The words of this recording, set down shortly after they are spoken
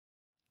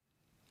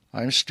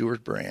I'm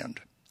Stuart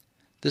Brand.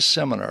 This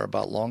seminar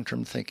about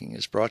long-term thinking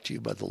is brought to you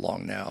by the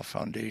Long Now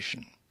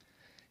Foundation.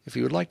 If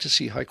you would like to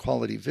see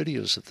high-quality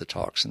videos of the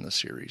talks in the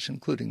series,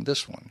 including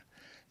this one,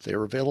 they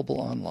are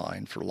available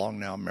online for Long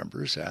Now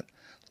members at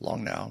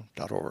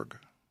longnow.org.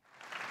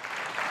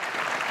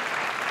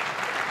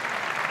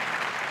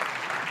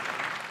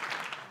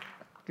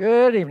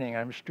 Good evening.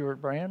 I'm Stuart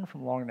Brand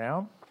from Long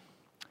Now.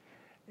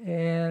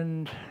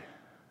 And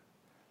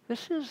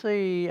this is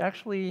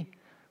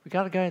we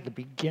got a guy at the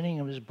beginning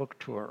of his book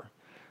tour.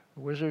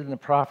 The Wizard and the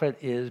Prophet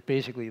is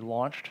basically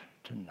launched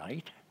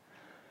tonight.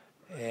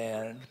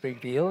 And it's a big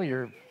deal.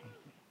 You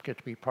get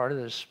to be part of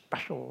this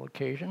special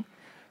occasion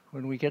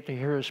when we get to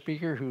hear a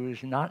speaker who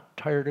is not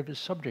tired of his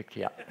subject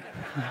yet.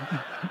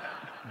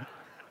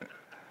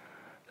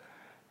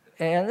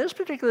 And this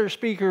particular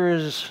speaker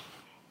has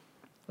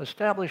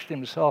established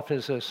himself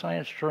as a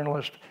science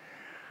journalist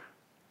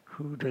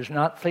who does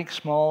not think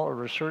small or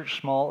research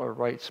small or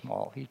write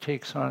small. He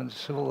takes on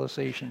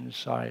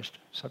civilization-sized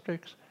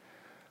subjects,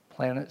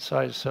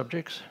 planet-sized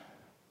subjects,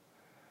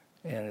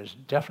 and is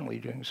definitely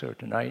doing so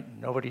tonight.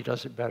 Nobody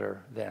does it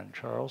better than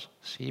Charles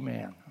C.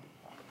 Mann.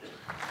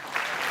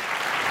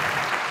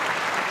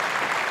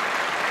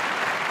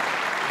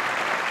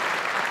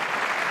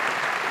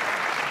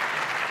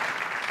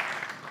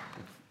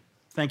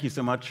 Thank you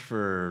so much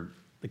for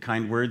the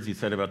kind words you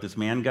said about this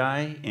Mann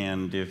guy,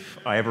 and if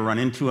I ever run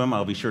into him,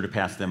 I'll be sure to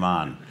pass them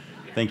on.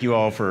 Thank you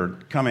all for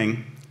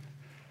coming.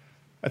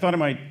 I thought I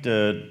might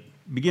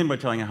begin by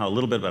telling you a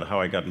little bit about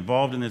how I got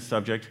involved in this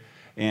subject,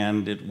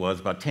 and it was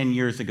about 10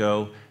 years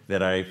ago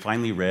that I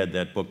finally read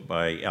that book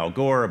by Al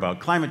Gore about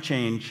climate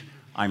change.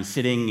 I'm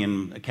sitting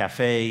in a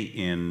cafe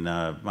in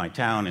my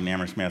town in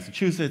Amherst,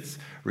 Massachusetts,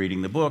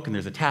 reading the book, and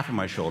there's a tap on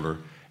my shoulder,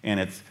 and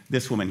it's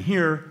this woman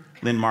here,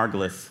 Lynn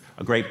Margulis,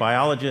 a great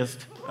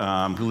biologist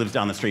who lives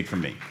down the street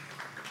from me.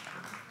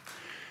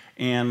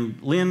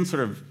 And Lynn,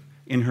 sort of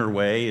in her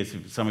way, as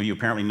some of you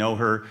apparently know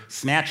her,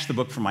 snatched the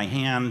book from my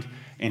hand,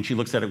 and she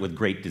looks at it with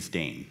great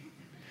disdain.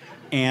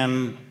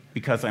 And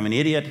because I'm an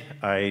idiot,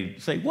 I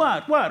say,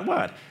 what?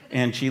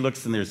 And she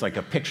looks, and there's like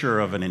a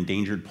picture of an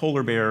endangered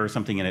polar bear or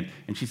something in it,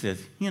 and she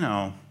says,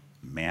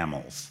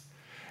 mammals.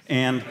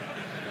 And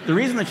the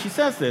reason that she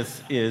says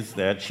this is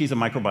that she's a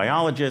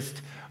microbiologist,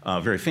 a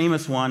very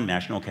famous one,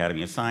 National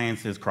Academy of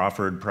Sciences,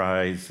 Crawford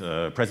Prize,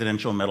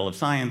 Presidential Medal of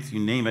Science, you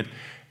name it.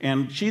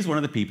 And she's one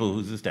of the people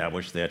who's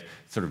established that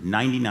sort of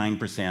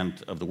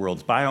 99% of the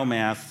world's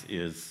biomass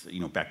is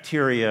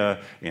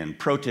bacteria and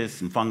protists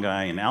and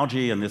fungi and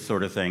algae and this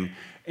sort of thing,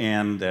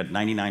 and that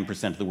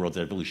 99% of the world's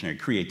evolutionary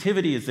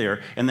creativity is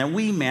there, and that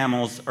we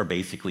mammals are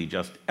basically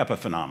just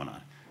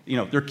epiphenomena.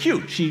 They're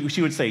cute.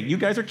 She would say, you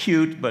guys are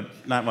cute,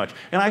 but not much.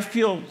 And I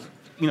feel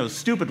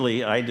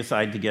stupidly, I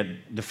decide to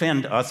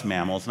defend us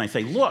mammals, and I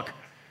say, look,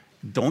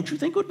 don't you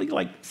think it would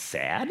be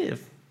sad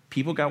if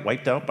people got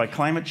wiped out by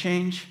climate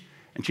change?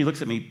 And she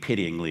looks at me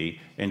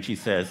pityingly, and she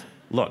says,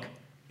 look,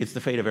 it's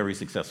the fate of every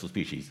successful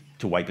species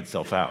to wipe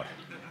itself out.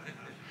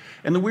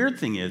 And the weird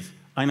thing is,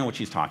 I know what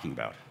she's talking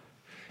about.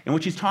 And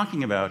what she's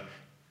talking about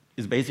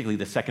is basically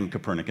the second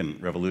Copernican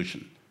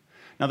revolution.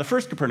 Now, the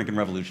first Copernican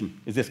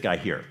revolution is this guy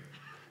here,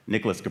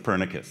 Nicholas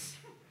Copernicus.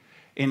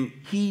 And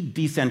he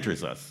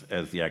decenters us,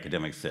 as the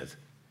academic says.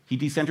 He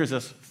decenters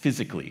us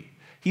physically.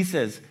 He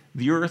says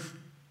the Earth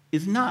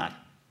is not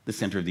the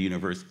center of the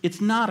universe. It's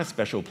not a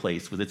special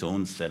place with its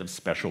own set of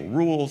special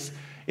rules.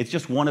 It's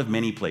just one of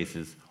many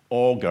places,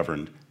 all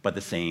governed by the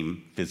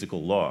same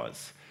physical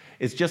laws.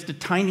 It's just a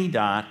tiny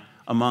dot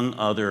among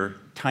other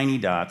tiny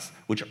dots,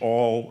 which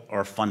all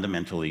are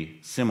fundamentally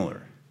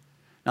similar.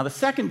 Now, the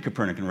second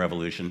Copernican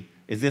revolution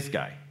is this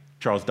guy,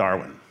 Charles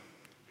Darwin.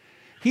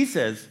 He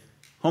says,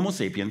 Homo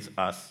sapiens,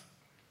 us,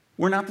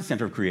 we're not the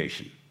center of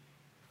creation.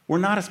 We're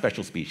not a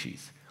special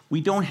species. We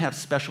don't have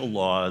special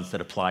laws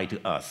that apply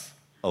to us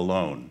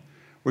alone.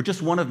 We're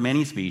just one of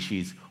many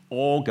species,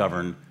 all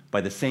governed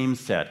by the same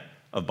set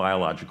of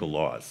biological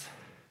laws.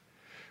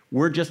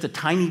 We're just a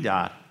tiny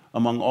dot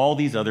among all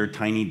these other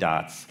tiny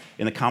dots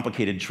in the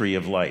complicated tree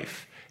of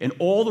life. And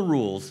all the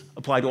rules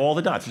apply to all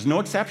the dots. There's no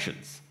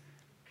exceptions.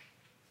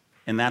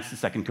 And that's the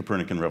second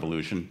Copernican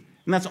revolution.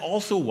 And that's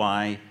also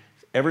why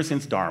ever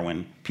since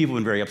Darwin, people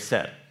have been very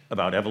upset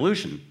about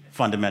evolution,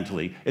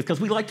 fundamentally. It's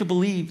because we like to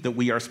believe that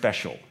we are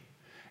special.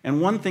 And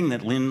one thing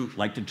that Lynn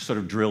liked to sort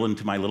of drill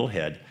into my little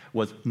head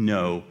was,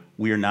 no,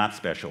 we are not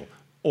special.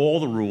 All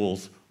the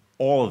rules,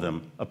 all of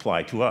them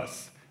apply to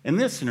us. And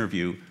this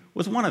interview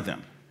was one of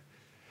them.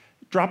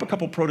 Drop a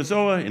couple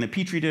protozoa in a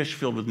petri dish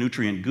filled with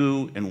nutrient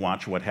goo and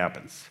watch what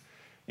happens.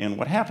 And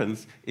what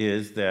happens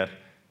is that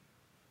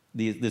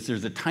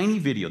there's a tiny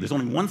video. There's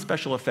only one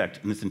special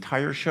effect in this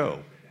entire show,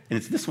 and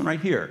it's this one right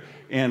here.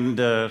 And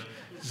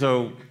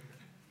so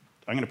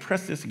I'm going to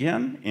press this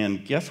again,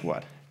 and guess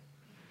what?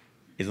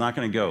 It's not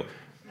going to go.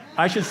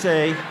 I should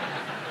say,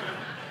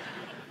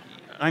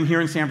 I'm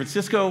here in San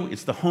Francisco.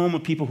 It's the home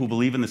of people who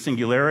believe in the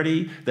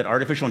singularity, that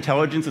artificial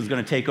intelligence is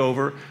going to take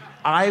over.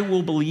 I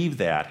will believe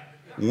that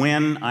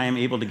when I am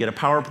able to get a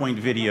PowerPoint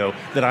video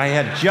that I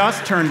had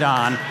just turned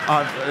on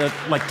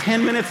like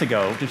 10 minutes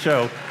ago to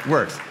show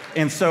works.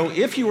 And so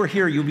if you were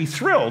here, you'd be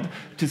thrilled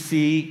to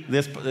see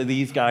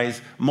these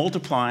guys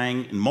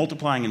multiplying and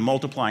multiplying and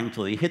multiplying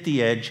until they hit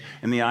the edge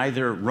and they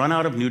either run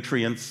out of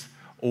nutrients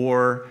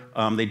or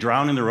they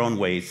drown in their own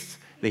wastes.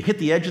 They hit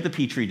the edge of the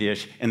Petri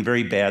dish and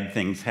very bad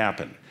things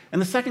happen.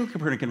 And the second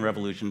Copernican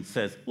revolution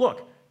says,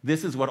 look,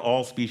 this is what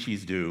all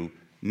species do,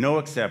 no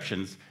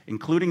exceptions,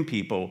 including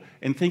people,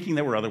 and thinking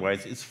that we're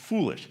otherwise is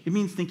foolish. It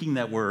means thinking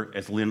that we're,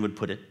 as Lynn would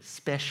put it,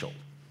 special.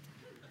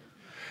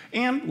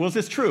 And was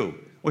this true?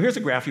 Well, here's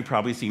a graph you've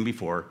probably seen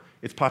before.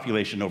 It's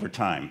population over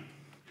time.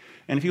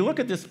 And if you look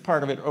at this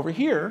part of it over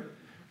here,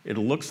 it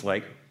looks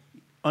like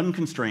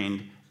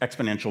unconstrained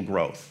exponential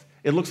growth.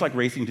 It looks like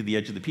racing to the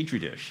edge of the Petri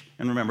dish.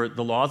 And remember,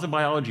 the laws of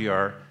biology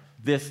are,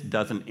 this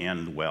doesn't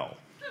end well.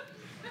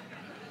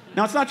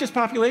 Now, it's not just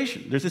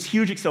population. There's this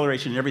huge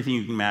acceleration in everything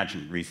you can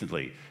imagine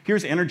recently.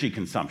 Here's energy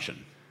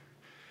consumption.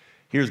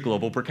 Here's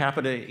global per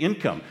capita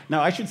income.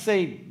 Now, I should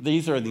say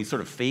these are these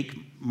sort of fake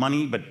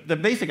money, but the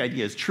basic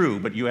idea is true,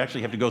 but you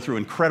actually have to go through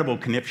incredible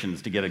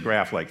conniptions to get a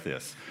graph like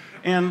this.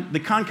 And the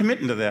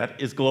concomitant of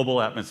that is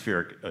global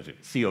atmospheric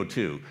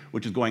CO2,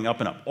 which is going up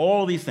and up.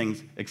 All these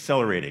things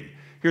accelerating.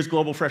 Here's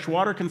global fresh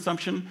water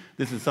consumption.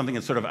 This is something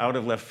that's sort of out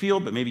of left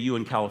field, but maybe you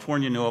in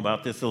California know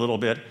about this a little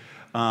bit.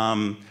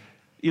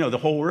 You know, the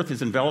whole Earth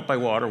is enveloped by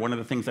water. One of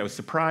the things I was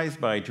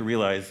surprised by to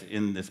realize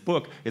in this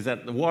book is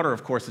that the water,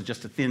 of course, is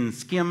just a thin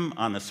skim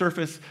on the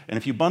surface, and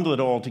if you bundle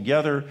it all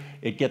together,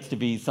 it gets to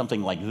be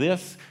something like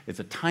this. It's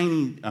a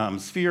tiny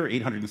sphere,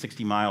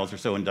 860 miles or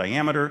so in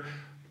diameter,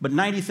 but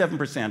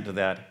 97% of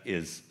that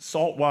is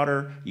salt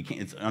water.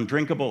 It's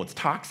undrinkable, it's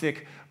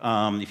toxic.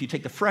 If you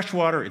take the fresh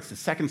water, it's the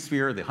second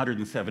sphere, the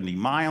 170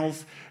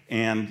 miles,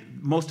 and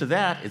most of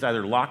that is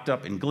either locked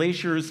up in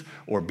glaciers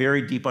or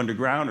buried deep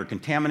underground or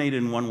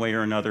contaminated in one way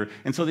or another.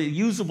 And so the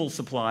usable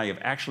supply of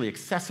actually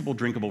accessible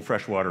drinkable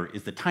fresh water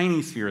is the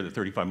tiny sphere, the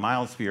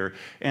 35-mile sphere.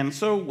 And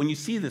so when you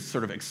see this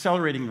sort of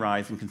accelerating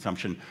rise in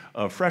consumption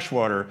of fresh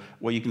water,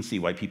 well, you can see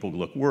why people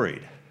look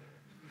worried.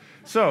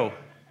 So,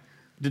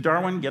 did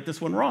Darwin get this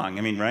one wrong?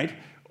 I mean, right?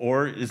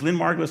 Or is Lynn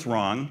Margulis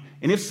wrong?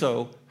 And if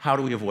so, how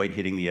do we avoid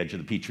hitting the edge of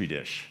the Petri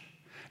dish?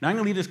 Now, I'm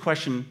going to leave this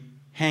question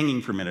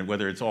hanging for a minute,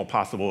 whether it's all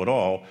possible at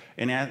all,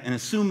 and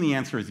assume the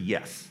answer is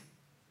yes.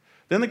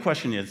 Then the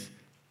question is,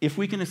 if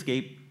we can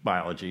escape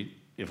biology,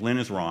 if Lynn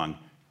is wrong,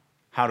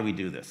 how do we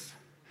do this?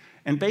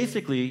 And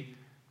basically,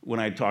 when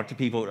I talk to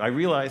people, I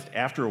realized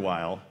after a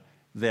while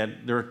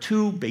that there are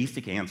two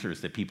basic answers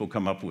that people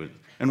come up with.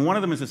 And one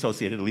of them is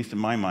associated, at least in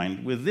my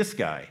mind, with this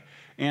guy.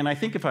 And I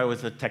think if I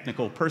was a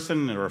technical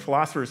person or a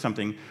philosopher or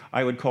something,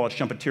 I would call it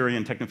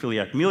Schumpeterian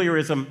technophiliac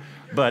meliorism,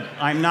 but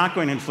I'm not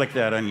going to inflict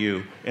that on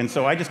you. And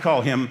so I just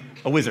call him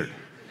a wizard,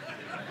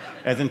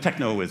 as in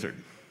techno-wizard.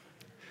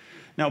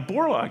 Now,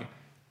 Borlaug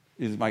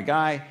is my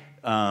guy,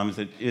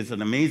 is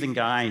an amazing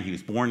guy. He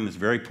was born in this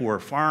very poor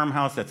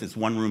farmhouse. That's this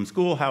one-room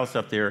schoolhouse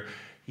up there.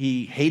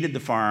 He hated the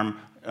farm,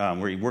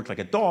 where he worked like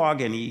a dog,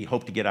 and he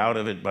hoped to get out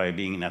of it by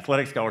being an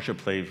athletic scholarship,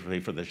 play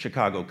for the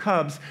Chicago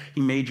Cubs.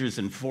 He majors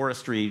in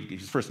forestry.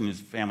 He's first in his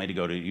family to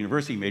go to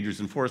university. He majors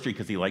in forestry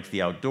because he likes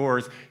the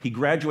outdoors. He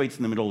graduates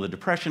in the middle of the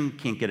Depression,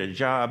 can't get a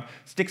job,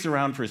 sticks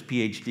around for his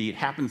PhD. It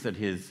happens that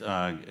his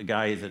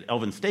guy is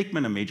Elvin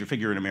Stakeman, a major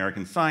figure in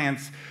American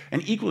science,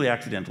 and equally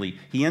accidentally,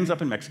 he ends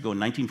up in Mexico in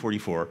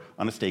 1944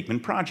 on a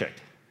Stakeman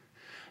project.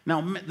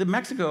 Now, the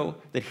Mexico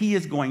that he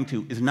is going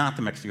to is not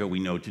the Mexico we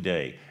know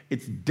today.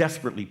 It's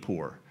desperately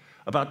poor.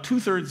 About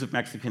 2/3 of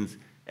Mexicans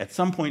at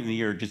some point in the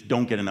year just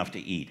don't get enough to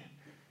eat.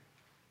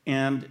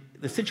 And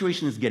the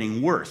situation is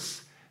getting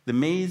worse. The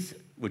maize,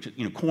 which is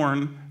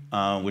corn,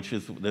 which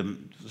is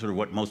sort of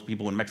what most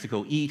people in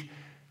Mexico eat,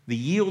 the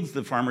yields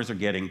the farmers are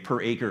getting per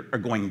acre are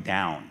going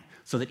down.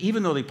 So that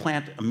even though they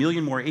plant 1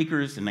 million more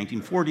acres in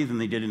 1940 than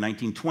they did in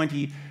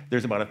 1920,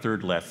 there's about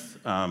 1/3 less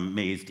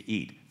maize to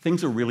eat.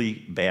 Things are really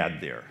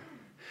bad there.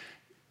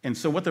 And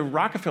so what the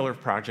Rockefeller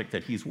project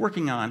that he's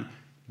working on,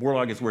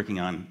 Borlaug is working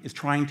on, is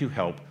trying to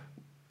help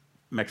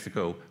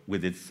Mexico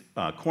with its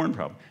corn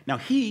problem. Now,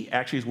 he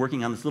actually is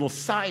working on this little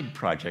side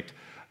project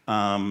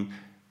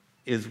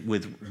is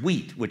with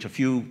wheat, which a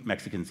few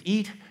Mexicans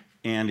eat,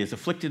 and is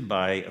afflicted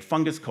by a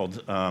fungus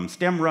called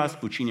stem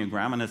rust, Buccinia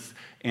graminis,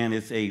 and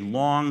it's a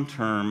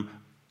long-term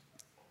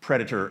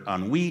predator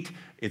on wheat.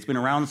 It's been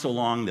around so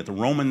long that the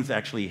Romans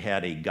actually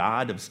had a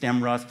god of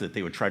stem rust that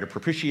they would try to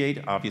propitiate,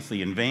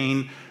 obviously in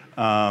vain.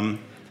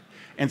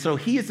 And so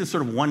he is this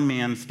sort of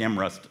one-man stem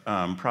rust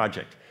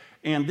project.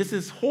 And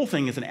this whole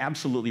thing is an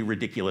absolutely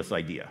ridiculous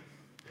idea.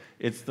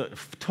 It's the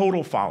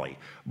total folly.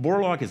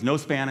 Borlaug has no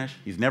Spanish.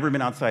 He's never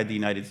been outside the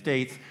United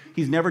States.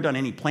 He's never done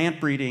any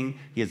plant breeding.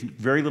 He has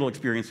very little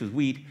experience with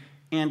wheat.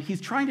 And he's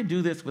trying to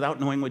do this without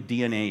knowing what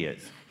DNA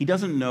is. He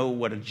doesn't know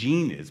what a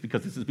gene is,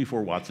 because this is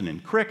before Watson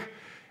and Crick.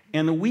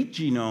 And the wheat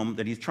genome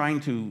that he's trying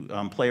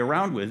to play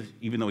around with,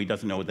 even though he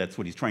doesn't know that's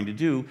what he's trying to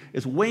do,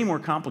 is way more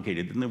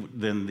complicated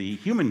than the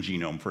human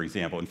genome, for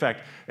example. In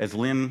fact, as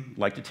Lynn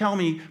liked to tell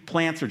me,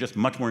 plants are just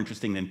much more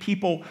interesting than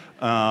people,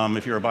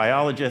 if you're a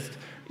biologist.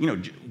 You know,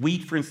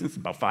 wheat, for instance,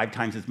 about 5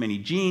 times as many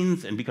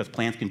genes, and because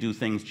plants can do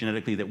things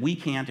genetically that we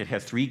can't, it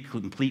has 3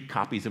 complete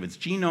copies of its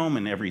genome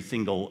in every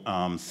single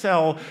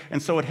cell,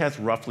 and so it has,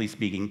 roughly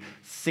speaking,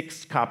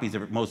 6 copies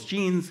of most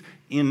genes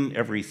in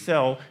every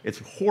cell. It's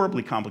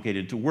horribly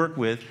complicated to work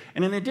with,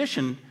 and in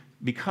addition,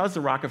 because the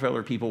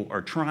Rockefeller people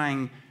are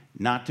trying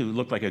not to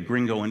look like a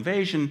gringo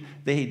invasion,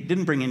 they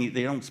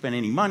don't spend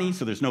any money,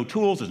 so there's no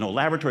tools, there's no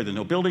laboratory, there's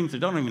no buildings, they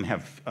don't even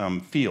have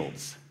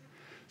fields.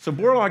 So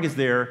Borlaug is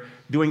there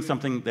doing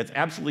something that's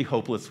absolutely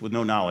hopeless with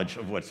no knowledge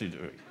of what he's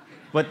doing.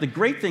 But the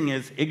great thing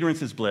is,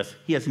 ignorance is bliss.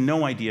 He has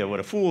no idea what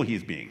a fool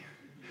he's being.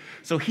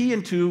 So he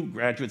and 2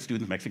 graduate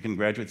students, Mexican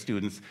graduate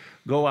students,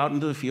 go out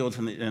into the fields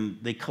and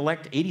they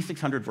collect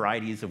 8,600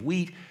 varieties of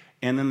wheat,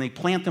 and then they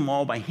plant them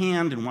all by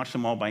hand and watch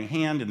them all by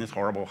hand in this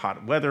horrible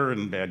hot weather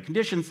and bad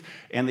conditions,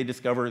 and they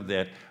discover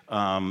that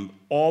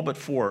all but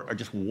 4 are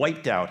just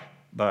wiped out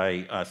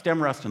by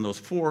stem rust, and those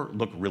 4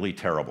 look really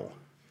terrible.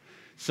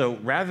 So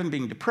rather than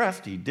being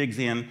depressed, he digs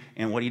in,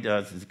 and what he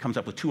does is he comes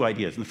up with 2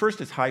 ideas. And the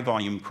first is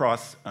high-volume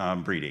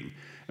cross-breeding.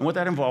 And what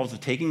that involves is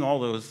taking all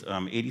those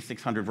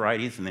 8,600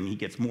 varieties, and then he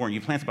gets more, and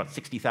he plants about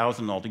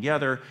 60,000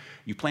 altogether.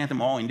 You plant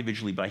them all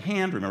individually by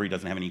hand. Remember, he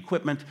doesn't have any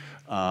equipment.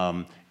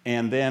 And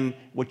then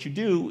what you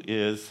do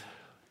is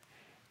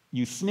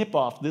you snip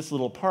off this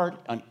little part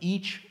on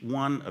each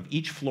one of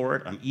each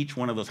floret, on each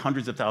one of those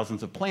hundreds of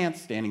thousands of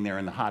plants standing there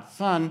in the hot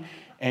sun,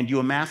 and you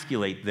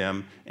emasculate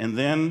them, and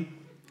then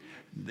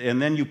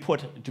you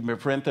put, to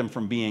prevent them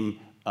from being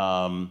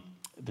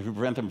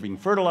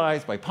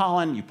fertilized by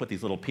pollen, you put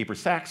these little paper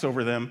sacks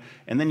over them,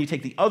 and then you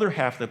take the other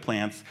half of the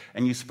plants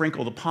and you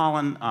sprinkle the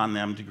pollen on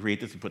them to create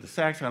this. You put the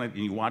sacks on it,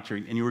 and you watch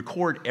it, and you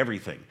record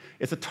everything.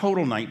 It's a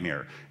total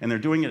nightmare, and they're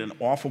doing it in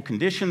awful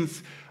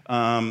conditions.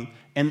 And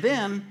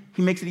then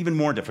he makes it even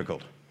more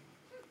difficult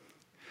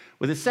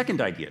with his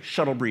second idea,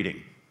 shuttle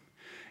breeding.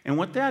 And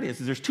what that is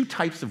there's 2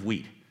 types of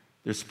wheat.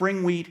 There's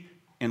spring wheat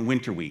and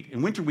winter wheat.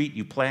 In winter wheat,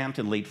 you plant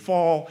in late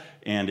fall,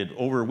 and it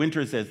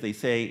overwinters, as they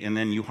say, and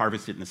then you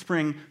harvest it in the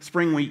spring.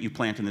 Spring wheat, you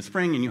plant in the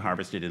spring, and you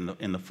harvest it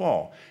in the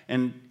fall.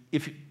 And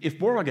if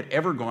Borlaug had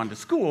ever gone to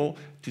school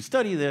to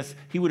study this,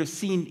 he would have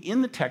seen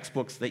in the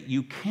textbooks that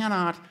you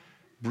cannot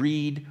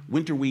breed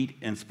winter wheat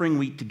and spring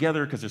wheat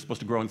together because they're supposed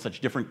to grow in such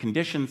different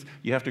conditions.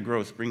 You have to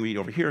grow spring wheat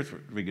over here,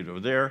 spring wheat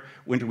over there,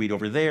 winter wheat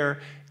over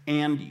there,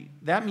 and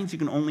that means you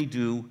can only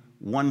do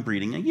 1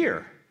 breeding a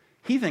year.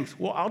 He thinks,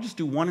 well, I'll just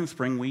do 1 in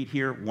spring wheat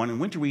here, 1 in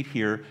winter wheat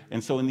here,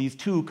 and so in these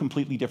 2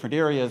 completely different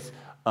areas,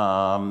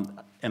 and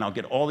I'll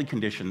get all the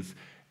conditions,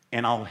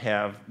 and I'll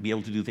be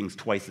able to do things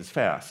twice as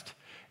fast.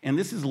 And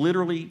this is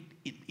literally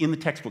in the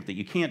textbook that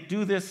you can't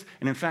do this,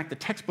 and in fact, the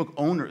textbook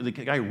owner, the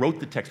guy who wrote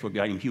the textbook, a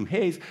guy named Hugh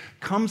Hayes,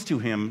 comes to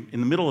him in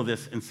the middle of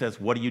this and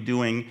says, what are you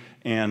doing?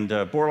 And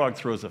Borlaug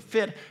throws a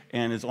fit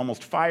and is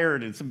almost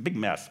fired, and it's a big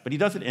mess, but he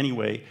does it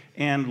anyway,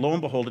 and lo and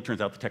behold, it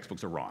turns out the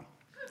textbooks are wrong.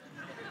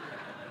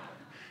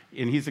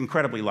 And he's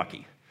incredibly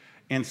lucky.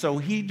 And so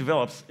he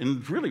develops,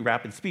 in really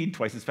rapid speed,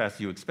 twice as fast as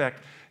you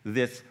expect,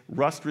 this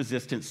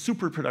rust-resistant,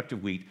 super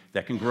productive wheat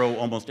that can grow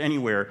almost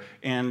anywhere.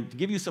 And to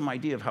give you some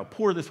idea of how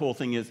poor this whole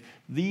thing is,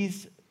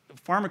 these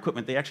farm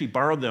equipment, they actually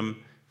borrowed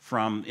them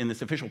from, in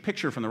this official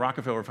picture from the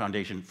Rockefeller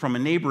Foundation, from a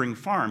neighboring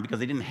farm because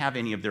they didn't have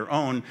any of their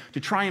own to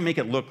try and make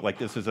it look like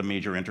this is a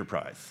major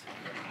enterprise.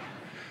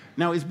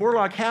 Now, is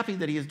Borlaug happy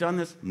that he has done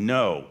this?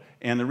 No.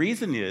 And the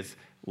reason is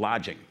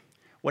lodging.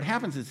 What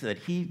happens is that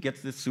he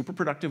gets this super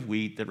productive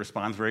wheat that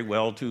responds very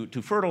well to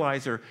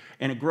fertilizer,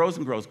 and it grows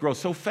and grows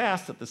so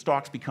fast that the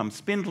stalks become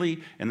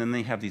spindly, and then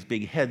they have these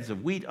big heads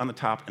of wheat on the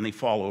top, and they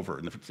fall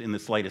over in the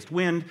slightest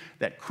wind.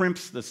 That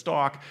crimps the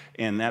stalk,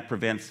 and that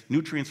prevents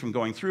nutrients from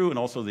going through, and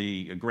also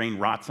the grain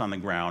rots on the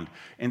ground.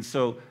 And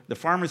so the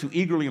farmers who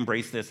eagerly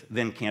embrace this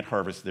then can't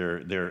harvest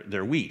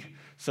their wheat.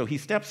 So he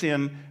steps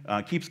in,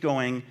 keeps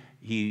going.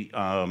 He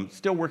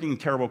still working in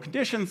terrible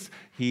conditions.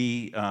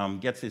 He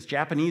gets this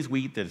Japanese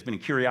wheat that has been a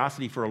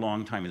curiosity for a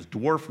long time, is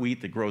dwarf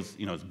wheat that grows,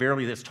 is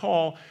barely this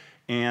tall.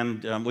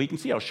 And well, you can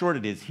see how short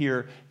it is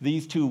here.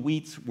 These 2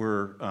 wheats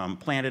were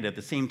planted at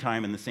the same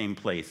time in the same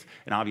place,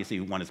 and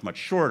obviously one is much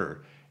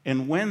shorter.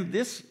 And when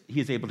he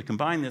is able to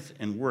combine this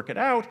and work it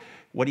out,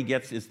 what he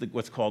gets is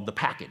what's called the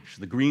package,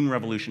 the Green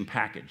Revolution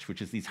package,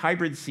 which is these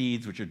hybrid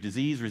seeds, which are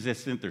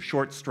disease-resistant, they're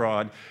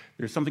short-strawed.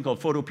 There's something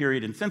called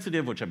photoperiod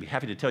insensitive, which I'd be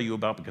happy to tell you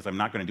about because I'm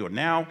not going to do it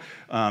now,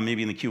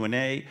 maybe in the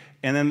Q&A.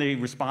 And then they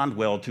respond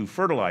well to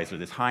fertilizer,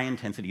 this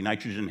high-intensity,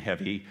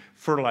 nitrogen-heavy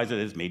fertilizer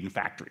that is made in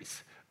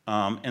factories.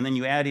 And then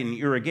you add in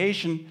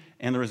irrigation,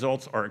 and the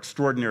results are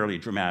extraordinarily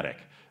dramatic.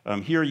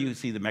 Here you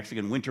see the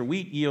Mexican winter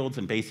wheat yields,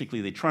 and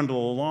basically they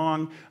trundle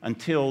along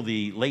until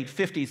the late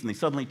 50s, and they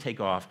suddenly take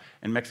off,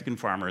 and Mexican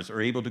farmers are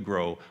able to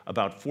grow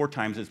about 4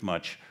 times as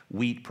much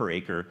wheat per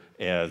acre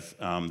as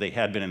they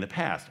had been in the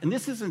past. And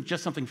this isn't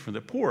just something for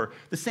the poor.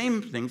 The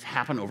same things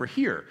happen over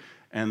here.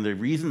 And the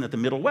reason that the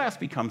Middle West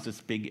becomes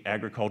this big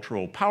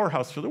agricultural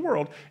powerhouse for the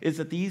world is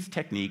that these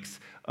techniques,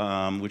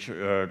 which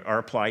are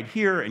applied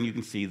here, and you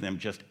can see them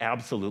just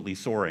absolutely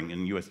soaring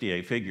in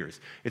USDA figures.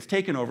 It's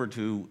taken over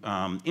to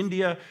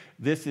India.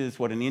 This is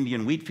what an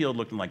Indian wheat field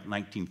looked like in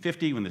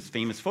 1950 when this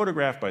famous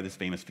photograph by this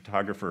famous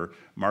photographer,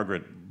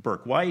 Margaret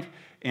Burke-White.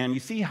 And you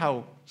see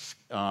how,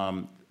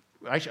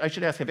 I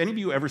should ask, have any of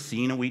you ever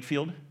seen a wheat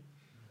field?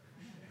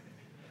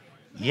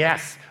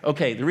 Yes.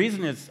 Okay, the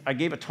reason is I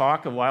gave a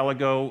talk a while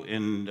ago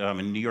in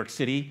New York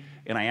City,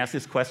 and I asked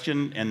this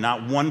question, and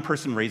not one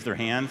person raised their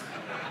hand.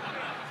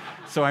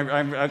 So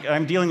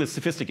I'm dealing with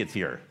sophisticates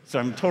here, so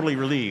I'm totally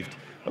relieved.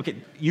 Okay,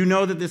 you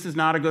know that this is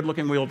not a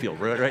good-looking wheat field,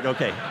 right?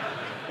 Okay.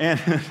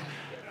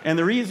 And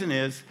the reason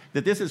is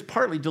that this is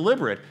partly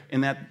deliberate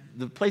in that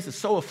the place is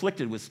so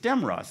afflicted with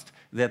stem rust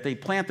that they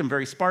plant them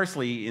very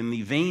sparsely in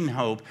the vain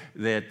hope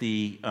that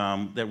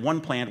that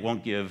one plant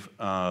won't give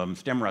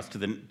stem rust to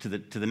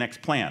the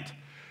next plant.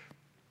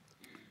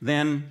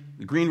 Then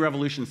the Green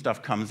Revolution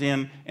stuff comes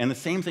in, and the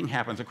same thing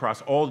happens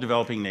across all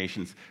developing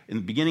nations.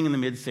 Beginning in the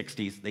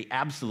mid-'60s, they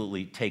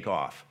absolutely take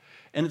off.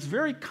 And it's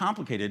very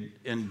complicated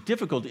and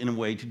difficult in a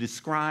way to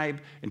describe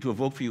and to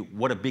evoke for you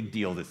what a big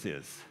deal this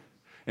is.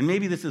 And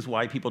maybe this is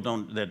why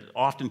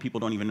often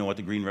people don't even know what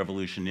the Green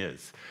Revolution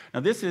is.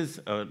 Now, this is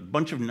a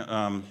bunch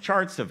of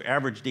charts of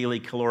average daily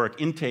caloric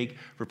intake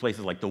for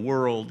places like the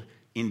world,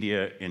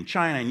 India, and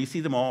China, and you see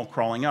them all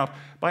crawling up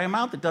by an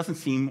amount that doesn't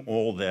seem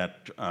all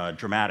that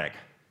dramatic.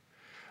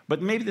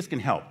 But maybe this can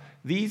help.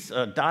 These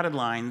dotted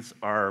lines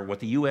are what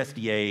the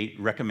USDA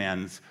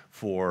recommends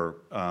for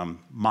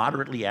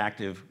moderately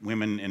active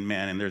women and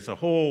men, and there's a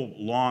whole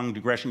long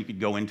digression you could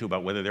go into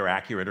about whether they're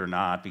accurate or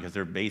not, because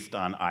they're based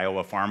on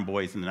Iowa farm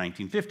boys in the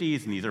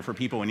 1950s, and these are for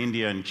people in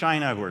India and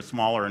China who are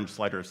smaller and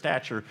slighter of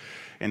stature,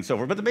 and so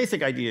forth. But the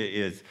basic idea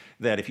is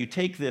that if you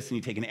take this and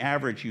you take an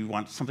average, you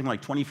want something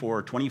like 2,400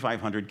 or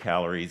 2,500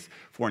 calories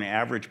for an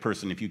average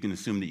person if you can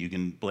assume that you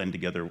can blend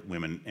together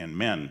women and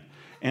men.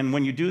 And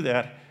when you do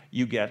that,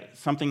 you get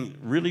something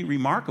really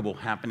remarkable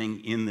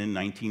happening in the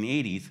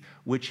 1980s,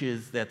 which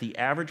is that the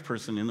average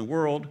person in the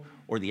world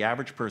or the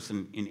average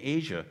person in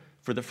Asia,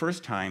 for the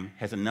first time,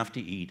 has enough to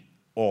eat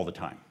all the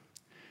time.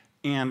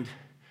 And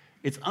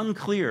it's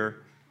unclear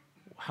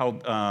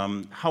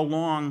how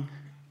long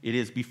it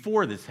is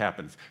before this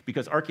happens,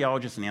 because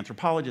archaeologists and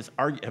anthropologists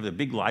have a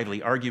big,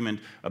 lively argument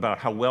about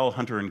how well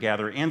hunter and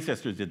gatherer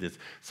ancestors did this.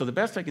 So the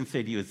best I can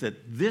say to you is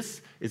that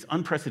this is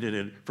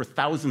unprecedented for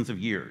thousands of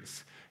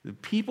years. The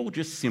people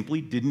just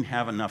simply didn't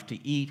have enough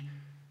to eat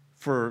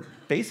for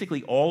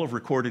basically all of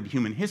recorded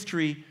human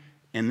history,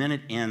 and then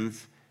it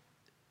ends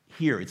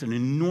here. It's an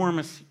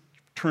enormous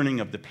turning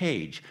of the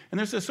page. And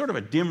there's a sort of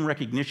a dim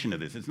recognition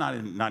of this. It's not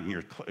in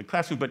your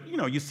classroom, but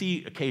you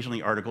see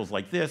occasionally articles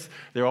like this.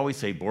 They always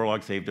say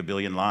Borlaug saved 1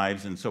 billion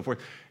lives and so forth.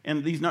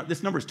 And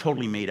this number is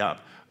totally made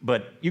up.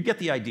 But you get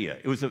the idea.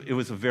 It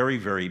was a very,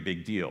 very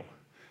big deal.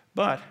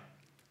 But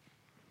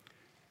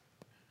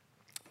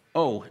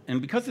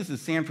and because this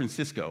is San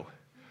Francisco,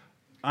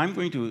 I'm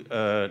going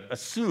to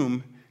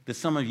assume that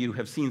some of you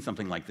have seen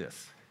something like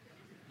this.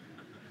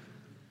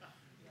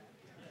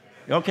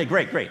 Okay,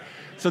 great.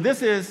 So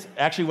this is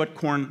actually what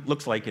corn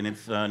looks like in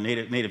its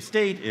native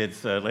state.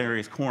 It's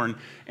lanarius corn.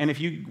 And if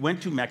you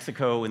went to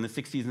Mexico in the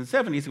 60s and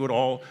 70s, it would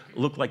all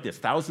look like this,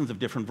 thousands of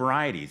different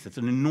varieties. It's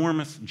an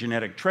enormous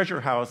genetic treasure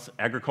house.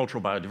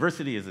 Agricultural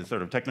biodiversity is a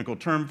sort of technical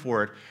term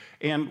for it.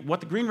 And what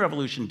the Green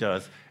Revolution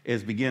does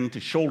is begin to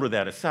shoulder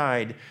that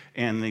aside,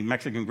 and the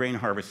Mexican grain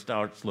harvest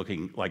starts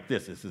looking like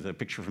this. This is a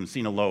picture from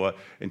Sinaloa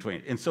in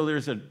 20. And so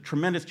there's a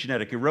tremendous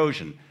genetic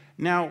erosion.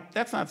 Now,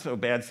 that's not so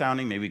bad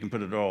sounding, maybe we can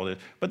put it all in,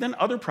 but then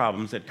other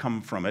problems that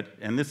come from it,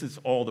 and this is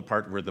all the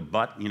part where the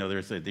but,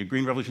 the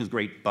Green Revolution is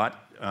great, but,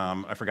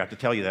 I forgot to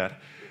tell you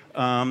that,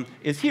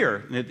 is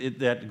here.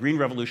 That Green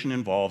Revolution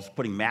involves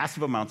putting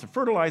massive amounts of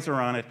fertilizer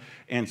on it,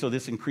 and so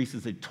this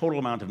increases the total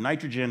amount of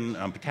nitrogen,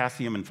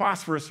 potassium, and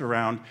phosphorus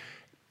around.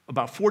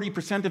 About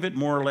 40% of it,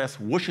 more or less,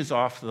 whooshes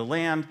off the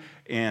land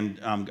and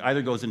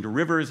either goes into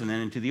rivers and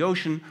then into the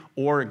ocean,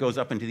 or it goes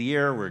up into the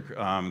air where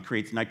it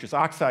creates nitrous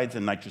oxides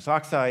and nitrous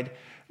oxide.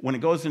 When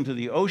it goes into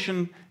the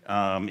ocean,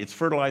 it's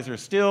fertilizer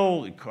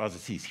still. It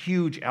causes these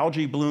huge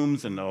algae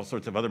blooms and all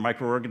sorts of other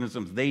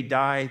microorganisms. They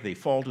die. They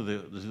fall to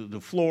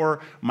the floor.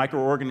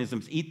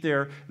 Microorganisms eat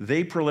there.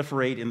 They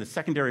proliferate in the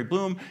secondary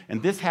bloom.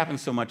 And this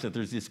happens so much that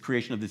there's this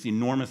creation of this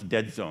enormous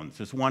dead zones.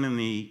 There's one in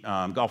the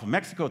Gulf of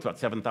Mexico. It's about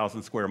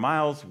 7,000 square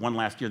miles. One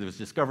last year that was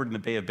discovered in the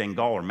Bay of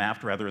Bengal, or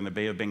mapped rather in the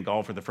Bay of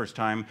Bengal for the first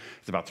time.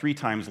 It's about 3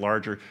 times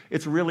larger.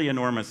 It's really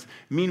enormous.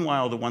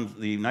 Meanwhile,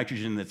 the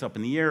nitrogen that's up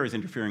in the air is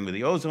interfering with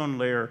the ozone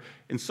layer.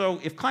 And so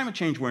if climate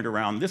change weren't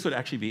around, this would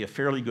actually be a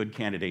fairly good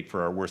candidate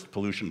for our worst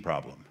pollution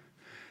problem.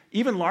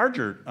 Even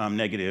larger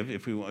negative,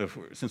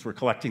 since we're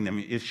collecting them,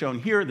 is shown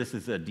here. This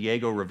is a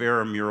Diego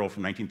Rivera mural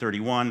from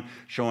 1931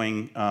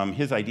 showing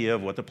his idea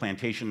of what the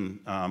plantation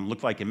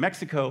looked like in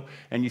Mexico.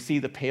 And you see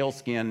the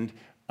pale-skinned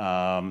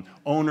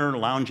owner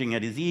lounging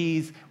at his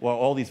ease, while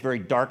all these very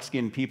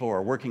dark-skinned people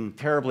are working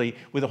terribly,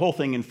 with the whole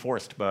thing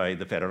enforced by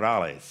the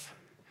federales.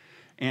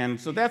 And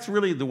so that's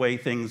really the way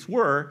things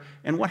were.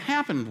 And what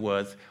happened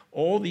was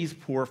all these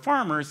poor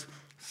farmers,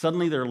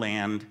 suddenly their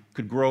land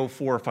could grow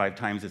 4 or 5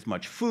 times as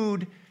much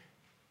food.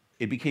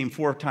 It became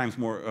 4 times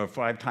more, or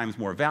 5 times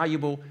more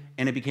valuable,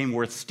 and it became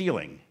worth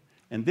stealing.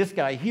 And this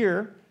guy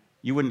here,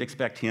 you wouldn't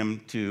expect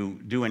him to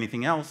do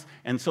anything else.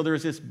 And so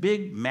there's this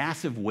big,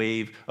 massive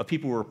wave of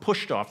people who were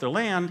pushed off their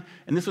land,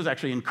 and this was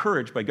actually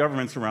encouraged by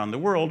governments around the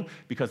world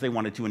because they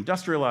wanted to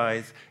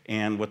industrialize,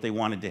 and what they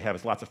wanted to have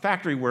is lots of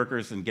factory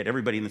workers and get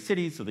everybody in the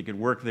cities so they could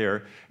work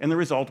there. And the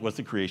result was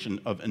the creation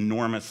of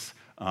enormous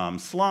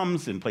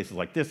slums in places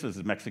like this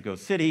is Mexico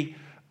City.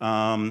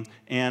 And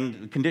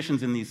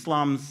conditions in these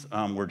slums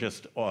were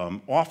just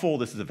awful.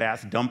 This is a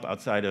vast dump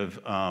outside of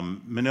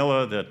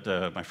Manila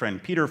that my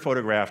friend Peter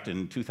photographed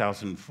in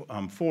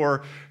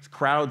 2004.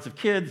 Crowds of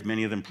kids,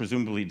 many of them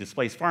presumably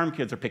displaced farm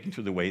kids, are picking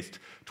through the waste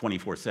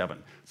 24/7.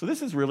 So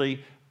this is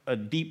really a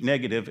deep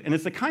negative, and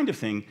it's the kind of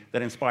thing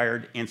that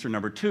inspired answer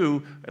number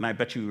 2, and I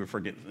bet you were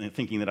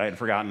thinking that I had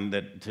forgotten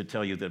to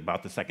tell you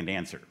about the second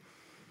answer.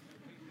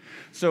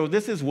 So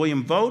this is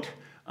William Vogt.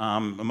 A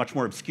much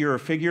more obscure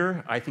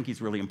figure. I think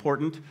he's really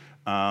important,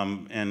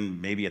 and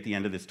maybe at the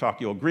end of this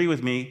talk you'll agree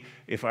with me.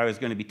 If I was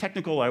going to be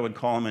technical, I would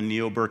call him a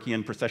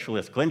neo-Burkean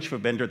processualist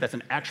Glenchverbender. That's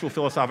an actual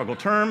philosophical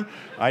term.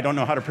 I don't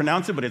know how to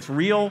pronounce it, but it's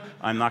real.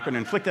 I'm not going to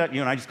inflict that on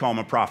you, and I just call him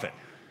a prophet.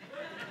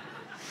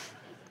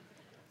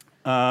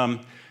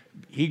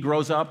 He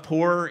grows up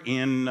poor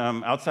in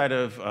outside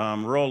of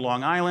rural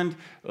Long Island.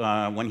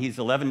 When he's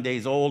 11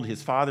 days old,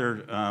 his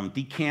father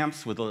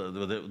decamps with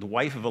the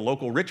wife of a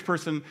local rich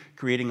person,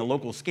 creating a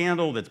local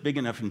scandal that's big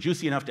enough and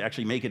juicy enough to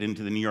actually make it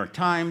into the New York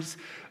Times.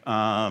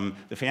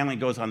 The family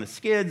goes on the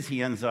skids.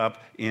 He ends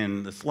up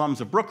in the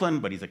slums of Brooklyn,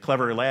 but he's a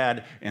clever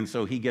lad, and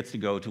so he gets to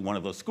go to one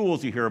of those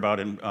schools you hear about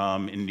in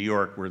New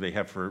York where they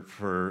have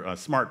for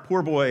smart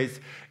poor boys,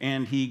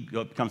 and he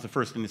becomes the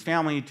first in his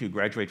family to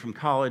graduate from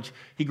college.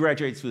 He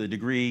graduates with a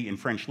degree in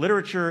French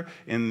literature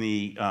in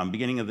the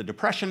beginning of the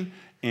Depression,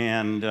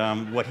 and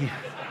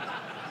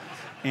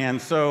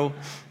so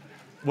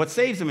what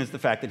saves him is the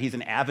fact that he's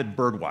an avid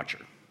bird watcher.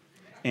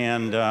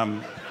 And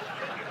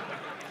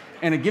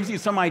it gives you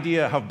some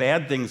idea how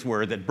bad things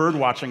were, that bird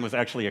watching was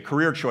actually a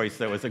career choice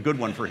that was a good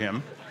one for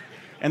him.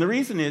 And the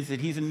reason is that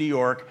he's in New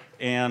York,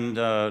 and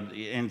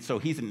so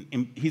he's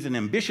an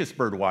ambitious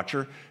bird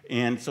watcher,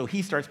 and so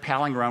he starts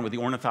palling around with the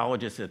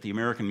ornithologists at the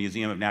American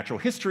Museum of Natural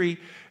History.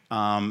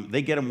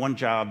 They get him one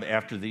job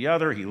after the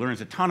other. He learns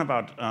a ton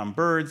about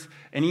birds,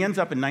 and he ends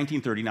up in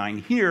 1939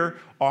 here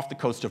off the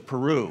coast of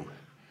Peru.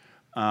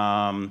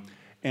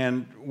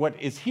 And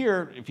what is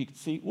here, if you can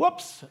see,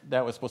 whoops,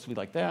 that was supposed to be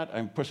like that.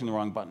 I'm pushing the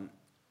wrong button.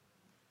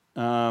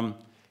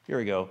 Here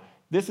we go.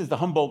 This is the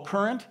Humboldt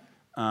Current.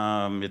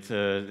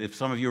 If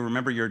some of you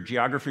remember your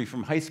geography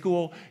from high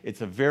school,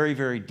 it's a very,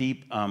 very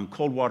deep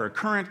cold water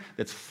current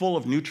that's full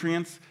of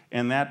nutrients,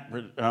 and that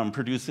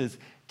produces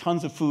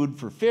tons of food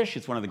for fish.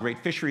 It's one of the great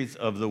fisheries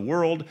of the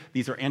world.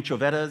 These are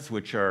anchovetas,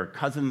 which are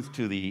cousins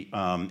to the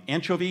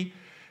anchovy,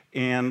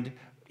 and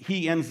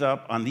he ends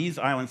up on these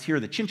islands here,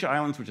 the Chincha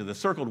Islands, which are the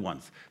circled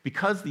ones.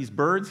 Because these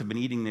birds have been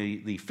eating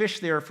the fish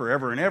there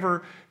forever and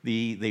ever,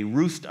 they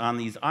roost on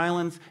these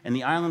islands, and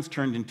the islands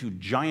turned into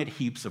giant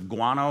heaps of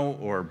guano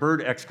or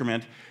bird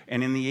excrement.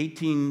 And in the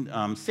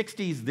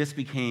 1860s, this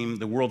became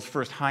the world's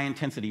first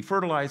high-intensity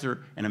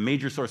fertilizer and a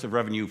major source of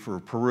revenue for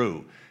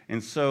Peru.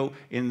 And so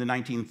in the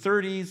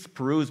 1930s,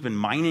 Peru has been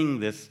mining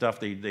this stuff.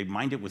 They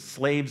mined it with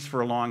slaves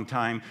for a long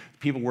time.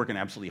 People work in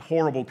absolutely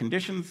horrible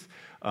conditions.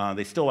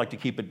 They still like to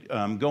keep it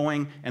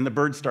going, and the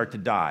birds start to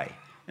die.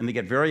 And they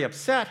get very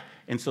upset,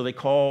 and so they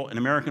call an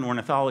American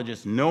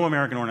ornithologist. No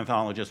American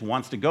ornithologist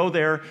wants to go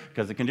there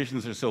because the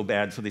conditions are so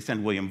bad, so they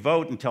send William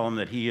Vogt and tell him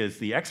that he is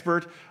the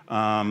expert.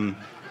 So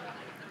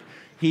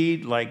he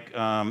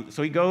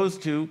goes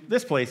to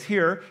this place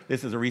here.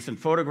 This is a recent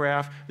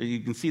photograph.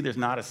 You can see there's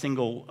not a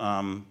single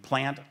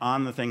plant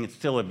on the thing. It's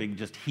still a big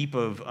just heap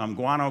of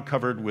guano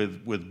covered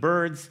with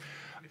birds.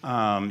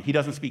 He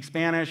doesn't speak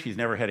Spanish. He's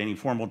never had any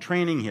formal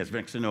training. He has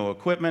next to no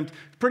equipment.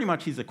 Pretty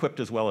much he's equipped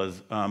as well as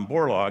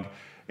Borlaug.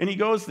 And he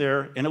goes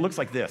there, and it looks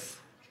like this.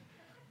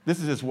 This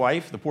is his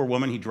wife, the poor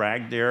woman he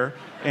dragged there.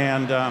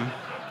 And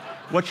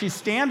what she's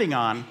standing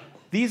on,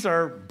 these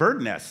are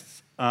bird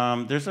nests.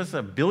 There's just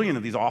a billion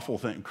of these awful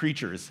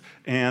creatures.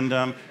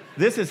 And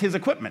this is his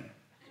equipment.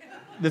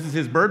 This is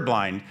his bird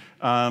blind.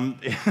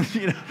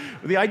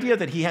 The idea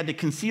that he had to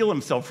conceal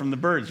himself from the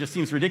birds just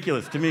seems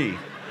ridiculous to me.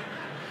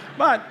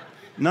 But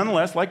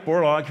nonetheless, like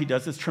Borlaug, he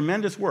does this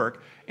tremendous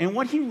work. And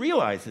what he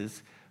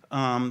realizes,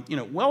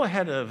 well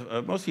ahead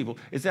of most people,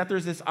 is that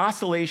there's this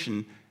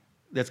oscillation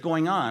that's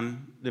going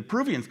on. The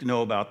Peruvians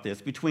know about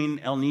this between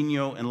El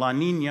Nino and La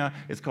Nina.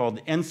 It's called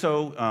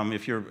ENSO,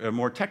 if you're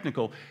more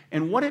technical.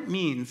 And what it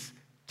means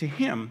to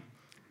him,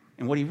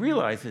 and what he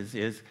realizes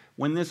is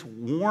when this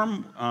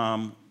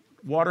warm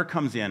water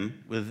comes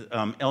in with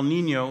El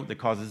Nino that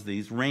causes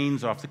these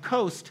rains off the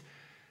coast,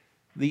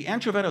 the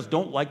anchovetas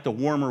don't like the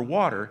warmer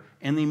water,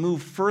 and they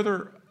move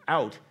further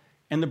out.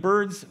 And the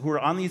birds who are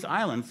on these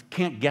islands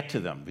can't get to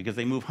them because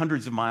they move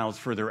hundreds of miles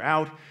further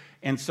out.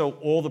 And so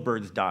all the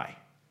birds die,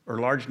 or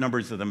large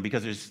numbers of them,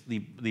 because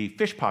the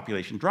fish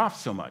population drops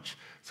so much.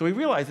 So he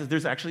realizes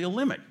there's actually a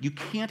limit. You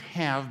can't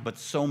have but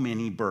so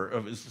many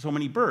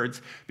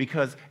birds,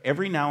 because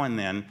every now and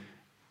then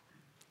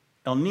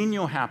El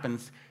Nino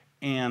happens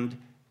and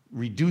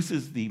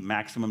reduces the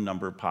maximum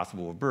number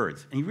possible of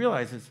birds. And he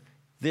realizes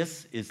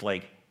this is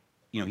like,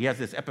 he has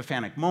this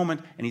epiphanic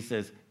moment, and he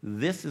says,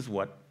 this is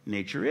what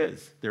nature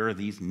is. There are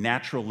these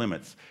natural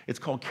limits. It's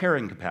called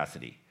carrying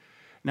capacity.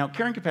 Now,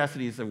 carrying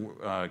capacity is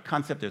a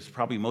concept that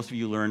probably most of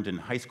you learned in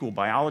high school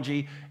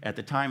biology. At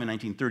the time, in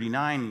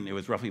 1939, it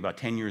was roughly about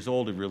 10 years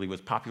old. It really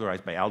was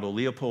popularized by Aldo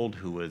Leopold,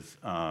 who was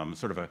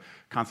sort of a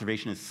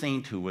conservationist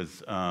saint who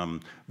was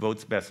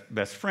Vogt's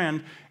best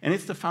friend. And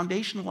it's the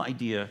foundational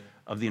idea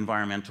of the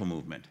environmental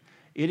movement.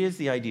 It is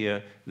the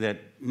idea that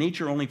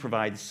nature only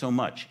provides so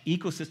much.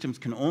 Ecosystems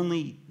can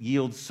only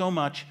yield so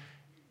much,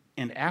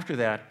 and after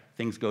that,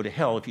 things go to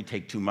hell if you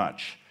take too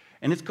much.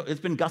 And it's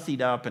been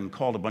gussied up and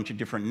called a bunch of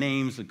different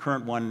names. The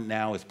current one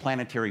now is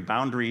planetary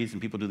boundaries,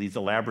 and people do these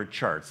elaborate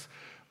charts.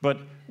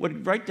 But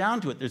right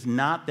down to it, there's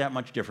not that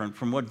much different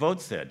from what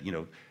Vogt said.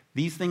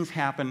 These things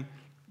happen,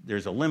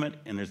 there's a limit,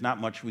 and there's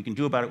not much we can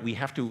do about it. We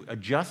have to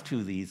adjust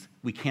to these.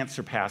 We can't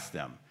surpass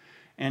them.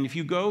 And if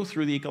you go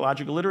through the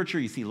ecological literature,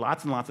 you see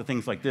lots and lots of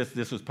things like this.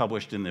 This was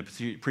published in the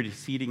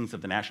Proceedings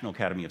of the National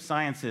Academy of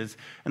Sciences,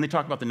 and they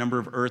talk about the number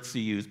of Earths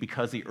you use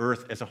because the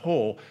Earth as a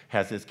whole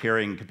has this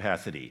carrying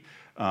capacity.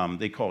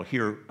 They call it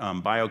here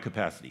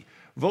biocapacity.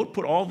 Vogt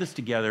put all this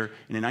together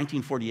in a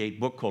 1948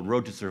 book called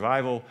Road to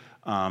Survival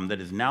that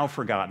is now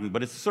forgotten,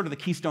 but it's sort of the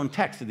keystone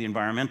text of the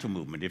environmental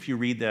movement. If you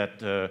read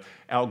that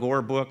Al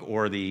Gore book,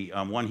 or the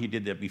one he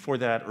did before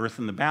that, Earth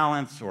in the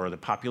Balance, or The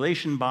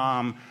Population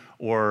Bomb,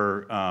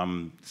 or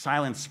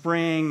Silent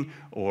Spring,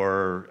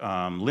 or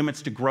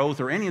Limits to Growth,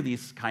 or any of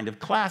these kind of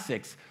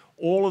classics,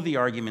 all of the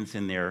arguments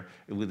in there,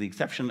 with the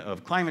exception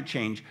of climate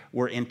change,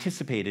 were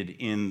anticipated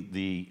in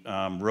the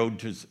road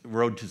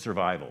to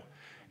Survival.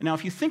 Now,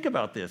 if you think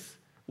about this,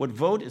 what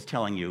Vogt is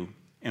telling you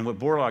and what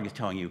Borlaug is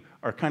telling you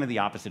are kind of the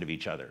opposite of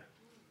each other.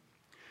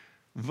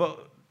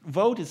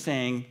 Vogt is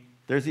saying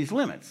there's these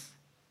limits,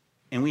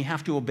 and we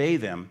have to obey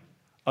them,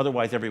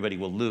 otherwise everybody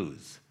will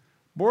lose.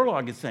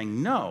 Borlaug is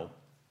saying, no,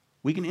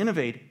 we can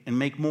innovate and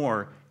make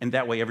more, and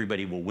that way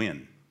everybody will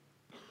win.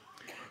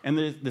 And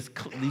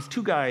these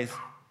two guys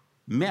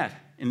met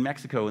in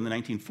Mexico in the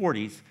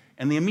 1940s,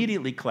 and they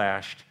immediately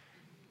clashed,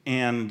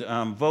 and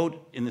Vogt,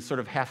 in this sort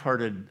of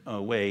half-hearted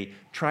way,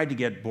 tried to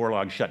get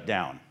Borlaug shut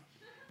down.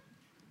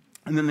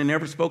 And then they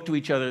never spoke to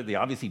each other. They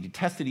obviously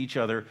detested each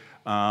other,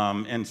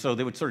 and so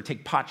they would sort of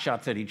take pot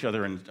shots at each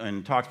other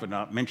in talks, but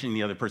not mentioning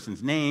the other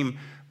person's name.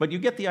 But you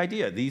get the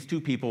idea. These two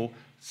people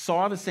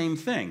saw the same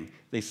thing.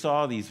 They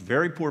saw these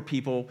very poor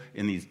people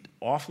in these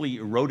awfully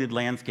eroded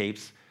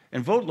landscapes,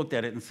 and Vogt looked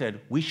at it and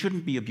said, we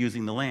shouldn't be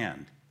abusing the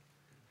land.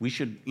 We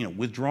should,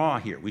 withdraw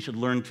here. We should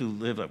learn to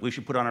live. We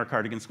should put on our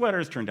cardigan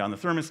sweaters, turn down the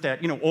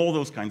thermostat, all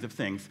those kinds of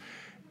things.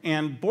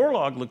 And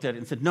Borlaug looked at it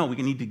and said, no, we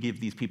need to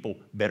give these people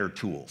better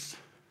tools.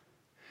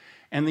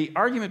 And the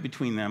argument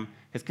between them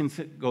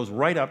goes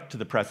right up to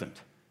the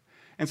present.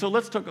 And so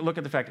let's take a look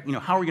at the fact,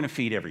 how are we going to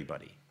feed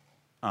everybody?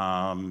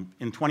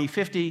 In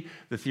 2050,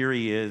 the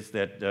theory is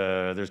that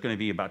there's going to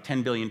be about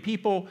 10 billion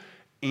people,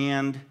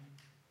 and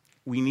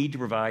we need to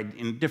provide,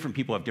 and different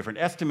people have different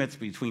estimates,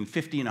 between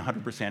 50 and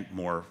 100%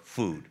 more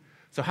food.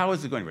 So how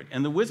is it going to work?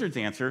 And the wizard's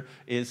answer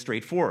is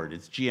straightforward.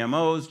 It's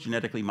GMOs,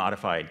 genetically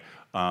modified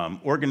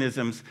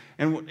organisms.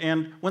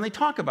 And when they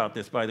talk about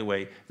this, by the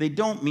way, they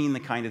don't mean the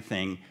kind of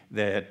thing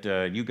that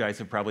you guys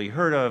have probably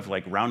heard of,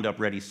 like Roundup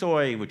Ready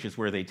Soy, which is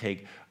where they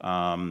take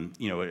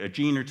a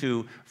gene or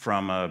two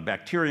from a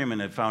bacterium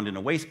and it's found in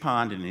a waste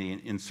pond and they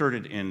insert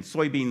it in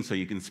soybeans so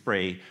you can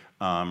spray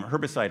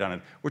herbicide on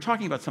it. We're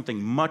talking about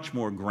something much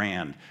more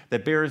grand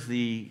that bears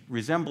the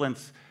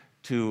resemblance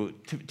to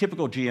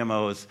typical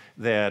GMOs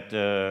that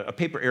a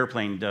paper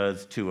airplane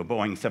does to a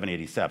Boeing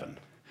 787.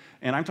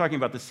 And I'm talking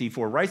about the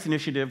C4 Rice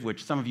Initiative,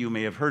 which some of you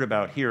may have heard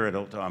about here at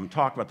a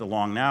talk about the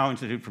Long Now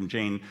Institute from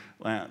Jane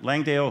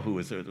Langdale, who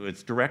is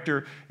its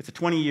director. It's a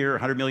 20-year,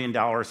 $100 million,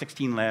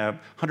 16-lab,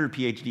 100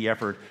 PhD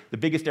effort, the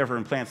biggest ever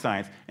in plant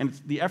science. And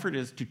the effort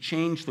is to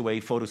change the way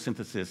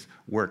photosynthesis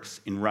works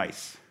in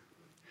rice.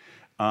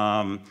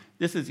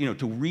 This is,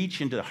 to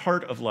reach into the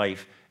heart of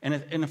life and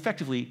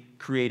effectively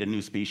create a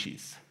new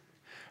species.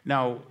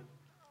 Now,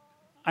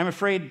 I'm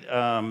afraid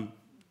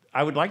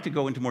I would like to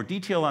go into more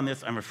detail on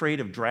this. I'm afraid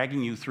of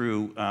dragging you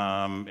through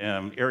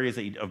areas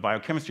of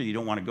biochemistry you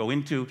don't want to go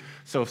into.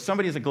 So if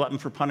somebody is a glutton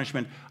for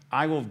punishment,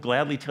 I will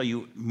gladly tell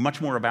you much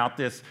more about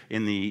this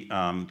in the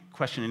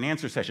question and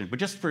answer session. But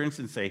just for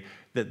instance, say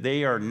that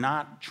they are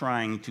not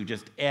trying to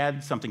just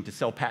add something to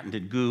sell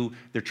patented goo.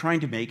 They're trying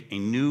to make a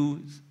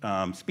new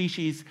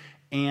species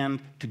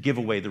and to give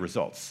away the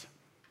results.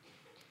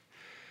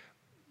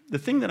 The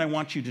thing that I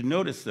want you to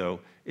notice, though,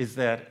 is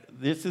that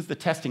this is the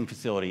testing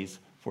facilities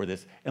for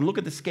this. And look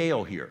at the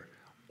scale here.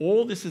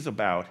 All this is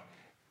about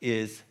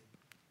is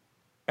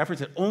efforts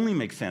that only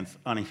make sense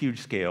on a huge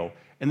scale,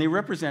 and they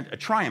represent a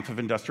triumph of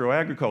industrial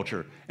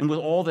agriculture, and with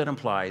all that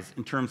implies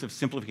in terms of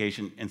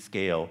simplification and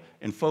scale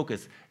and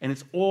focus, and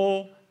it's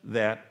all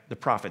that the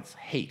prophets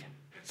hate.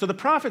 So the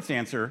prophets'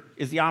 answer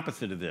is the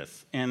opposite of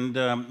this, and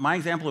my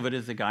example of it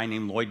is a guy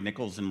named Lloyd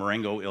Nichols in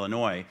Marengo,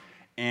 Illinois,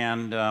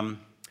 and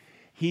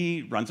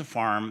he runs a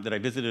farm that I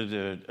visited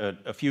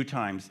a few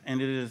times,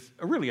 and it is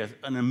really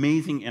an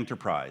amazing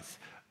enterprise.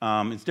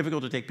 It's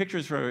difficult to take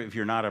pictures if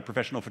you're not a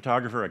professional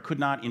photographer. I could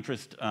not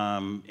interest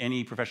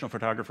any professional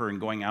photographer in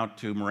going out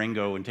to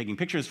Marengo and taking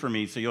pictures for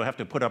me, so you'll have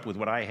to put up with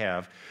what I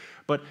have.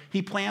 But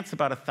he plants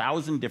about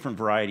 1,000 different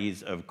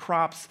varieties of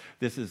crops.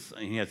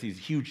 He has these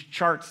huge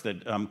charts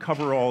that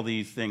cover all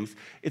these things.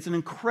 It's an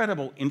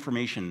incredible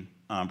information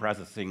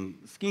processing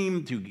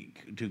scheme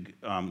to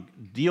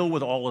deal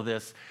with all of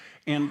this.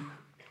 And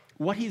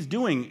what he's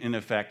doing, in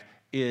effect,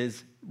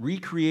 is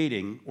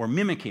recreating, or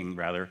mimicking,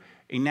 rather,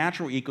 a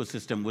natural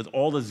ecosystem with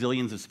all the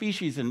zillions of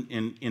species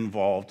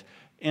involved.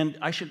 And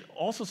I should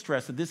also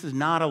stress that this is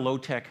not a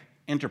low-tech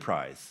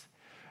enterprise.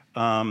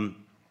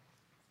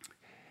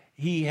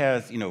 He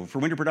has, for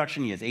winter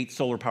production, he has 8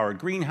 solar-powered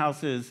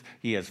greenhouses.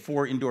 He has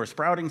 4 indoor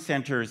sprouting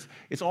centers.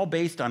 It's all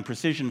based on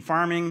precision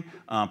farming,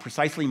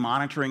 precisely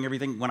monitoring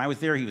everything. When I was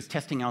there, he was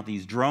testing out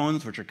these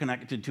drones, which are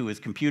connected to his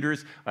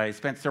computers. I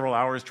spent several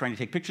hours trying to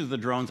take pictures of the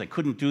drones. I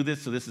couldn't do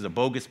this, so this is a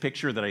bogus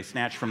picture that I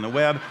snatched from the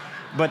web.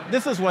 But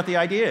this is what the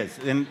idea is.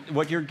 And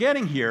what you're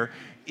getting here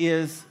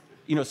is,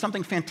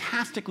 something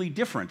fantastically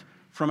different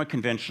from a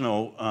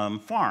conventional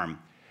farm.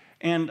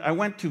 And I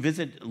went to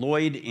visit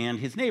Lloyd and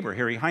his neighbor,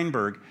 Harry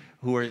Heinberg,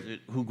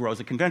 who grows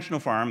a conventional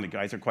farm. The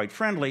guys are quite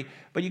friendly,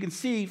 but you can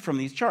see from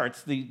these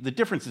charts the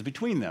differences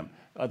between them.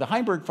 The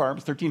Heinberg farm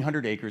is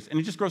 1,300 acres, and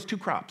it just grows 2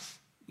 crops,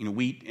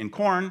 wheat and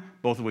corn,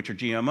 both of which are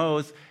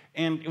GMOs.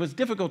 And it was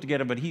difficult to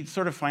get it, but he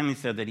sort of finally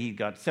said that he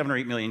got 7 or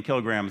 8 million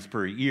kilograms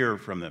per year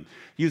from them.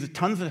 He uses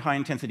tons of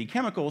high-intensity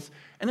chemicals,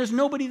 and there's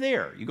nobody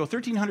there. You go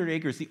 1,300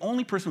 acres, the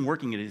only person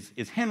working it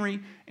is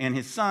Henry and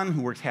his son,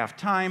 who works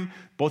half-time.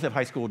 Both have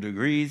high school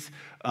degrees,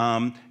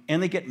 and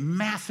they get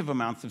massive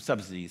amounts of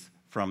subsidies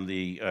from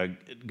the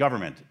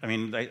government. I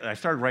mean, I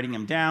started writing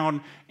them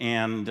down,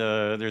 and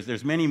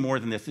there's many more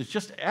than this. It's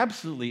just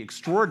absolutely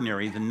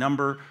extraordinary, the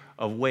number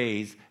of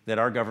ways that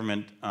our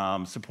government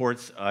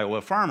supports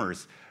Iowa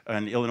farmers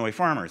and Illinois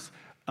farmers.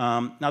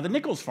 Now, the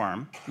Nichols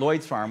farm,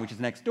 Lloyd's farm, which is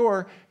next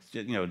door,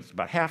 it's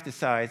about half the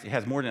size. It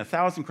has more than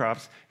 1,000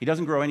 crops. He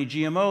doesn't grow any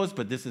GMOs,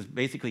 but this is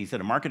basically, he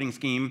said, a marketing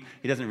scheme.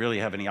 He doesn't really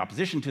have any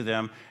opposition to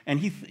them. And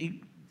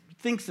he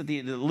thinks that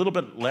the little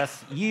bit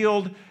less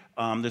yield,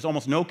 there's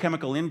almost no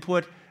chemical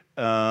input,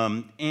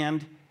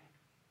 and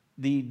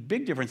the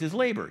big difference is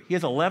labor. He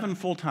has 11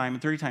 full-time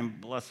and 30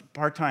 plus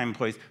part-time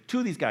employees. 2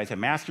 of these guys have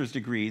master's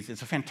degrees.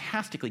 It's a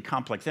fantastically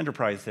complex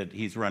enterprise that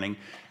he's running,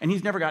 and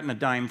he's never gotten a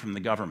dime from the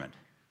government.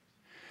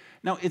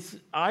 Now,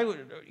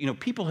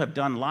 people have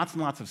done lots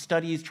and lots of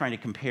studies trying to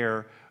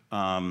compare,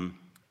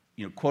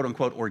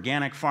 quote-unquote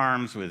organic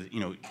farms with,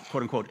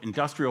 quote-unquote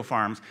industrial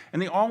farms,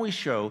 and they always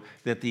show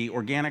that the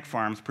organic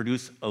farms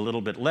produce a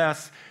little bit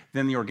less.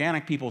 Then the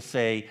organic people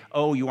say,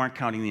 oh, you aren't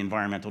counting the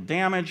environmental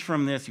damage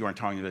from this, you aren't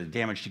talking about the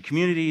damage to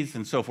communities,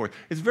 and so forth.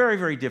 It's very,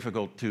 very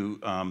difficult to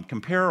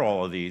compare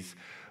all of these.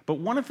 But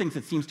one of the things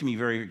that seems to me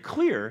very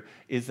clear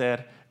is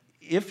that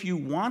if you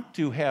want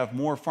to have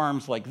more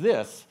farms like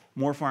this,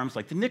 more farms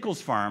like the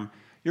Nichols farm,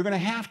 you're going to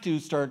have to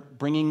start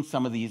bringing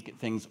some of these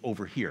things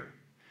over here.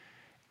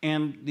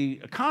 And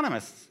the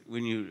economists,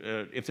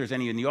 if there's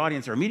any in the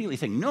audience, are immediately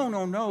saying, no,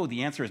 no, no,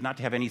 the answer is not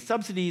to have any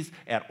subsidies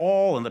at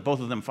all, and that both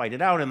of them fight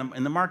it out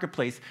in the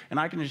marketplace. And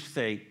I can just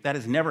say that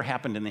has never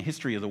happened in the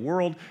history of the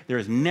world. There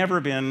has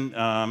never been,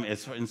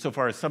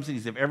 insofar as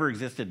subsidies have ever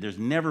existed, there's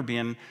never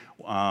been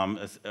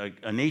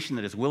a nation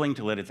that is willing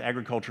to let its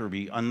agriculture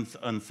be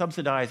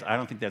unsubsidized. I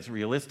don't think that's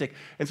realistic.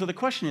 And so the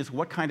question is,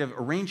 what kind of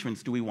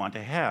arrangements do we want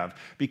to have?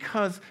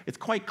 Because it's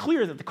quite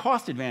clear that the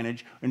cost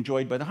advantage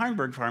enjoyed by the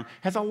Heinberg farm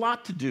has a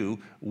lot to do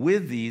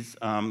with these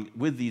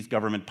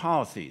government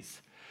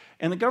policies.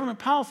 And the government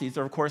policies,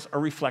 of course, are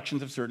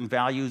reflections of certain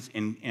values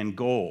and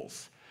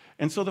goals.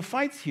 And so the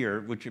fights here,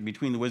 which are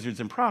between the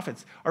wizards and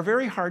prophets, are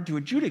very hard to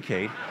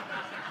adjudicate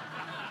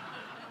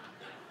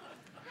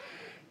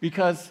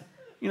because,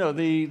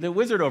 the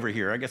wizard over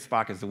here, I guess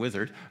Spock is the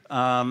wizard,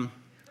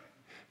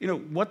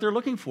 what they're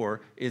looking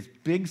for is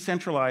big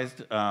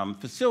centralized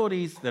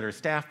facilities that are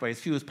staffed by as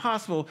few as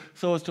possible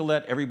so as to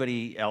let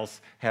everybody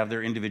else have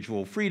their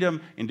individual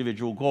freedom,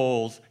 individual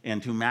goals,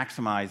 and to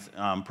maximize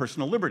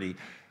personal liberty.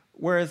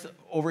 Whereas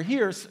over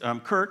here,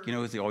 Kirk,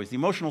 is always the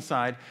emotional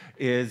side,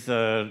 is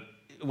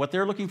what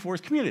they're looking for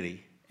is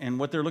community. And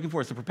what they're looking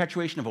for is the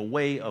perpetuation of a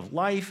way of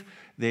life.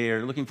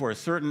 They're looking for a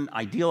certain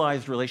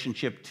idealized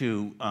relationship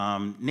to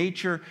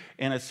nature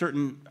and a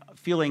certain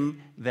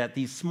feeling that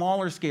these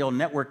smaller scale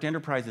networked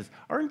enterprises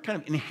are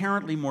kind of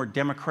inherently more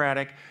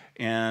democratic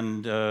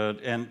and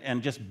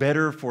just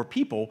better for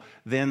people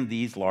than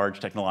these large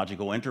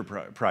technological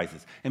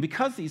enterprises. And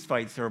because these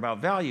fights are about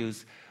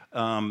values,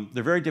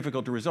 they're very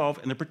difficult to resolve,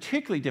 and they're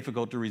particularly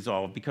difficult to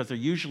resolve because they're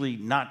usually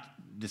not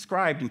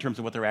described in terms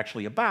of what they're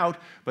actually about,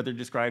 but they're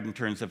described in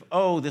terms of,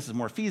 oh, this is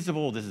more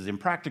feasible, this is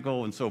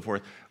impractical, and so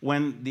forth,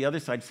 when the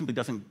other side simply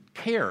doesn't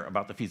care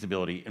about the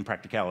feasibility and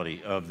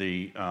practicality of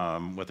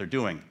what they're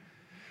doing.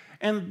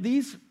 And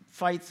these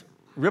fights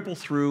ripple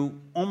through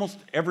almost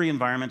every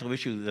environmental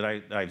issue that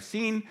I've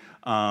seen,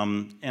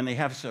 and they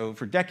have so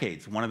for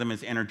decades. One of them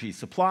is energy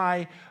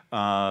supply.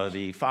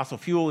 The fossil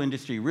fuel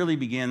industry really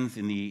begins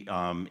in the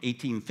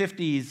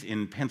 1850s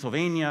in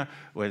Pennsylvania,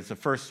 where it's the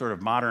first sort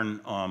of modern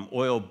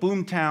oil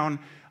boom town.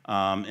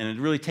 And it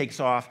really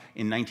takes off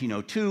in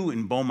 1902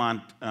 in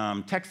Beaumont,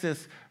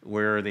 Texas,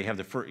 where they have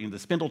the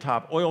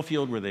Spindletop oil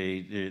field, where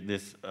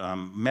this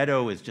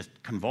meadow is just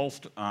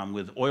convulsed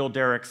with oil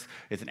derricks.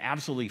 It's an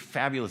absolutely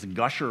fabulous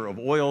gusher of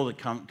oil that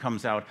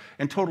comes out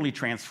and totally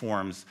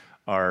transforms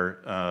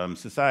our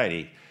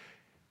society.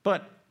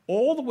 But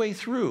all the way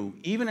through,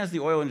 even as the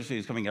oil industry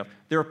is coming up,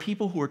 there are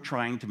people who are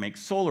trying to make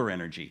solar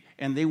energy,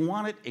 and they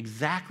want it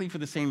exactly for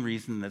the same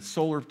reason that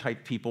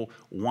solar-type people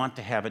want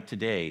to have it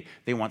today.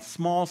 They want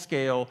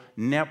small-scale,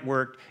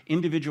 networked,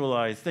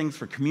 individualized things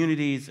for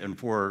communities and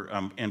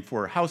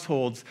for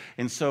households.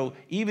 And so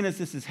even as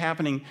this is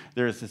happening,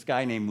 there's this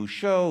guy named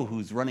Mouchot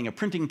who's running a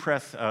printing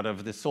press out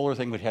of this solar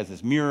thing, which has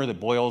this mirror that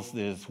boils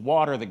this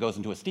water that goes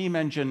into a steam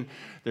engine.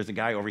 There's a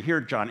guy over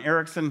here, John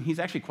Erickson. He's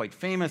actually quite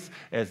famous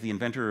as the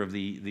inventor of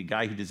the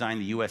guy who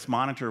designed the U.S.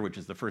 Monitor, which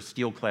is the first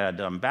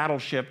steel-clad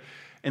battleship.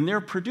 And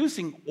they're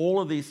producing all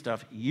of these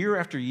stuff year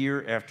after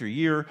year after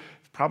year.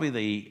 Probably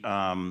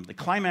the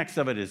climax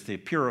of it is the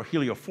Puro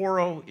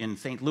Helioforo in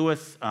St.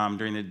 Louis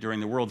during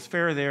the World's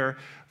Fair there.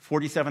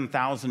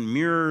 47,000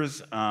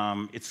 mirrors.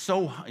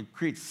 It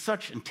creates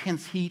such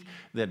intense heat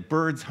that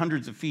birds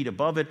hundreds of feet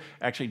above it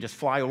actually just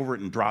fly over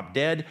it and drop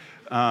dead.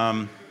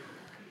 And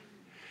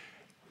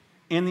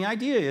the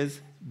idea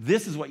is,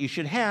 this is what you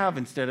should have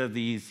instead of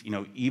these,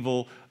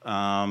 evil,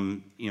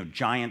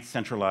 giant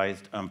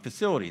centralized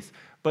facilities.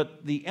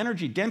 But the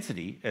energy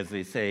density, as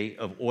they say,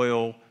 of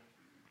oil,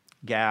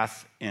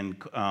 gas, and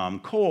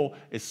coal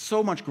is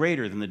so much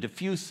greater than the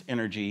diffuse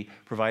energy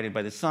provided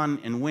by the sun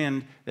and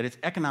wind that it's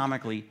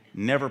economically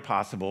never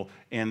possible.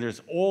 And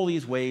there's all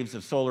these waves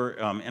of solar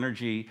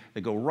energy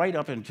that go right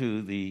up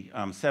into the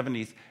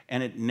 70s,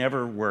 and it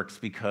never works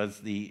because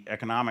the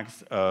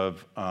economics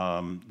of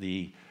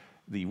the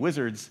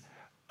wizards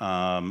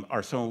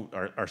are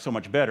so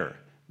much better.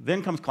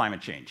 Then comes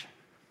climate change.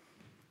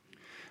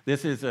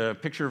 This is a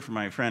picture from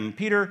my friend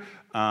Peter,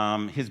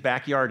 his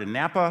backyard in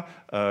Napa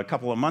a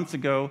couple of months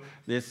ago.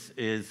 This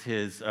is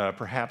his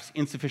perhaps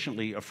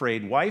insufficiently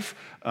afraid wife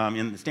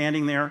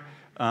standing there.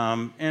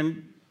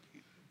 And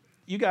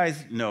you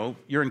guys know,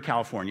 you're in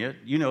California,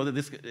 you know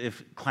that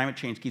if climate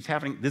change keeps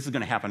happening, this is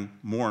going to happen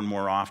more and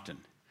more often.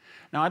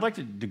 Now, I'd like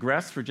to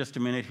digress for just a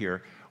minute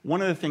here.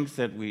 One of the things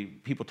that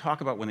people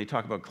talk about when they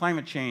talk about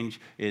climate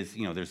change is,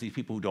 there's these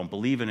people who don't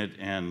believe in it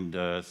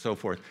and so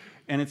forth.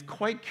 And it's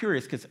quite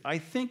curious because I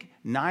think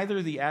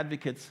neither the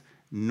advocates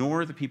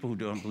nor the people who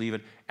don't believe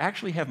it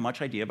actually have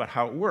much idea about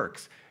how it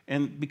works.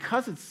 And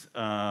because it's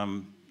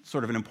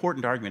sort of an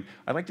important argument,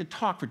 I'd like to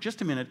talk for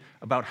just a minute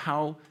about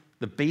how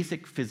the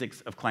basic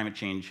physics of climate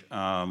change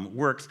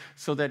works,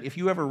 so that if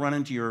you ever run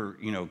into your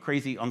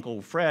crazy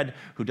Uncle Fred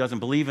who doesn't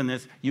believe in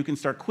this, you can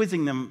start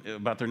quizzing them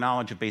about their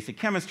knowledge of basic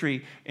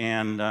chemistry,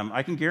 and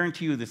I can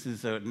guarantee you this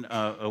is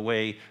a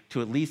way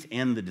to at least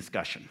end the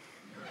discussion.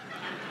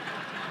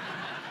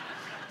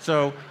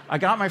 So I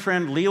got my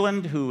friend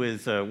Leland, who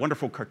is a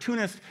wonderful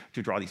cartoonist,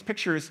 to draw these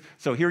pictures.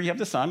 So here you have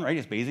the sun, right?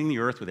 It's bathing the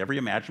Earth with every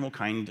imaginable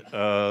kind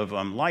of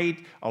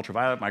light,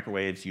 ultraviolet,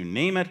 microwaves, you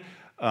name it.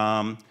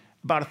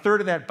 About a third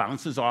of that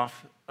bounces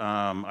off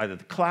either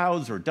the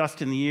clouds or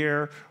dust in the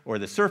air or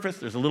the surface.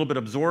 There's a little bit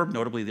absorbed.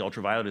 Notably, the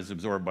ultraviolet is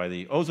absorbed by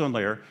the ozone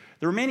layer.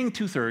 The remaining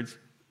two-thirds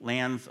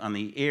lands on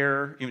the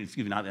air.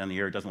 Excuse me, not on the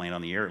air. It doesn't land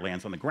on the air. It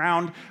lands on the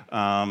ground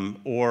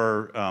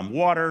or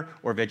water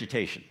or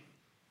vegetation.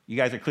 You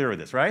guys are clear with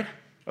this, right?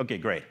 Okay,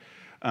 great.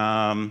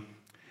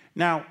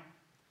 Now,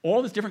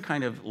 all this different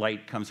kind of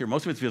light comes here.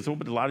 Most of it's visible,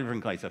 but a lot of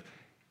different kinds of stuff.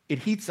 It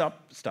heats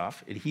up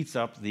stuff. It heats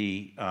up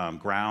the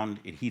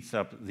ground. It heats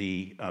up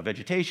the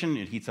vegetation.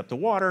 It heats up the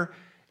water.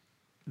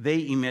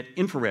 They emit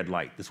infrared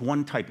light, this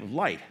one type of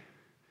light.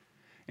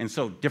 And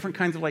so different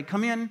kinds of light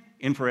come in,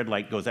 infrared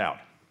light goes out.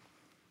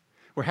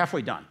 We're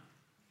halfway done.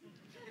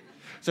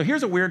 So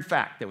here's a weird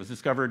fact that was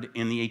discovered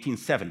in the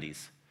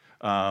 1870s.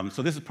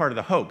 So this is part of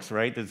the hoax,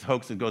 right? This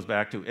hoax that goes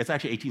back to, it's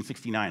actually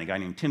 1869. A guy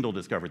named Tyndall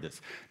discovered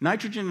this.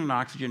 Nitrogen and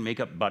oxygen make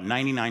up about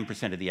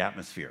 99% of the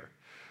atmosphere.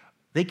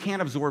 They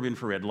can't absorb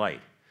infrared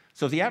light.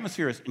 So if the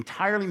atmosphere is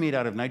entirely made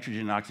out of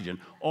nitrogen and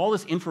oxygen, all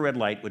this infrared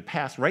light would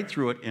pass right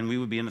through it and we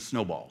would be in a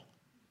snowball.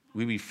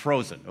 We'd be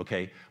frozen,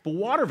 okay? But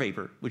water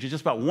vapor, which is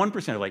just about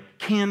 1% of light,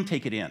 can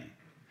take it in.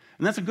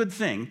 And that's a good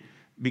thing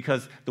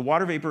because the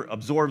water vapor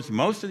absorbs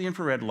most of the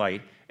infrared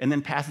light and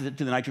then passes it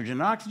to the nitrogen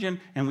and oxygen,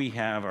 and we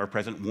have our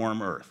present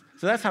warm Earth.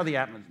 So that's how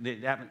at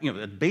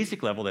the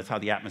basic level, that's how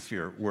the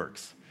atmosphere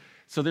works.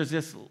 So there's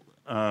this,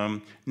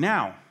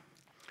 now,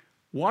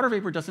 water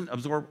vapor doesn't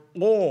absorb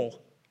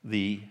all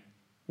the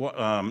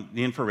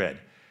infrared.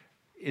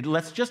 it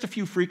lets just a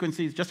few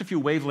frequencies, just a few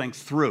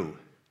wavelengths through.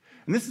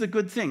 And this is a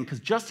good thing, because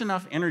just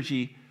enough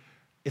energy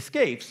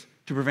escapes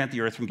to prevent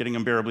the Earth from getting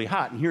unbearably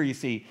hot. And here you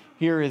see,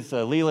 here is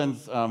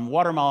Leland's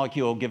water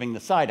molecule giving the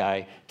side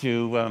eye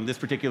to this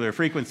particular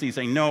frequency,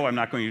 saying, no, I'm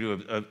not going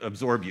to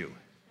absorb you.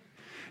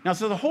 Now,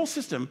 so the whole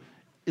system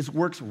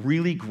works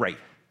really great.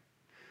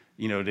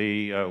 You know,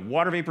 the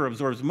water vapor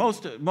absorbs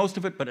most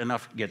of it, but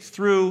enough gets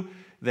through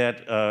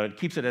that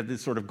keeps it at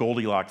this sort of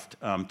Goldilocks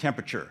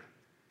temperature.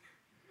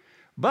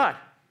 But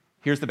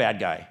here's the bad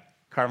guy,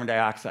 carbon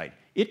dioxide.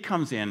 It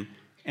comes in,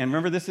 and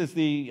remember this is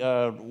the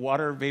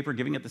water vapor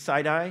giving it the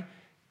side eye?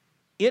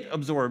 It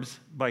absorbs,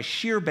 by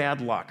sheer bad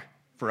luck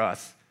for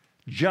us,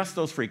 just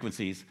those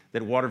frequencies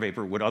that water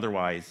vapor would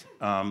otherwise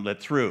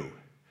let through.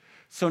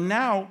 So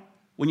now,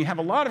 when you have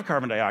a lot of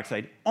carbon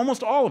dioxide,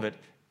 almost all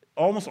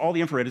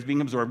the infrared is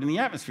being absorbed in the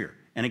atmosphere,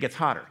 and it gets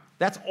hotter.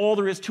 That's all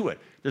there is to it.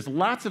 There's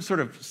lots of sort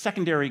of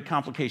secondary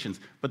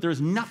complications, but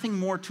there's nothing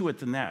more to it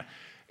than that.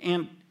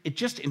 And it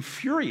just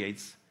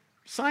infuriates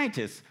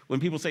scientists when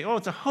people say, oh,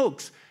 it's a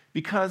hoax,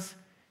 because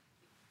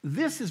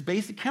this is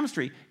basic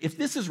chemistry. If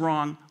this is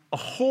wrong, a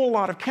whole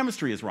lot of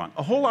chemistry is wrong.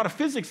 A whole lot of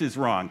physics is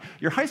wrong.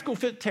 Your high school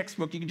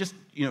textbook, you can just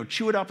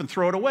chew it up and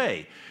throw it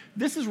away.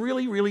 This is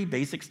really, really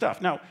basic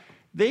stuff. Now,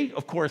 they,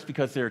 of course,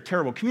 because they're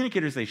terrible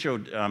communicators, they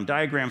showed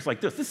diagrams like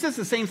this. This is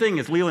the same thing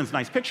as Leland's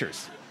nice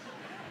pictures.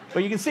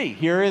 But you can see,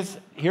 here is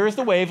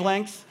the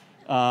wavelengths.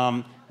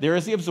 There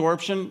is the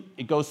absorption.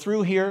 It goes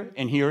through here,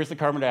 and here is the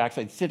carbon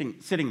dioxide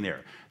sitting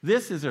there.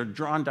 This is a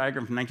drawn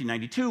diagram from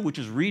 1992, which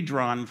is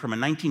redrawn from a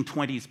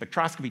 1920s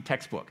spectroscopy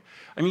textbook.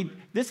 I mean,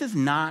 this is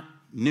not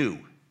new.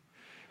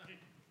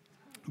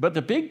 But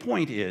the big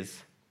point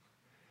is,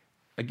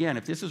 again,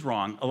 if this is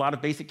wrong, a lot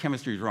of basic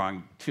chemistry is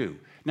wrong too.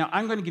 Now,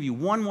 I'm going to give you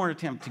one more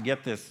attempt to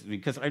get this,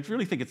 because I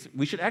really think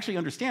we should actually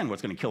understand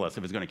what's going to kill us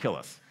if it's going to kill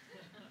us.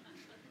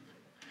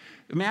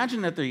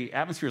 Imagine that the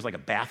atmosphere is like a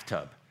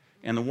bathtub,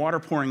 and the water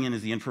pouring in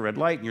is the infrared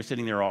light, and you're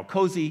sitting there all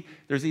cozy.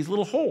 There's these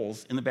little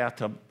holes in the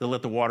bathtub that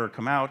let the water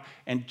come out,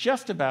 and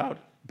just about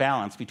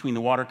balance between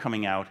the water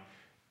coming out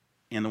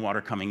and the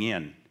water coming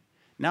in.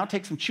 Now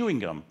take some chewing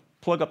gum,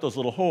 plug up those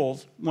little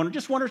holes,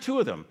 just one or two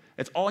of them.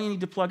 That's all you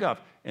need to plug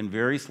up, and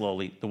very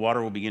slowly the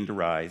water will begin to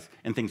rise,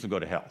 and things will go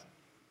to hell.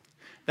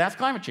 That's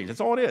climate change.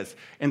 That's all it is.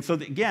 And so,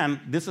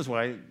 again, this is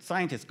why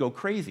scientists go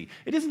crazy.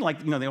 It isn't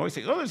like, they always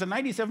say, oh, there's a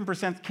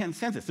 97%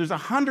 consensus. There's a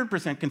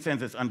 100%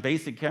 consensus on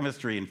basic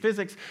chemistry and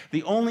physics.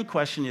 The only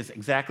question is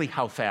exactly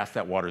how fast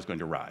that water is going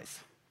to rise.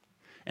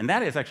 And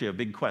that is actually a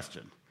big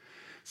question.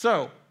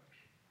 So,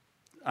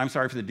 I'm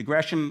sorry for the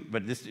digression,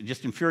 but this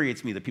just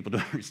infuriates me that people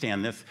don't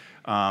understand this.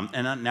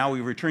 And now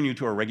we return you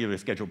to our regularly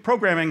scheduled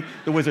programming,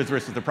 the wizards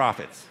versus the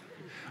prophets.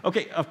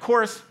 Okay, of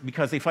course,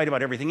 because they fight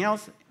about everything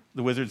else,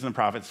 the wizards and the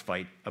prophets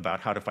fight about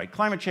how to fight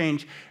climate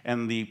change,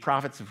 and the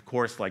prophets, of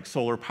course, like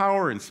solar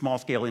power and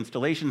small-scale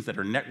installations that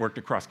are networked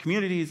across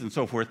communities and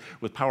so forth,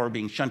 with power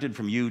being shunted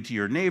from you to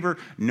your neighbor,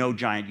 no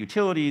giant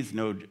utilities,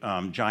 no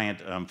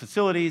giant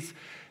facilities.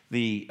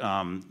 The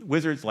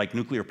wizards like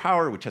nuclear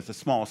power, which has the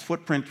smallest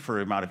footprint for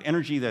the amount of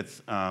energy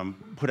that's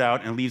put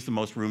out and leaves the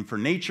most room for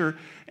nature,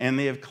 and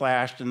they have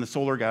clashed, and the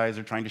solar guys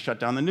are trying to shut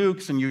down the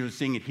nukes, and you're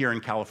seeing it here in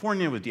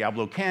California with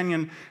Diablo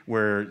Canyon,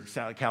 where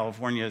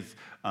California's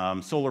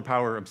solar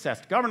power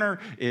obsessed governor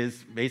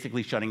is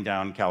basically shutting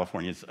down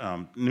California's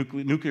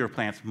nuclear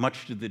plants,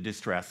 much to the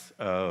distress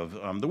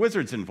of the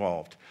wizards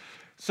involved.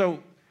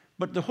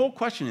 But the whole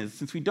question is,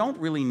 since we don't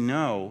really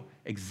know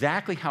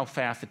exactly how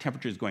fast the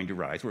temperature is going to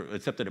rise,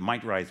 except that it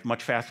might rise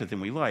much faster than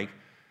we like,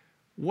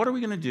 what are we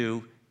going to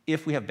do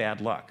if we have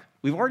bad luck?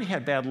 We've already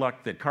had bad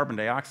luck that carbon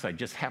dioxide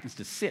just happens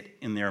to sit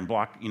in there and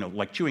block,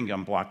 like chewing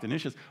gum blocked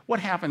initiatives.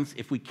 What happens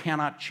if we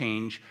cannot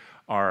change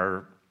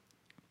our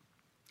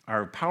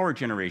power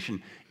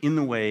generation in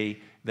the way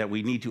that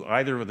we need to,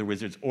 either of the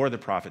wizards or the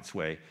prophets'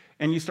 way?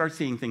 And you start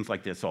seeing things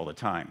like this all the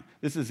time.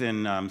 This is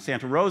in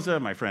Santa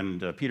Rosa. My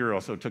friend Peter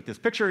also took this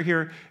picture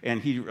here,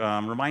 and he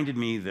reminded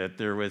me that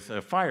there was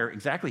a fire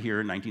exactly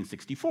here in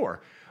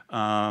 1964.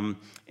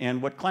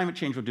 And what climate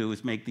change will do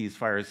is make these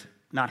fires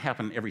not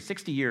happen every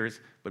 60 years,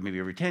 but maybe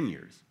every 10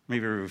 years,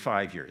 maybe every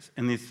 5 years.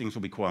 And these things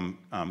will become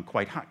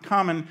quite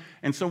common.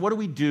 And so what do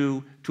we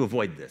do to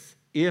avoid this?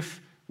 If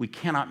we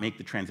cannot make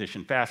the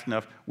transition fast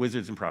enough,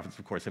 wizards and prophets,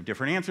 of course, have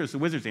different answers. The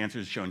wizards' answer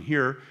is shown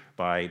here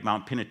by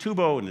Mount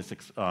Pinatubo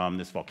and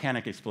this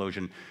volcanic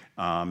explosion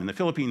in the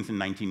Philippines in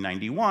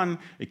 1991.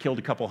 It killed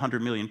a couple hundred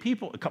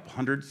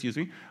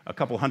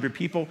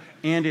people,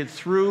 and it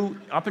threw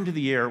up into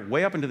the air,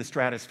 way up into the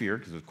stratosphere,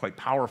 because it was quite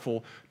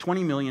powerful,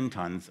 20 million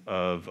tons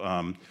of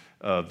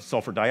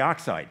sulfur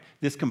dioxide.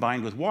 This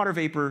combined with water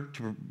vapor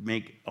to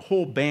make a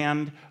whole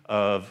band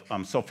of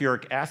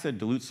sulfuric acid,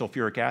 dilute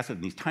sulfuric acid,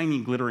 and these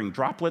tiny glittering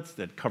droplets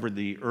that covered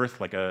the earth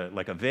like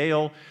a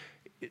veil.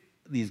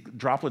 These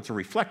droplets are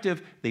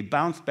reflective. They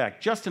bounce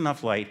back just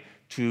enough light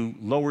to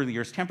lower the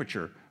Earth's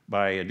temperature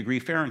by a degree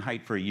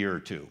Fahrenheit for a year or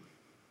two.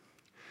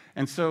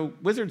 And so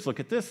wizards look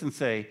at this and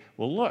say,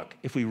 well, look,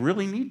 if we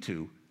really need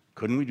to,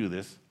 couldn't we do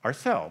this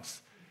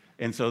ourselves?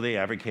 And so they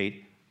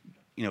advocate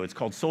it's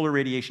called solar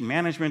radiation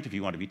management. If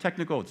you want to be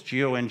technical, it's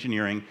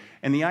geoengineering.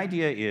 And the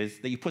idea is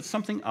that you put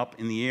something up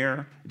in the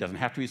air. It doesn't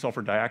have to be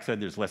sulfur dioxide.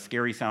 There's less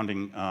scary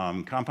sounding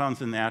compounds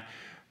than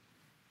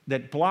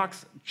that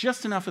blocks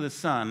just enough of the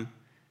sun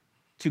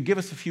to give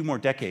us a few more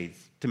decades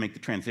to make the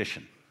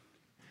transition.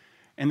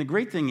 And the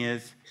great thing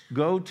is,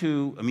 go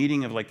to a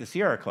meeting of like the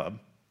Sierra Club,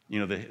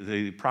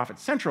 the Profit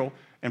Central,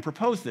 and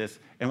propose this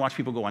and watch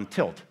people go on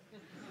tilt.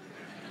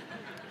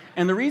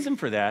 And the reason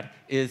for that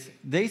is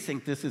they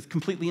think this is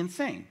completely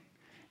insane.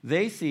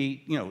 They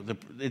see,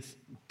 it's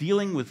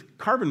dealing with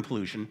carbon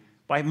pollution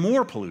by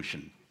more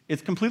pollution.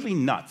 It's completely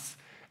nuts.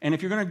 And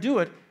if you're going to do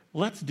it,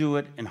 let's do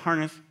it and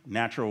harness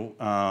natural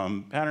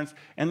patterns.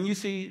 And you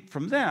see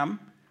from them,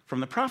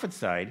 from the profit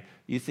side,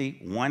 you see,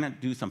 why not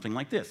do something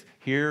like this?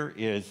 Here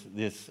is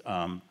this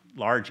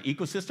large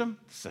ecosystem,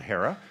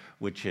 Sahara,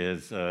 which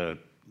is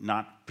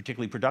not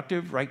particularly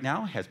productive right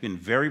now, has been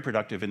very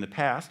productive in the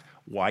past.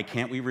 Why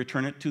can't we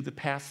return it to the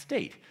past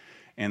state?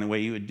 And the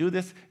way you would do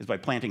this is by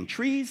planting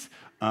trees.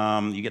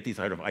 You get these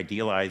sort of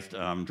idealized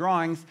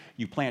drawings.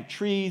 You plant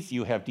trees.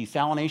 You have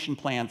desalination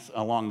plants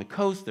along the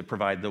coast that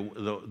provide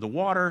the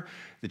water.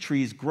 The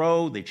trees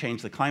grow. They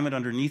change the climate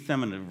underneath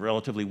them, and a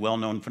relatively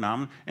well-known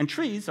phenomenon. And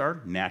trees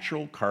are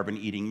natural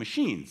carbon-eating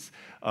machines.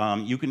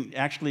 You can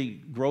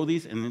actually grow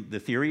these, and the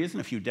theory is in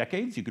a few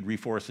decades, you could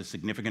reforest a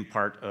significant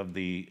part of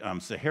the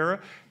Sahara.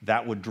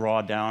 That would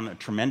draw down a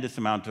tremendous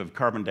amount of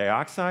carbon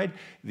dioxide.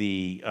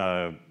 The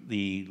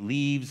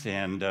leaves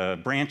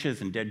and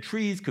branches and dead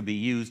trees could be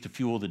used to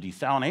fuel the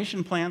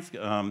desalination plants,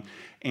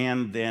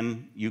 and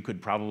then you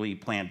could probably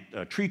plant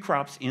tree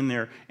crops in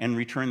there and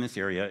return this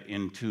area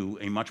into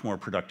a much more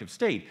productive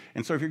state.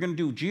 And so if you're going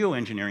to do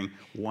geoengineering,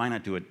 why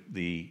not do it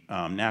the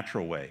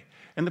natural way?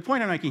 And the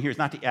point I'm making here is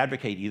not to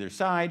advocate either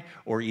side,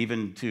 or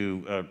even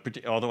to,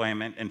 although I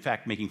am in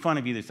fact making fun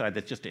of either side,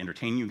 that's just to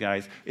entertain you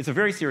guys. It's a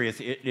very serious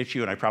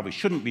issue, and I probably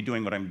shouldn't be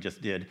doing what I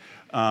just did.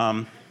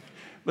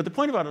 But the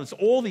point about it is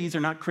all these are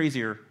not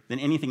crazier than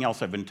anything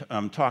else I've been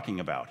talking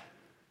about.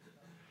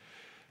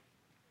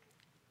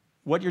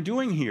 What you're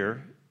doing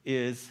here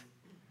is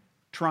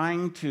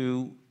trying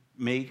to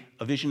make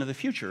a vision of the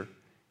future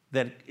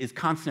that is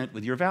consonant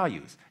with your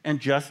values, and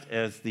just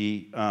as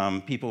the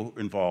people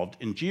involved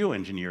in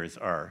geoengineers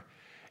are.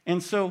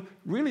 And so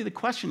really the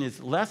question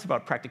is less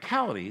about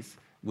practicalities,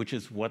 which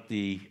is what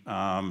the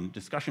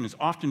discussion is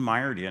often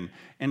mired in,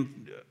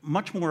 and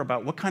much more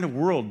about what kind of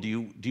world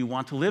do you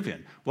want to live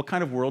in? What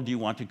kind of world do you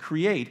want to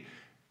create?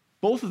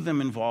 Both of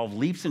them involve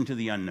leaps into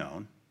the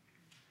unknown.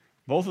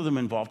 Both of them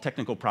involve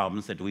technical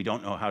problems that we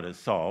don't know how to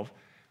solve.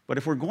 But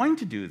if we're going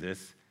to do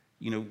this,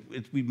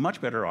 it'd be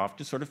much better off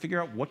to sort of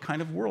figure out what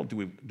kind of world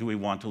do we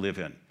want to live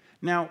in.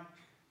 Now,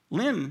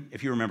 Lynn,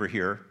 if you remember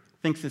here,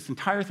 thinks this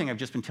entire thing I've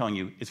just been telling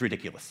you is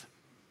ridiculous.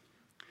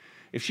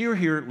 If she were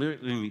here,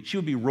 she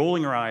would be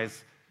rolling her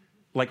eyes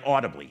like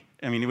audibly.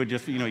 I mean, it would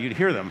just, you'd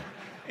hear them.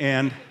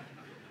 And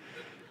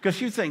because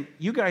she was saying,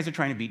 you guys are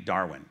trying to beat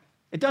Darwin.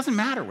 It doesn't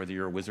matter whether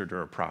you're a wizard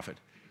or a prophet.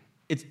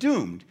 It's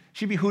doomed.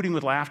 She'd be hooting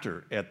with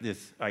laughter at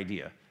this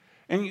idea.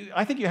 And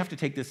I think you have to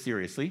take this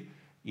seriously.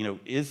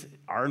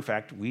 Are in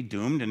fact we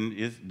doomed,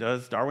 and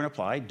does Darwin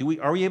apply?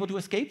 Are we able to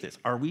escape this?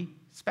 Are we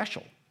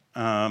special?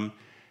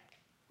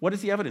 What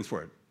is the evidence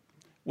for it?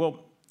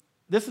 Well,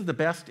 this is the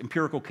best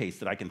empirical case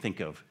that I can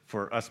think of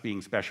for us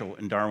being special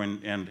and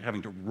Darwin and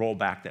having to roll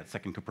back that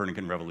second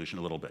Copernican revolution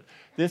a little bit.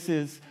 This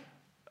is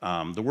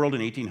the world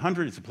in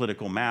 1800. It's a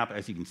political map.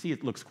 As you can see,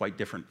 it looks quite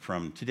different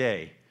from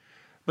today.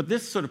 But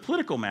this sort of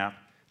political map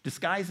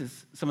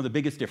disguises some of the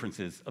biggest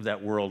differences of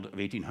that world of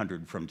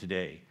 1800 from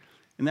today.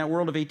 In that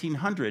world of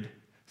 1800,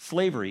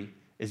 slavery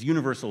is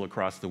universal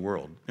across the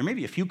world. There may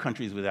be a few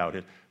countries without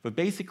it, but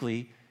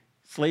basically,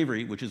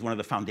 slavery, which is one of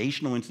the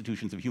foundational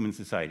institutions of human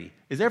society,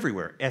 is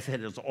everywhere, as it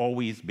has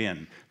always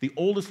been. The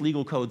oldest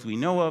legal codes we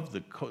know of,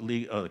 the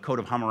Code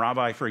of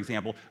Hammurabi, for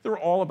example, they're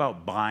all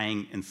about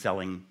buying and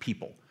selling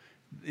people.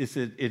 It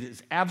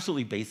is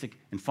absolutely basic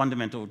and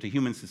fundamental to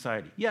human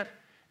society. Yet,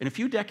 in a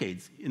few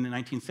decades in the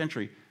 19th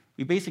century,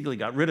 we basically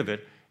got rid of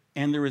it,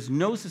 and there is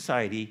no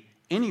society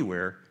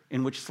anywhere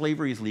in which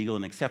slavery is legal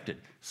and accepted.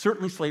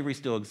 Certainly slavery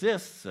still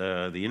exists.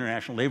 The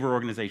International Labor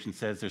Organization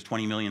says there's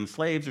 20 million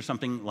slaves or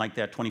something like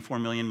that, 24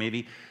 million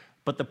maybe.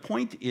 But the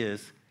point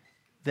is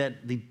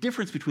that the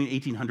difference between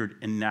 1800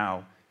 and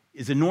now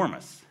is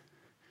enormous.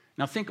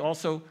 Now think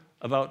also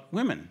about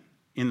women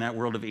in that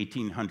world of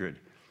 1800.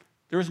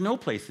 There is no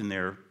place in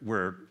there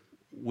where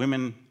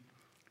women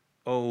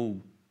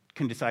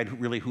can decide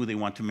really who they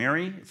want to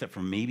marry, except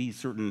for maybe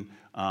certain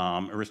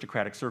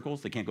aristocratic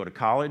circles. They can't go to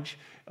college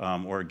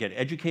or get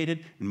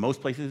educated. In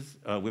most places,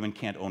 women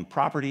can't own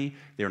property.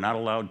 They're not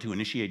allowed to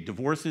initiate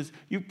divorces.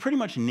 You pretty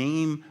much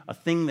name a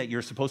thing that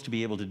you're supposed to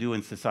be able to do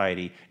in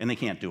society, and they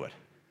can't do it.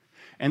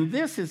 And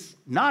this is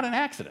not an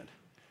accident.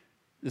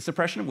 The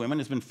suppression of women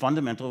has been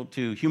fundamental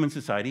to human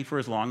society for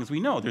as long as we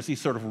know. There's these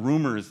sort of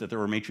rumors that there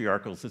were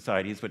matriarchal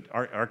societies, but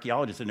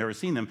archaeologists have never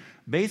seen them.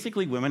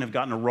 Basically, women have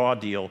gotten a raw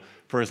deal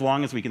for as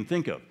long as we can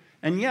think of.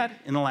 And yet,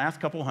 in the last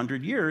couple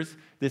hundred years,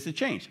 this has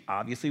changed.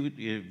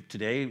 Obviously,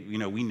 today,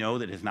 we know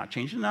that it has not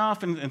changed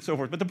enough and so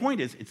forth. But the point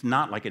is, it's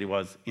not like it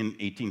was in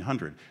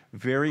 1800.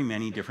 Very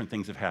many different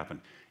things have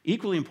happened.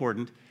 Equally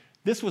important,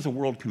 this was a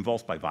world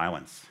convulsed by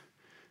violence.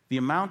 The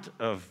amount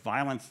of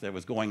violence that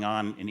was going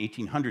on in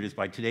 1800 is,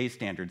 by today's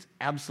standards,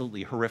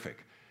 absolutely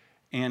horrific.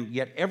 And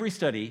yet, every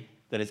study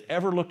that has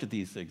ever looked at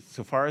these things,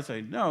 so far as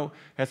I know,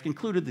 has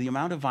concluded the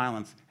amount of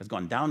violence has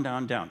gone down,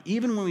 down, down.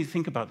 Even when we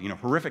think about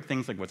horrific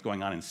things like what's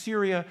going on in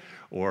Syria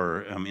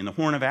or in the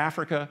Horn of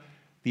Africa,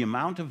 the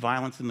amount of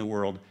violence in the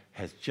world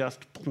has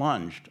just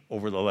plunged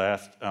over the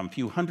last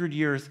few hundred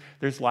years.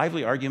 There's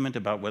lively argument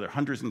about whether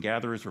hunters and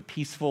gatherers were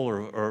peaceful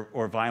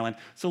or violent.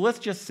 So let's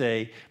just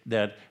say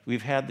that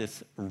we've had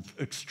this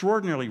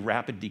extraordinarily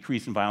rapid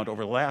decrease in violence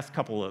over the last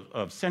couple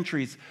of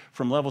centuries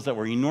from levels that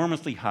were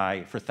enormously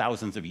high for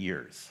thousands of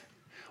years.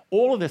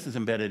 All of this is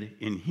embedded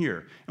in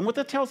here. And what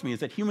that tells me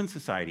is that human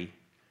society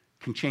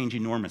can change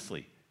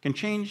enormously, can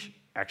change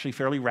actually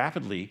fairly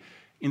rapidly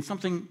in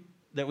something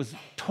that was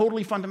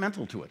totally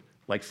fundamental to it,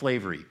 like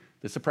slavery,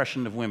 the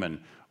suppression of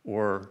women,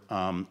 or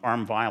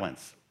armed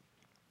violence.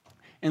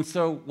 And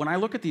so when I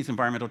look at these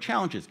environmental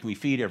challenges, can we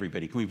feed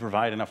everybody? Can we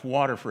provide enough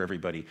water for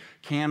everybody?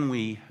 Can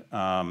we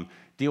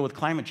deal with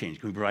climate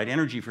change? Can we provide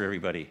energy for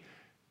everybody?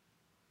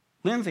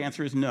 Lynn's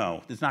answer is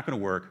no, it's not going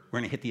to work. We're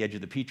going to hit the edge of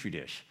the petri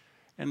dish.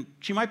 And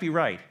she might be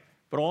right,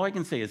 but all I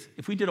can say is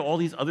if we did all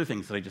these other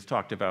things that I just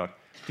talked about,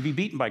 to be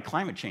beaten by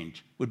climate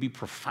change would be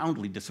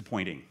profoundly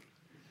disappointing.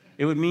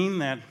 It would mean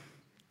that,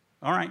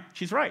 all right,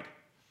 she's right.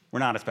 We're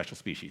not a special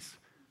species.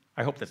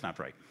 I hope that's not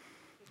right.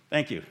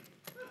 Thank you.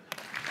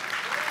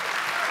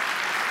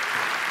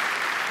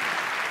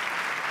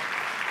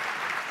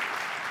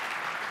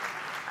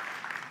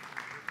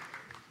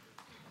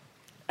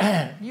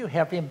 You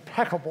have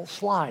impeccable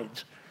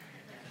slides.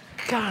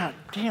 God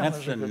damn,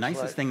 that's the nicest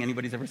slide. thing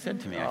anybody's ever said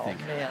to me, I think.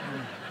 Oh, man.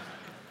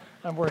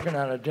 I'm working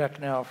on a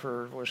deck now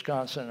for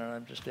Wisconsin, and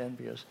I'm just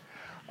envious.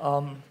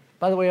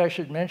 By the way, I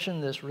should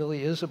mention this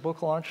really is a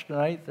book launch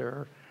tonight.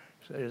 There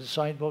is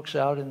signed books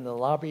out in the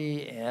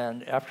lobby,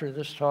 and after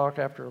this talk,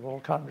 after a little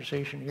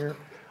conversation here,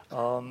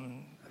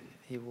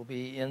 he will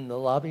be in the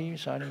lobby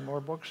signing more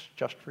books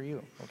just for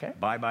you, okay?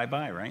 Bye,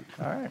 right?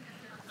 All right.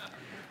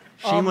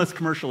 Shameless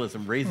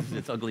commercialism raises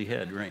its ugly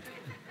head, right?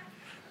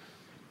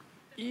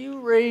 You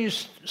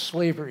raised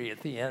slavery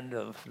at the end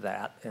of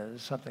that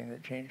as something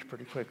that changed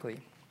pretty quickly.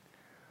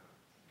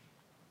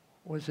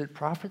 Was it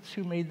prophets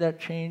who made that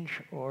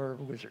change or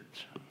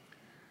wizards?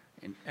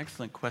 An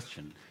excellent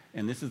question.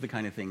 And this is the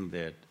kind of thing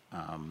that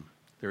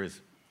there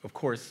is, of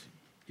course,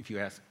 if you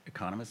ask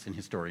economists and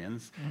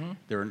historians,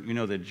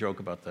 the joke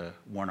about the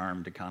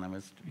one-armed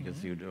economist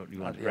because you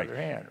want on the other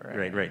hand,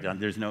 right.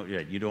 There's no,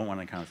 you don't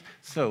want an economist.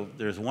 So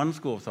there's one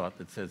school of thought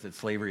that says that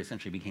slavery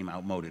essentially became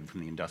outmoded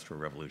from the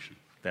Industrial Revolution.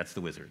 That's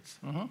the wizards.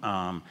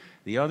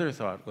 The other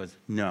thought was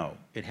no,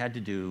 it had to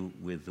do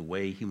with the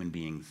way human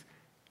beings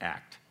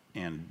act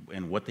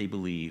and what they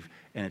believe,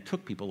 and it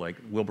took people like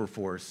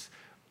Wilberforce,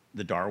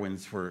 the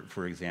Darwins,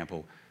 for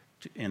example,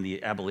 and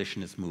the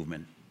abolitionist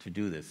movement to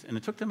do this. And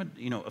it took them,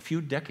 a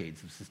few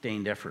decades of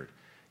sustained effort.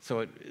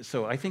 So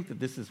I think that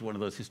this is one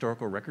of those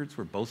historical records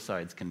where both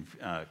sides can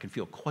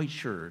feel quite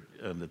sure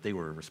that they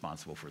were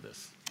responsible for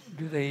this.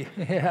 Do they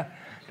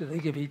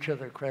give each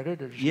other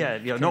credit?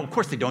 No, of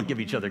course they don't give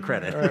each other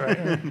credit.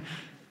 Right.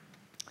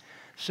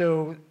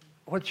 So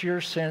what's your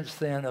sense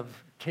then of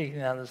taking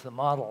that as the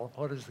model?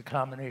 What is the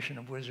combination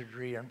of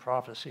wizardry and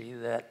prophecy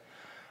that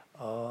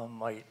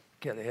might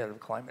get ahead of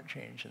climate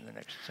change in the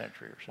next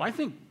century or so? Well, I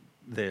think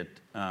that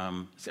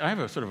I have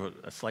a sort of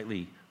a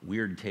slightly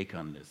weird take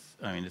on this.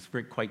 I mean, it's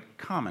quite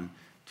common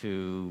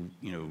to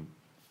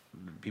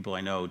people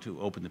I know to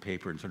open the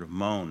paper and sort of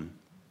moan,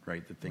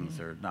 right, that things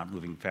are not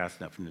moving fast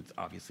enough, and it's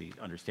obviously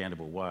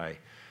understandable why.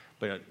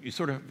 But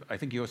I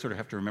think you sort of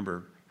have to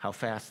remember how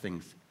fast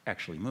things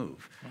actually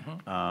move.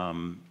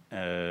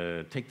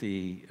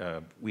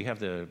 We have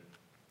the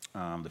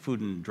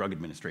Food and Drug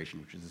Administration,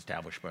 which was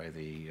established by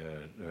the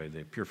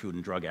Pure Food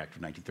and Drug Act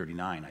of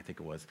 1939, I think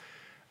it was.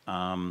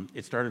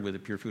 It started with the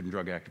Pure Food and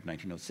Drug Act of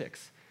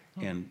 1906.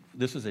 And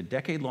this was a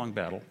decade-long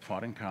battle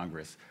fought in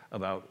Congress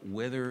about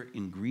whether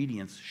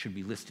ingredients should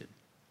be listed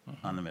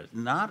on the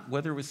medicine, not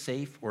whether it was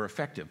safe or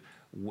effective.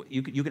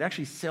 You could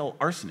actually sell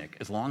arsenic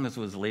as long as it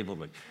was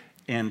labeled.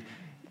 And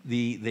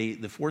the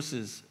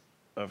forces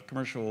of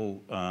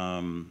commercial,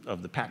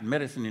 of the patent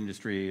medicine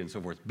industry and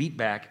so forth, beat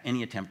back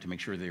any attempt to make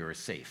sure they were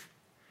safe.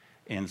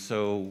 And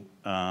so,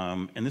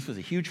 and this was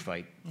a huge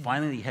fight.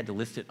 Finally, he had to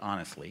list it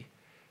honestly.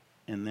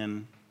 And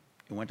then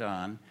it went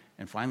on.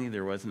 And finally,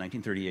 there was, in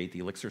 1938, the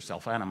elixir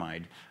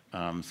sulfonamide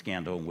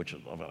scandal, in which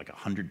like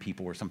 100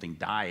 people or something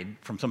died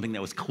from something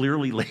that was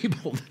clearly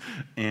labeled.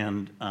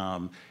 And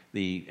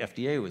the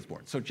FDA was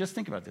born. So just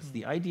think about this.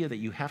 The idea that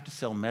you have to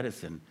sell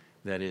medicine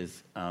that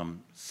is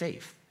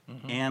safe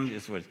and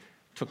is what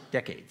took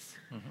decades.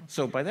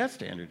 So by that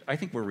standard, I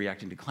think we're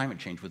reacting to climate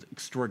change with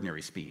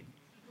extraordinary speed.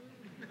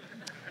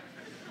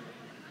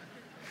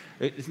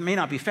 It may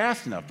not be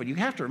fast enough, but you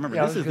have to remember,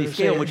 Yeah, this is the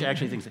scale in which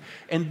actually things...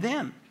 And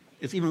then,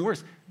 it's even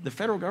worse. The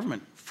federal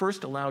government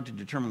first allowed to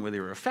determine whether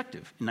they were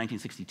effective in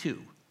 1962.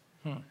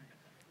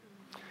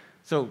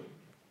 So,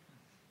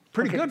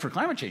 pretty good for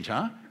climate change,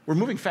 huh? We're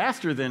moving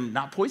faster than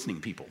not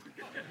poisoning people.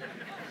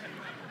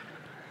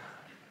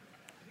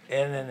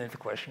 And then the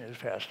question is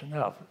fast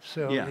enough.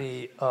 So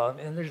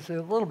and there's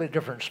a little bit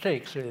different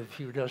stakes. There are a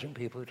few dozen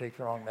people who take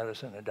the wrong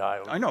medicine and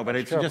die. I know, but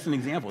it's just an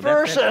example.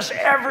 Versus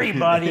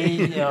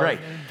everybody. Right.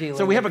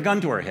 So we have a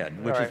gun to our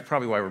head, which is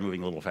probably why we're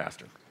moving a little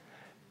faster.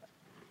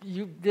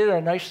 You did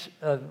a nice,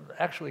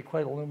 actually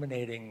quite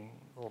illuminating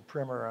little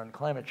primer on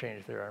climate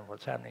change there and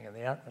what's happening in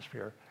the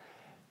atmosphere.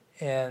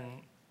 And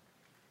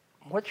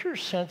what's your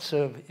sense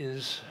of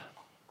is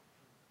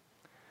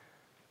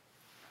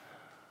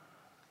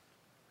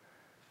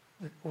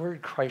the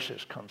word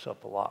crisis comes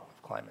up a lot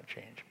with climate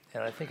change.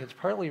 And I think it's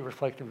partly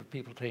reflective of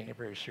people taking it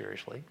very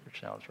seriously,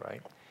 which sounds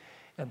right,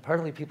 and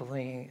partly people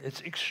thinking it's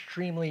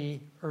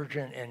extremely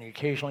urgent, and you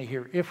occasionally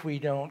hear, if we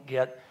don't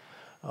get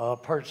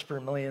parts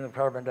per million of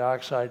carbon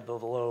dioxide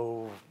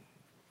below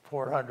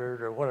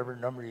 400 or whatever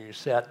number you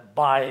set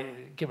by a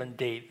given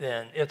date,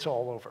 then it's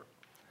all over.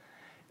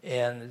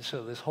 And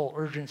so this whole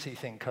urgency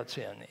thing cuts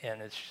in,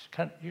 and it's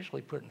kind of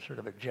usually put in sort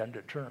of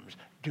agenda terms.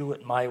 Do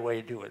it my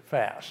way, do it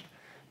fast.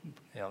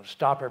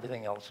 Stop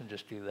everything else and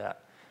just do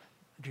that.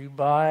 Do you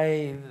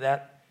buy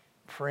that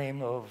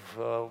frame of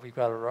we've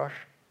got to rush?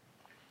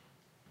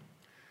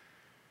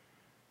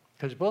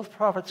 Because both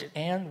prophets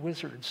and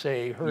wizards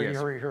say, hurry, yes.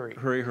 hurry, hurry.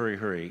 Hurry, hurry,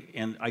 hurry.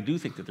 And I do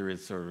think that there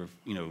is sort of,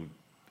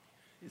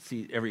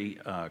 see, every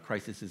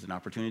crisis is an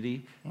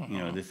opportunity.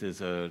 This is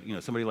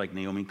somebody like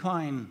Naomi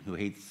Klein, who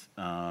hates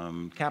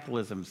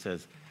capitalism,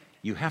 says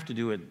you have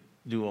to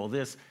do all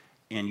this,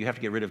 and you have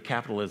to get rid of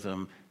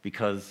capitalism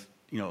because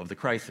of the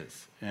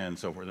crisis and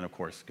so forth. And of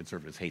course,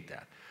 conservatives hate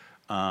that.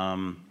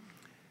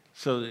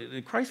 So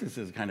the crisis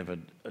is kind of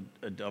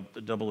a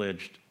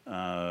double-edged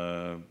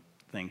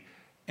thing.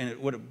 And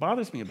what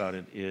bothers me about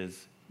it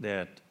is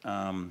that, do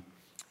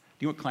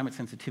you know what climate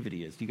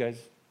sensitivity is? Do you guys?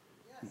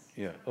 Yes.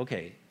 Yeah.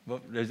 Okay. Well,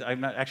 I'm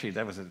not actually.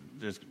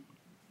 There's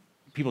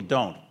people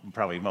don't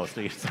probably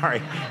mostly.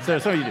 Sorry. So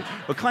some of you do.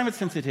 But climate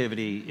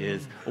sensitivity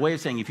is a way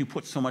of saying if you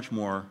put so much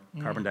more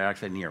carbon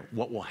dioxide in the air,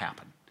 what will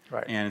happen?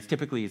 Right. And it's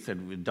typically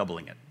said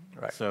doubling it.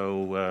 Right.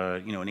 So,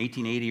 in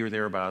 1880 or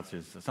thereabouts,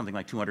 there's something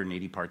like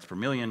 280 parts per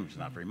million, which is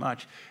not very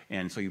much,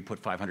 and so you put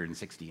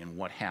 560, and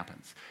what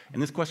happens?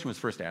 And this question was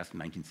first asked in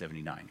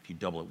 1979. If you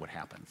double it, what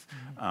happens?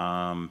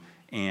 By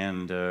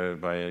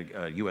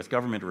a U.S.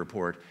 government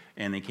report,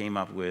 and they came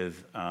up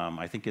with,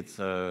 I think it's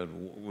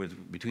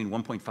with between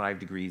 1.5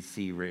 degrees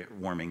C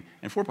warming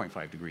and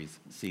 4.5 degrees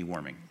C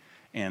warming.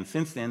 And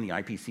since then, the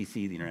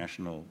IPCC, the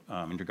International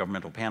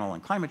Intergovernmental Panel on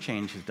Climate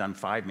Change, has done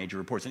 5 major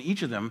reports, and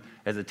each of them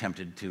has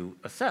attempted to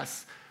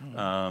assess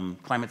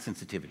climate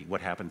sensitivity,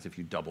 what happens if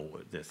you double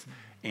this.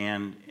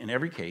 And in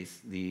every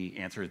case, the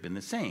answer has been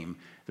the same.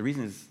 The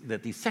reason is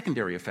that these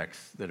secondary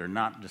effects that are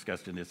not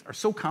discussed in this are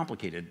so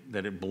complicated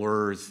that it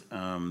blurs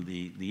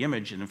the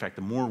image, and in fact,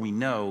 the more we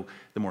know,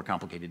 the more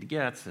complicated it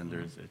gets. And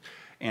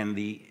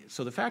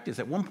so the fact is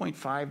that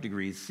 1.5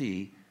 degrees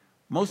C,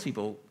 most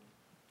people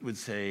would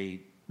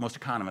say, most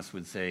economists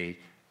would say,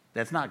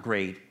 that's not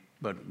great,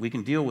 but we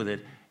can deal with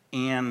it,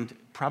 and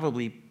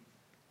probably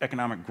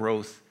economic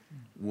growth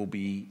will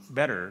be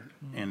better,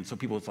 and so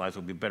people's lives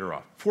will be better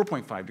off.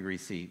 4.5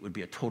 degrees C would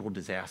be a total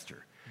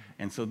disaster.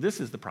 And so this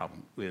is the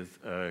problem with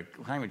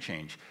climate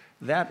change.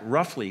 That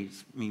roughly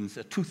means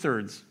a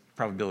 2/3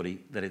 probability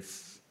that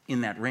it's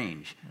in that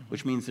range,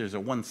 which means there's a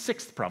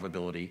 1/6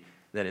 probability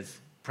that it's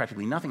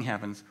practically nothing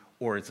happens,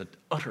 or it's an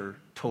utter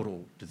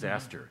total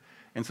disaster.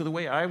 And so the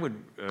way I would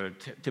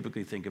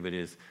typically think of it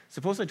is,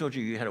 suppose I told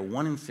you you had a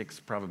 1 in 6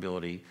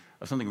 probability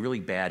of something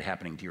really bad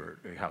happening to your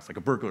house, like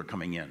a burglar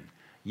coming in.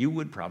 You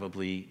would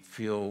probably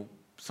feel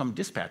some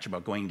dispatch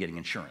about going and getting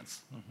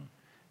insurance.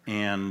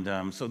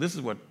 And so this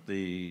is what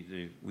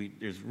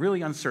there's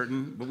really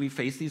uncertain, but we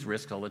face these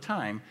risks all the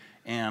time,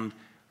 and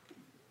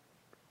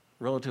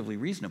relatively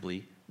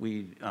reasonably,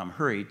 we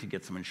hurry to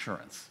get some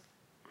insurance.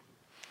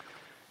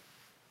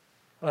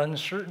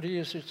 Uncertainty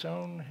is its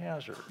own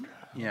hazard.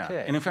 Yeah,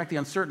 Okay. and in fact, the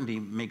uncertainty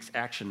makes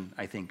action,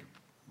 I think,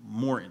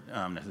 more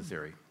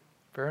necessary.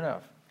 Fair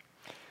enough.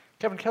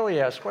 Kevin Kelly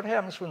asks, what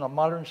happens when a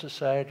modern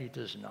society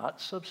does not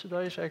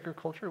subsidize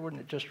agriculture?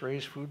 Wouldn't it just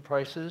raise food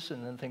prices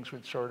and then things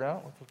would sort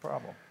out? What's the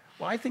problem?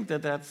 Well, I think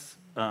that's,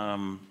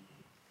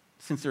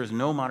 since there is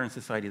no modern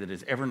society that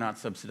has ever not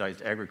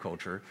subsidized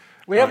agriculture.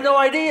 We have no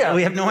idea.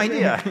 We have no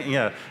idea.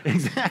 Yeah,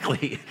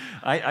 exactly.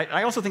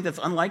 I also think that's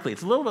unlikely.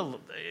 It's a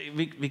little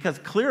bit, because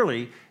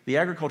clearly the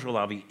agricultural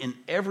lobby in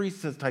every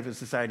type of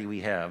society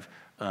we have,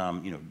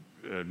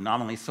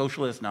 nominally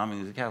socialist,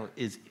 nominally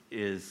capitalist,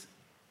 is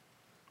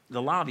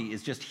the lobby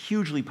is just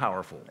hugely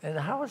powerful. And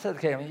how is that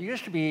okay? I mean, it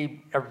used to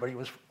be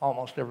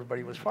almost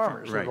everybody was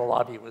farmers. Right. So the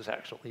lobby was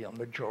actually a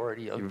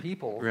majority of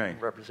people Right.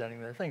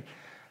 representing their thing.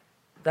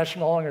 That's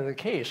no longer the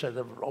case. Are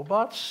the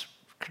robots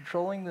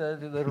controlling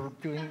that are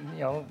doing,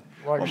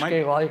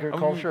 large-scale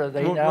agriculture? Are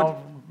they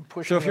now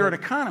pushing? So if you're an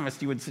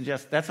economist, you would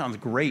suggest that sounds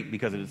great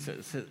because it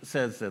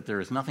says that there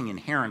is nothing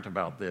inherent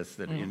about this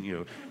that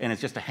and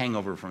it's just a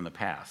hangover from the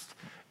past.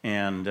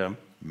 And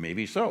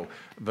maybe so,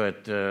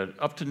 but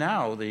up to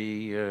now,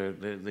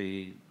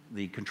 the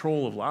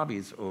control of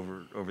lobbies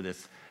over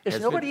this. Is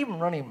nobody even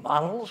running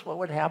models? What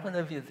would happen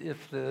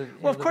if the?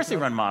 Well, of course they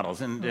run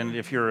models, and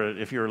if you're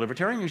a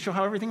libertarian, you show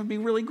how everything would be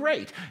really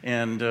great,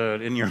 and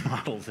in your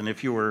models, and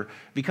if you were,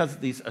 because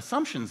these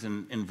assumptions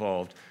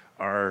involved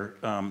are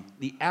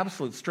the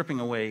absolute stripping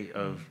away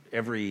of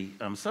every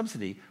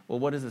subsidy. Well,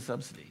 what is a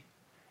subsidy?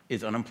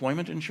 Is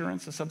unemployment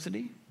insurance a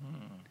subsidy?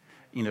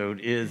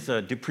 Is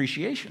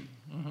depreciation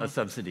a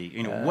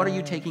subsidy? What are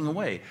you taking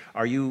away?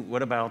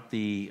 What about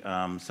the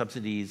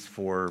subsidies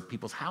for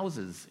people's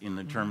houses in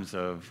the terms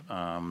of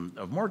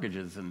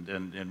mortgages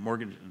and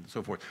mortgage and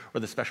so forth, or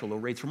the special low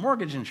rates for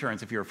mortgage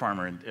insurance if you're a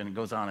farmer, and it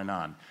goes on and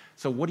on.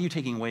 So what are you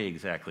taking away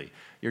exactly?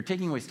 You're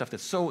taking away stuff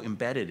that's so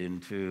embedded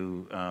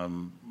into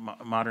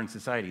modern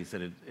societies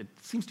that it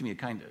seems to me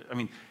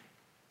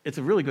it's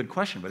a really good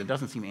question, but it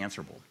doesn't seem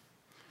answerable.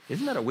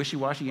 Isn't that a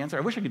wishy-washy answer?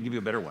 I wish I could give you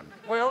a better one.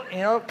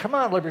 Well, come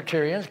on,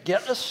 libertarians,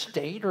 get a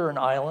state or an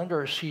island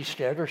or a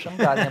seastead or some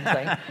goddamn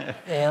thing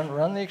and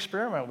run the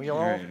experiment. We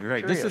all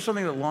right. This is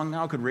something that Long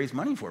Now could raise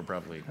money for,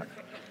 probably.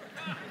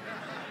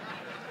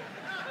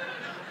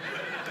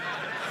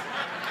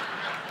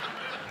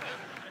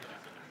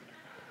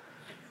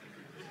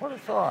 What a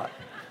thought.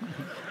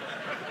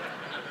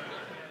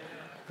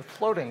 The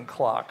floating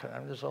clock.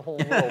 There's a whole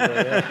world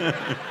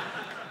there.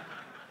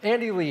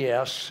 Andy Lee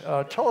asks,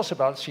 tell us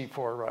about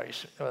C4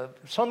 rice.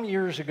 Some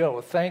years ago,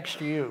 thanks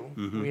to you,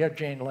 we had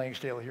Jane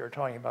Langsdale here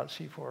talking about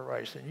C4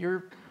 rice, and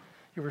you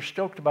were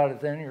stoked about it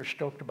then, you're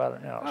stoked about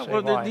it now.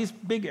 Well, these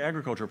big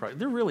agricultural projects,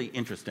 they're really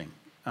interesting.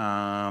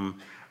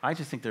 I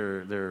just think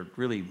they're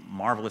really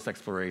marvelous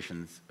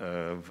explorations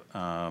of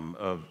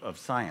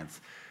science.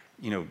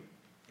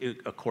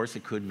 Of course,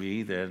 it could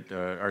be that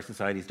our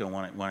societies don't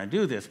want to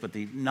do this, but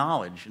the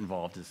knowledge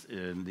involved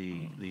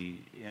the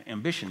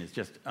ambition is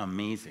just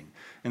amazing.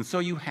 And so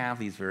you have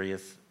these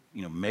various,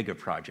 mega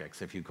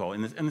projects, if you call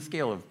it, in the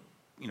scale of,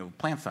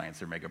 plant science,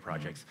 they're mega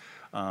projects.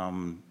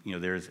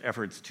 There's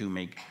efforts to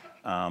make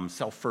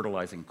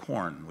self-fertilizing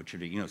corn, which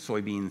would be,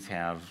 soybeans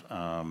have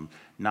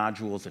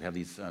nodules that have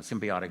these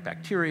symbiotic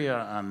bacteria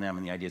on them,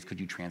 and the idea is,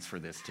 could you transfer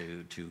this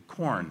to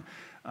corn?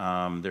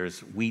 There's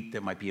wheat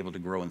that might be able to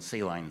grow in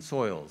saline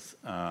soils,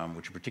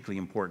 which are particularly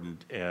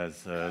important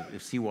as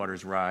if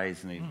seawaters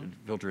rise and they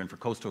filter in for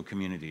coastal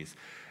communities.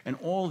 And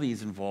all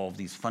these involve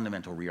these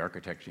fundamental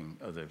re-architecting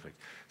of the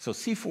effect. So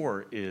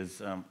C4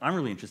 is, I'm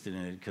really interested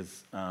in it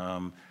because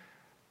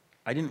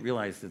I didn't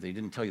realize that they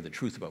didn't tell you the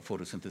truth about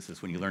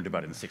photosynthesis when you learned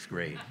about it in 6th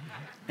grade,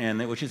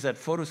 which is that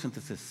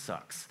photosynthesis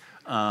sucks.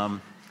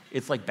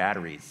 It's like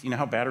batteries. You know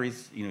how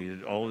batteries,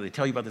 they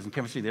tell you about this in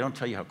chemistry, they don't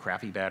tell you how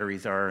crappy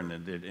batteries are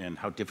and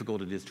how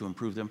difficult it is to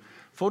improve them.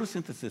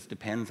 Photosynthesis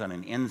depends on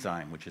an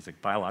enzyme, which is a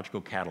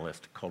biological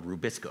catalyst called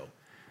rubisco.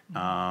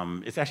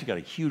 It's actually got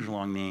a huge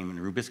long name, and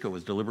rubisco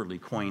was deliberately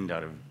coined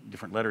out of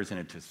different letters in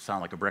it to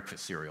sound like a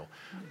breakfast cereal.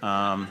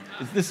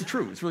 This is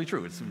true, it's really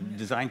true. It's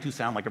designed to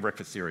sound like a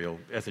breakfast cereal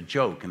as a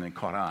joke, and then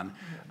caught on.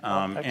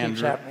 That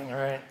keeps happening,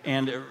 right?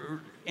 And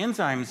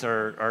enzymes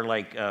are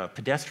like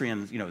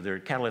pedestrians, they're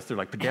catalysts, they're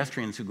like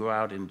pedestrians who go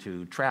out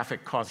into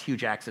traffic, cause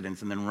huge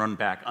accidents, and then run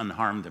back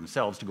unharmed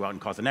themselves to go out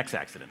and cause the next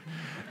accident.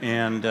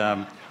 And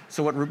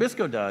so what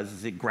rubisco does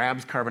is it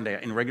grabs carbon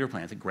dioxide, in regular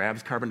plants, it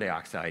grabs carbon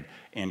dioxide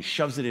and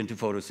shoves it into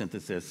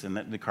photosynthesis, and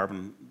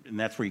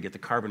that's where you get the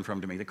carbon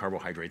from to make the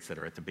carbohydrates that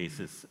are at the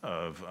basis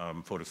of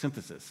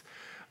photosynthesis.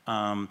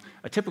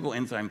 A typical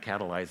enzyme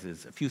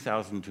catalyzes a few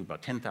thousand to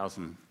about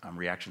 10,000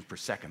 reactions per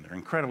second. They're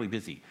incredibly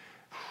busy.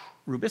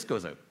 Rubisco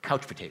is a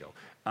couch potato.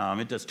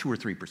 It does 2 or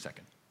 3 per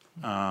second.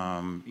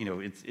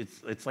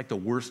 It's like the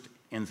worst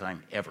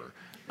enzyme ever.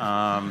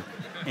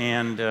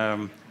 And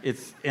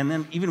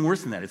then even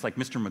worse than that, it's like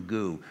Mr.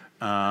 Magoo,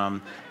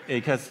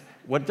 because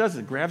what it does is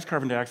it grabs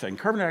carbon dioxide, and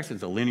carbon dioxide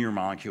is a linear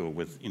molecule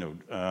with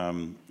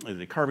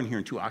the carbon here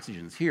and 2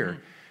 oxygens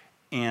here.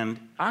 And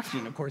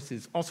oxygen, of course,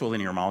 is also a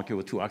linear molecule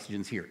with 2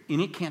 oxygens here, and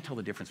it can't tell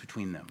the difference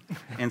between them.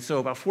 And so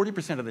about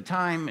 40% of the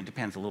time, it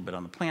depends a little bit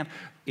on the plant,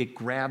 it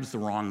grabs the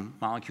wrong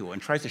molecule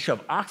and tries to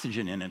shove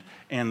oxygen in it,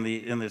 and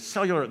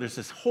there's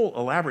this whole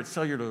elaborate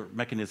cellular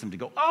mechanism to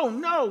go, oh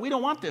no, we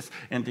don't want this,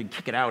 and to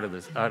kick it out of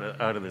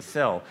the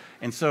cell.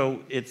 And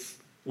so it's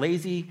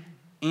lazy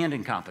and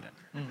incompetent.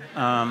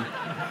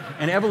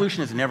 And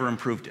evolution has never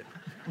improved it.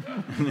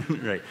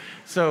 Right.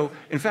 So,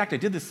 in fact, I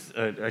did this.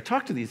 I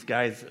talked to these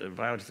guys,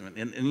 biologists,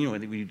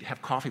 and we'd have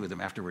coffee with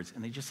them afterwards,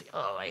 and they just say,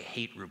 "Oh, I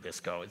hate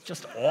rubisco. It's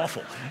just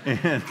awful."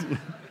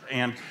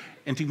 and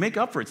to make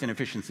up for its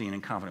inefficiency and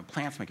incompetent,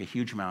 plants make a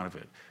huge amount of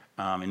it.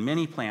 In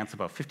many plants,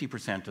 about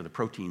 50% of the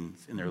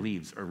proteins in their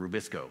leaves are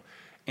rubisco.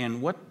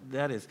 And what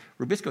that is,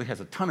 rubisco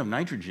has a ton of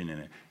nitrogen in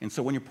it, and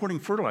so when you're putting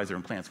fertilizer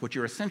in plants, what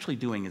you're essentially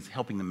doing is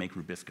helping them make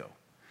rubisco.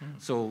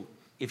 So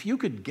if you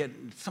could get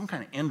some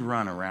kind of end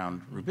run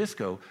around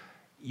rubisco,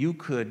 you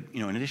could,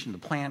 in addition to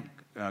the plant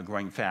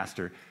growing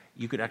faster,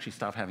 you could actually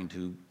stop having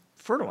to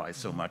fertilize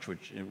so much,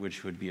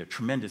 which would be a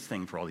tremendous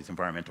thing for all these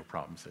environmental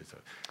problems.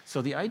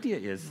 So the idea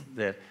is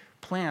that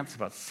plants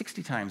about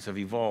 60 times have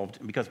evolved,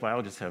 and because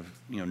biologists have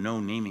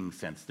no naming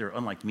sense. They're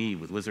unlike me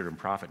with lizard and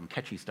prophet and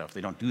catchy stuff. They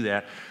don't do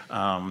that,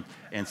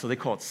 and so they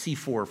call it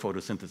C4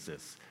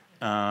 photosynthesis.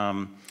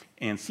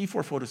 And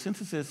C4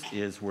 photosynthesis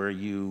is where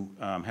you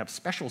have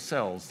special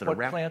cells that are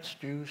wrapped. What plants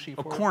do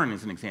C4? Corn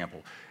is an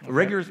example. Okay.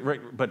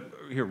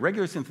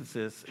 Regular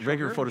synthesis,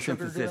 regular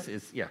photosynthesis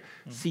is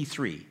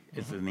C3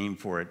 is the name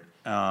for it.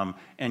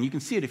 And you can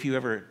see it if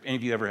any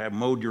of you ever have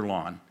mowed your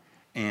lawn,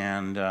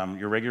 and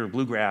your regular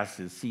bluegrass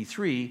is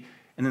C3,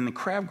 and then the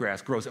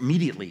crabgrass grows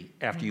immediately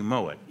after you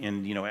mow it.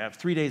 And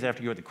 3 days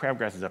after you mow it, the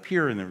crabgrass is up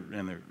here, and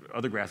the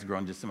other grass is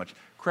growing just so much.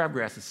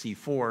 Crabgrass is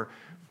C4,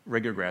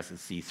 regular grass is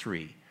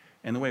C3.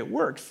 And the way it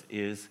works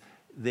is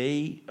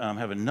they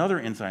have another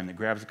enzyme that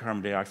grabs the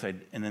carbon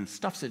dioxide and then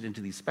stuffs it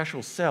into these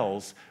special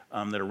cells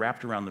that are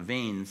wrapped around the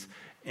veins.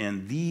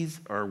 And these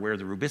are where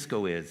the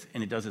rubisco is,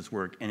 and it does its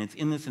work. And it's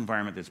in this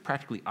environment that's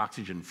practically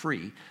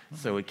oxygen-free,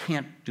 so it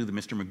can't do the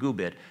Mr. Magoo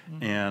bit,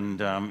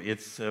 and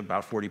it's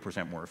about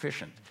 40% more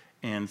efficient.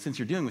 And since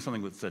you're dealing with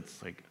something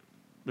that's like,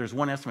 there's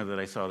one estimate that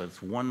I saw that's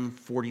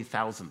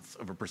 1/40,000th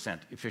of a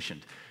percent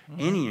efficient.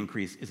 Any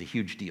increase is a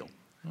huge deal.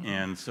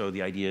 And so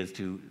the idea is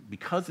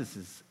because this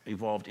is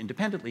evolved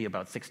independently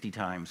about 60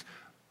 times,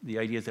 the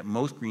idea is that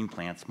most green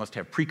plants must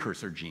have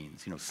precursor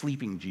genes,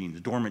 sleeping genes,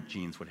 dormant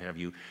genes, what have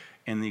you.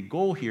 And the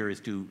goal here is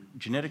to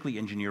genetically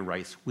engineer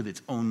rice with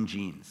its own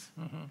genes.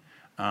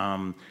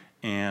 And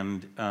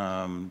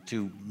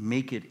to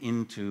make it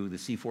into the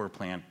C4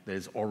 plant that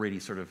is already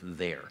sort of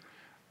there.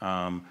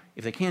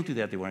 If they can't do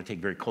that, they want to take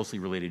very closely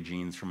related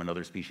genes from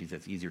another species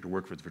that's easier to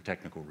work with for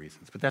technical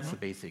reasons. But that's the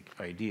basic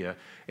idea.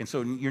 And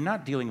so you're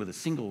not dealing with a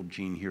single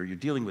gene here. You're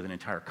dealing with an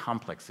entire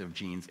complex of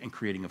genes and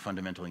creating a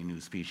fundamentally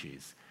new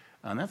species.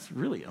 And that's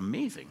really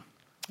amazing.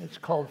 It's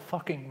called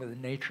fucking with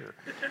nature.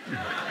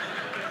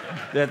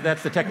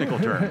 That's the technical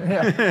term.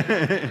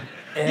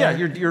 Yeah,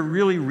 you're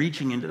really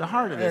reaching into the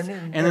heart of this.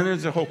 And then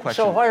there's a whole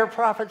question. So why are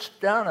prophets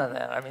down on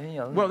that? I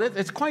mean, Well,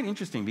 it's quite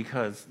interesting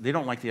because they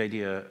don't like the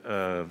idea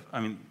of,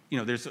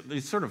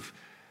 there's sort of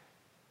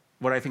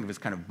what I think of as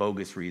kind of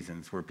bogus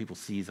reasons where people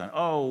seize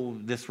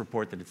on, this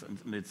report that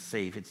it's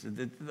safe.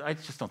 I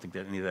just don't think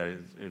that any of that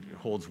it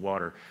holds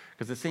water.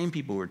 Because the same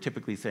people who are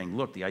typically saying,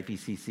 look, the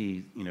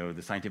IPCC,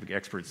 the scientific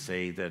experts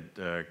say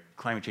that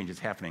climate change is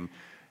happening,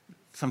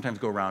 sometimes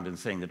go around and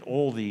saying that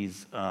all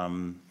these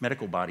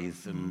medical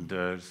bodies and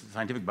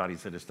scientific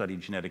bodies that have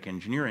studied genetic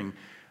engineering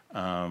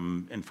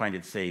and find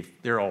it safe,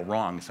 they're all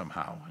wrong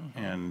somehow.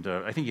 And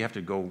I think you have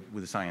to go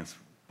with the science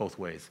both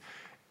ways.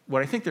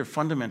 What I think they're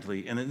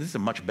fundamentally, and this is a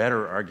much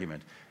better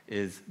argument,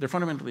 is they're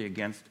fundamentally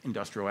against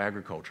industrial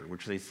agriculture,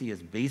 which they see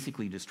as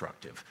basically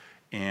destructive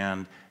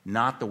and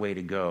not the way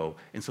to go.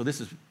 And so this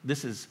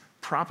is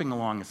propping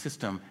along a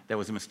system that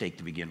was a mistake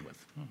to begin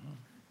with.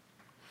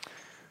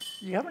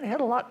 You haven't had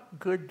a lot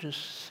good to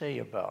say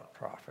about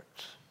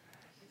prophets.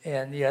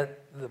 And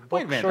yet the book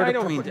Wait a minute, sort of... I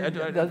don't mean... Wait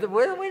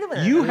a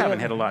minute. You haven't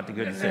had a lot to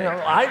good to say.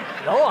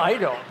 I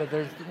don't, but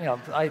there's,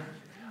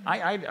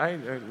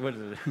 what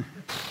is it?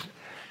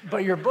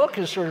 But your book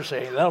is sort of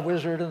saying the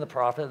wizard and the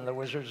prophet, and the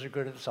wizards are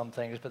good at some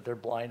things, but they're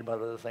blind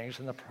about other things,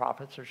 and the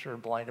prophets are sort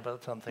of blind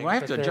about some things. Well, I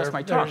have to adjust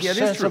my talk. Yeah, it is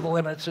sense true. of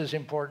limits is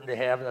important to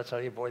have. That's how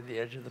you avoid the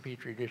edge of the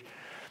petri dish.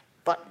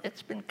 But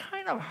it's been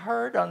kind of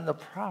hard on the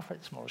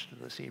prophets most of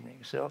this evening.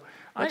 So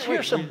let's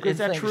hear some good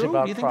things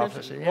about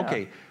prophecy. Yeah.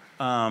 Okay.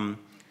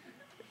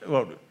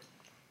 Well,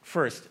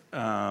 first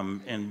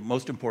and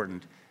most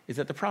important is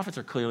that the prophets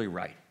are clearly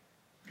right.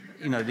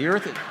 The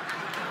earth is...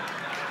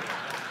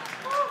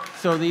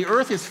 So the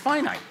earth is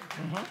finite.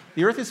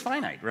 The earth is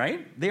finite,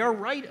 right? They are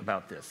right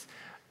about this.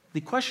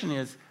 The question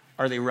is,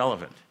 are they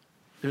relevant?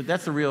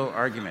 That's the real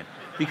argument.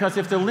 Because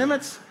if the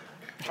limits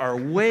are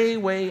way,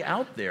 way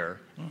out there,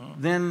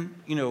 then,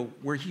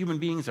 where human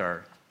beings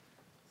are,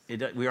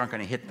 we aren't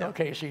going to hit them.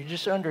 Okay, so you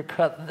just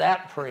undercut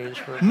that praise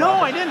for... No,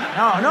 I didn't.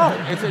 No.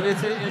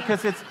 It's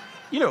because it's,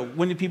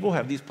 when people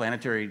have these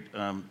planetary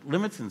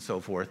limits and so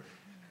forth,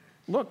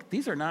 look,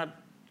 these are not,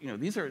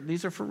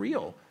 these are for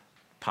real.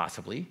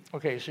 Possibly.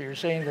 Okay, so you're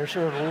saying they're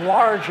sort of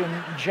large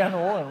in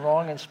general and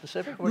wrong in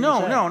specific?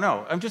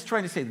 No. I'm just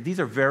trying to say these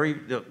are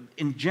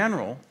in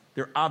general,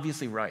 they're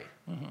obviously right.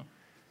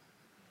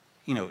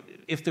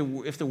 If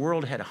the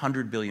world had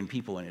 100 billion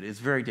people in it, it's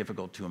very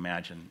difficult to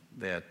imagine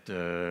that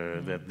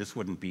that this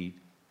wouldn't be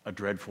a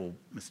dreadful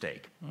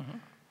mistake.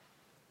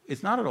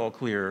 It's not at all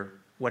clear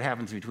what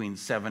happens between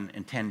 7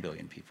 and 10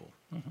 billion people.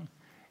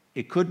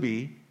 It could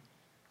be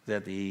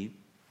that the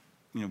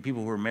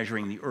people who are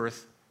measuring the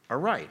Earth are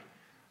right.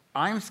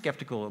 I'm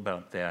skeptical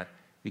about that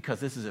because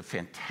this is a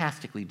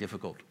fantastically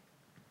difficult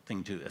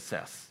thing to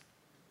assess.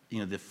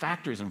 The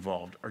factors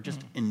involved are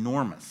just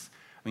enormous.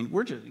 I mean,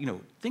 we're just,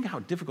 think how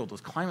difficult those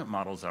climate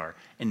models are,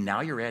 and now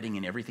you're adding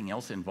in everything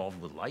else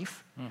involved with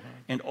life.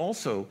 And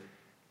also,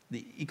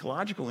 the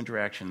ecological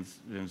interactions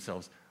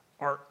themselves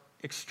are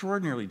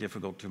extraordinarily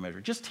difficult to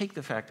measure. Just take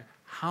the fact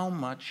how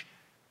much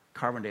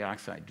carbon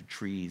dioxide do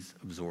trees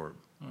absorb?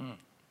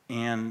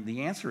 And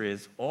the answer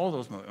is all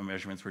those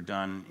measurements were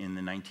done in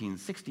the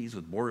 1960s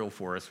with boreal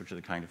forests, which are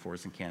the kind of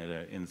forests in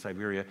Canada and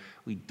Siberia.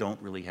 We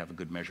don't really have a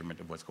good measurement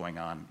of what's going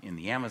on in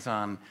the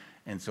Amazon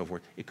and so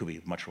forth. It could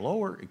be much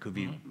lower, it could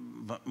be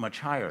much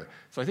higher.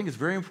 So I think it's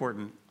very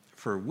important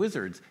for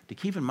wizards to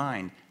keep in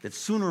mind that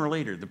sooner or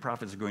later the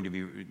prophets are going to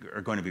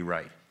be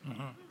right.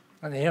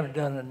 And they haven't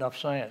done enough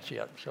science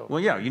yet. So well,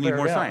 yeah, you need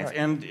more science. Right.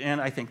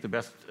 And I think the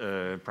best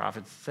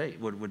prophets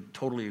would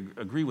totally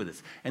agree with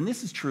this. And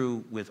this is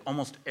true with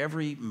almost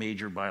every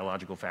major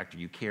biological factor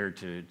you care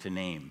to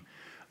name.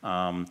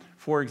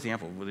 For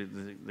example,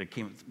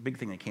 the big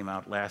thing that came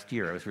out last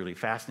year, I was really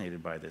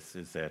fascinated by this,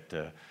 is that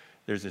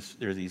there's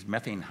these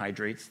methane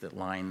hydrates that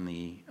line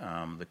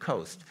the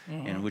coast,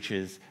 and which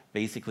is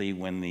basically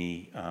when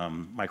the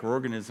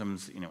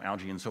microorganisms,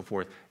 algae and so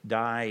forth,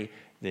 die.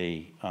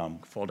 They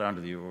fall down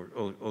to the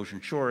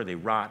ocean shore, they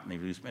rot, and they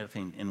produce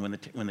methane. And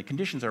when the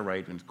conditions are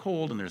right, when it's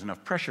cold and there's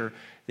enough pressure,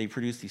 they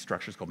produce these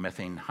structures called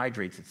methane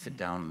hydrates that sit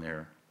down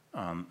there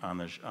on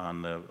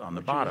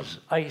the bottom. Is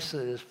ice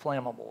that is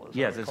flammable.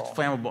 Yes, it's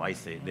flammable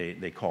ice,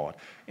 they call it.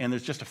 And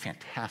there's just a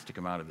fantastic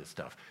amount of this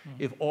stuff.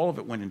 If all of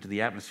it went into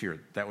the atmosphere,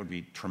 that would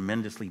be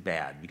tremendously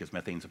bad because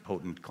methane's a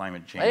potent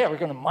climate change. Oh, yeah, we're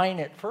going to mine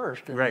it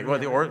first. Right,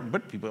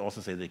 but people also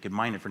say they could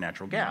mine it for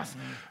natural gas.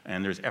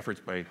 And there's efforts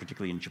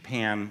particularly in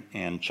Japan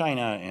and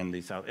China and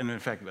the South. And in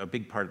fact, a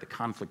big part of the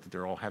conflict that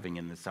they're all having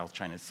in the South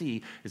China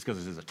Sea is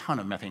because there's a ton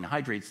of methane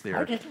hydrates there.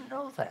 I didn't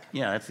know that.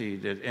 Yeah,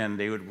 and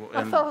they would.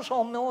 I thought it was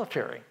all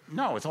military.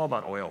 No, it's all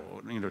about oil.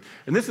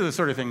 And this is the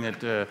sort of thing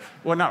that,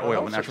 well, not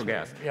oil, but natural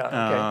gas. Yeah,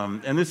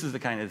 okay. And this is the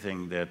kind of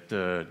thing that,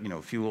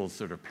 fuels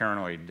sort of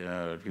paranoid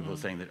people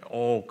saying that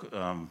all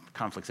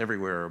conflicts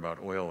everywhere are about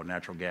oil and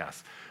natural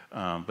gas.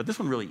 But this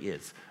one really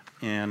is.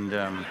 And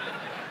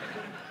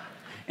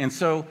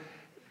so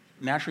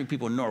naturally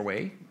people in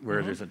Norway,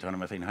 where there's a ton of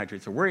methane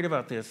hydrates, are worried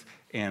about this,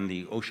 and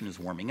the ocean is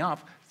warming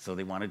up, so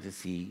they wanted to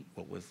see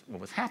what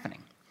was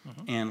happening.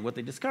 And what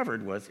they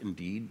discovered was,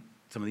 indeed,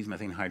 some of these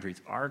methane hydrates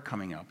are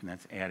coming up, and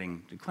that's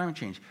adding to climate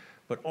change.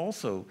 But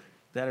also,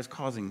 that is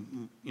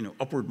causing,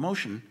 upward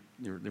motion,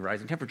 the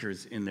rising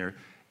temperatures in there,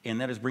 and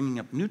that is bringing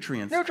up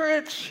nutrients.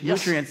 Nutrients,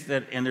 yes. Nutrients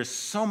and there's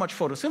so much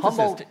photosynthesis.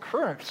 Humboldt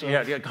currents.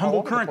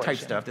 Humboldt current type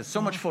stuff. There's so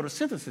much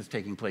photosynthesis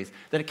taking place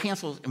that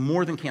it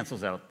more than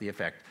cancels out the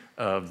effect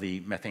of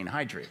the methane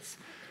hydrates.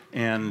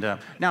 And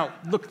now,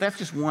 look, that's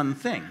just one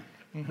thing.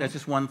 That's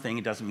just one thing.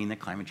 It doesn't mean that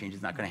climate change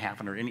is not going to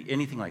happen or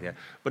anything like that.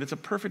 But it's a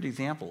perfect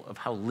example of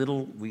how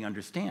little we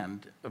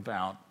understand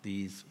about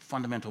these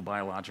fundamental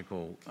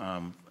biological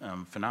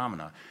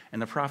phenomena.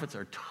 And the prophets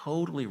are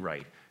totally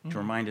right to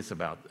remind us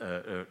about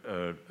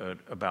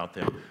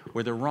them.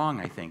 Where they're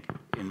wrong, I think,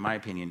 in my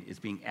opinion, is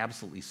being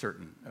absolutely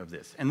certain of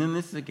this. And then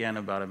this is, again,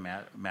 about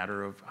a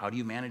matter of how do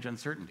you manage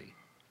uncertainty.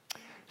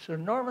 So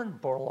Norman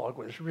Borlaug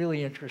was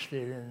really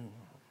interested in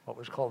what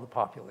was called the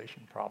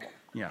population problem.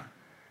 Yeah.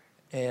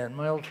 And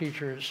my old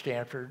teacher at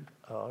Stanford,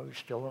 who's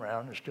still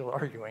around and still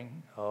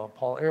arguing,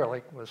 Paul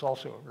Ehrlich, was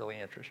also really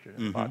interested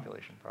in the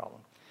population problem.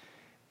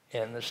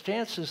 And the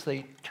stances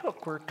they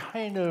took were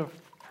kind of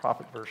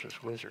prophet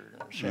versus wizard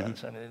in a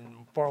sense. I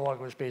mean,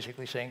 Borlaug was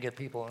basically saying, get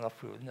people enough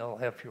food and they'll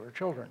have fewer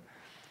children.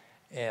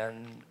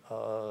 And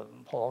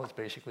Paul was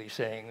basically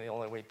saying the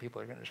only way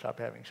people are going to stop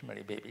having so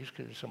many babies,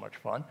 because it's so much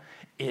fun,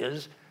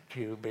 is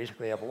to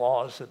basically have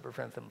laws that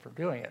prevent them from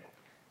doing it.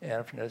 And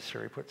if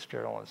necessary, put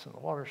sterilants in the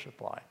water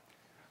supply.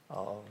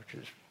 Which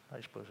is,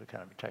 I suppose, a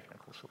kind of a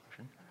technical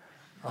solution,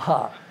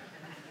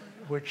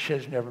 which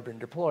has never been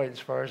deployed as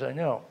far as I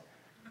know.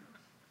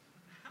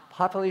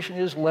 Population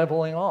is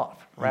leveling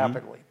off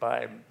rapidly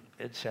by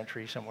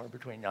mid-century, somewhere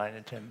between 9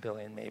 and 10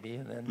 billion maybe,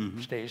 and then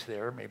stays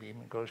there, maybe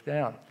even goes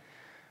down.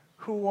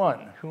 Who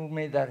won? Who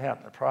made that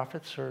happen, the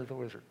prophets or the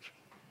wizards?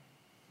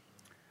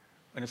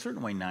 In a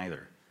certain way,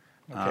 neither.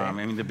 Okay. I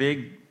mean, the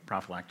big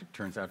prophylactic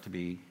turns out to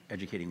be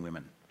educating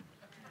women.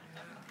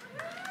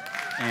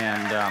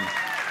 And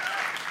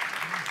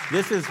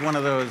this is one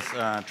of those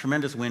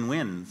tremendous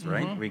win-wins,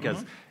 right?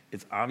 Because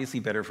it's obviously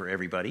better for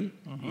everybody,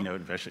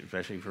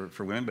 especially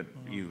for women. But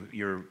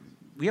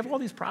we have all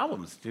these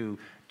problems. To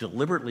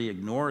deliberately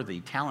ignore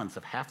the talents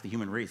of half the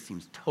human race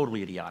seems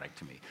totally idiotic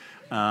to me.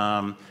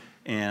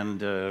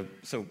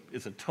 So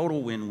it's a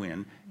total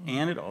win-win.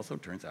 And it also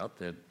turns out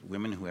that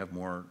women who have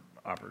more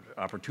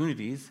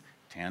opportunities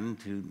tend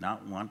to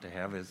not want to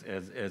have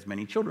as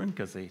many children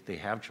because they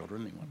have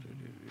children. They want to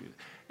do.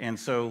 And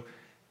so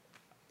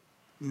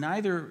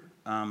neither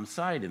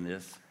side in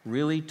this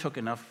really took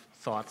enough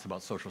thoughts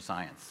about social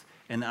science.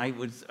 And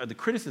the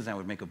criticism I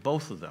would make of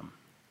both of them,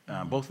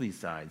 both of these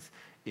sides,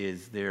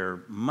 is they're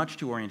much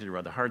too oriented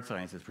around the hard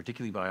sciences,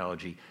 particularly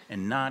biology,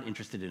 and not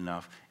interested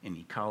enough in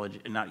in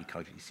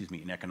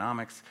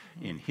economics,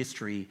 in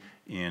history,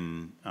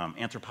 in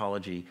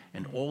anthropology,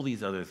 and all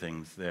these other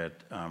things that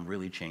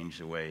really change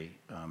the way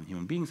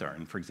human beings are.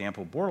 And for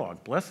example,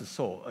 Borlaug, bless his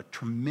soul, a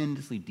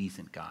tremendously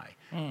decent guy,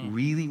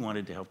 really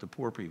wanted to help the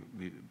poor,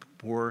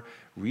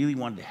 really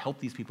wanted to help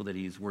these people that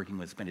he was working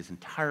with, spent his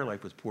entire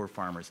life with poor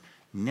farmers,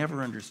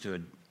 never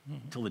understood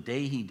till the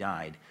day he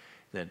died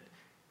that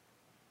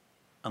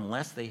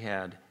unless they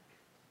had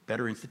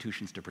better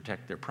institutions to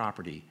protect their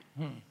property,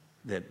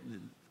 that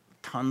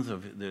tons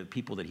of the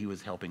people that he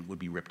was helping would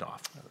be ripped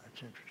off. Oh,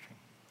 that's interesting.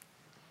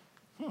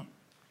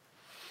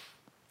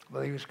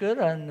 Well, he was good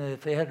on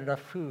if they had enough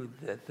food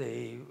that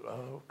they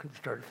could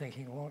start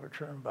thinking longer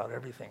term about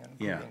everything,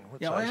 including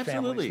what size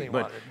families they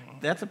wanted.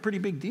 That's a pretty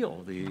big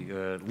deal,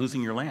 the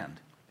losing your land.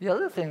 The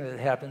other thing that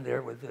happened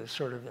there with the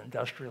sort of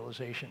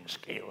industrialization,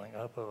 scaling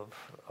up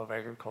of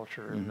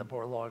agriculture in the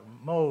Borlaug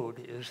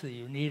mode is that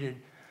you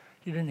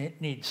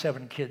didn't need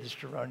 7 kids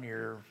to run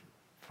your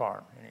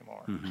farm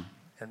anymore.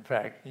 In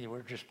fact, you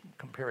were just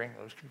comparing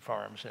those 2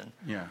 farms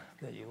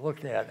that you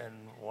looked at, and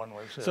one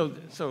was...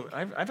 So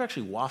I've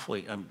actually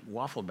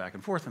waffled back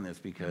and forth on this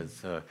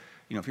because,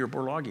 if you're a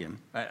Borlaugian,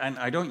 and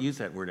I don't use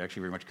that word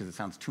actually very much because it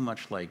sounds too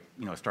much like,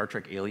 a Star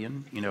Trek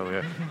alien,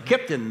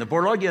 Captain, the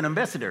Borlaugian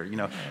ambassador,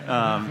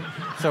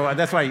 So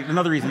that's why,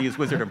 another reason to use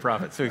wizard and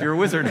prophet. So if you're a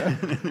wizard...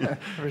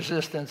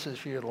 Resistance is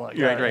futile.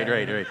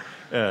 Right.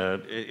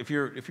 If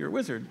you're a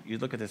wizard, you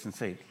look at this and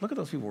say, look at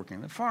those people working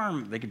on the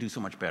farm, they could do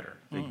so much better.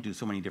 They could do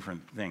so many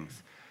different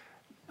things.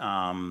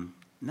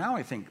 Now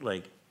I think,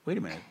 wait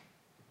a minute,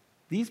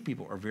 these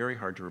people are very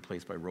hard to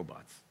replace by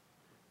robots.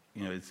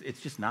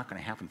 It's just not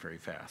going to happen very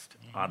fast,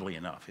 oddly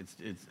enough.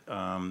 It's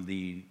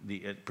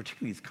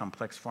particularly these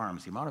complex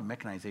farms, the amount of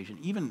mechanization,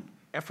 even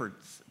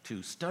efforts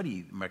to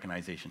study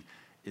mechanization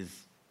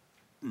is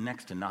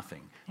next to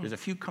nothing. There's a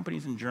few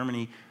companies in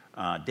Germany,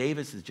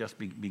 Davis is just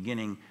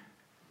beginning,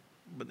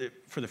 but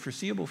for the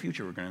foreseeable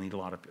future, we're going to need a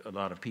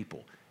lot of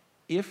people.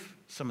 If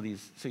some of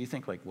these, so you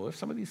think if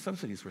some of these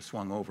subsidies were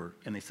swung over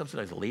and they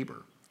subsidize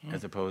labor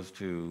as opposed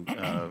to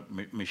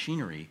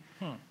machinery,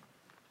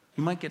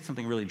 you might get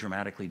something really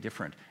dramatically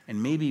different.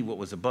 And maybe what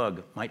was a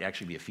bug might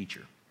actually be a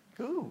feature.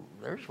 Ooh,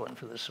 there's one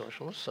for the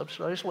socialists,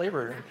 subsidized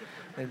labor.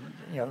 And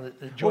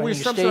the joining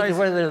state,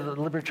 where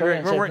the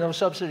libertarians have no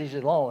subsidies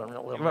at all.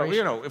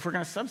 Well, if we're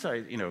going to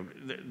subsidize,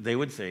 they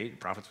would say,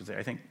 profits would say,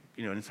 I think,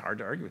 and it's hard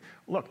to argue with,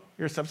 look,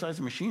 you're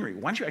subsidizing machinery.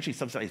 Why don't you actually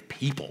subsidize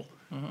people?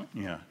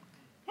 Yeah.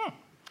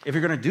 If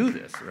you're going to do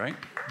this, right?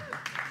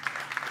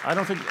 I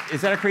don't think,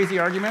 is that a crazy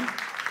argument?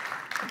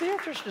 I'd be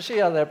interested to see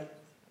how that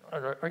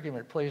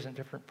argument plays in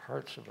different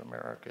parts of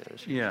America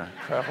as you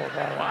travel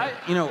about.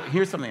 Well,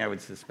 here's something I would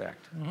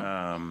suspect.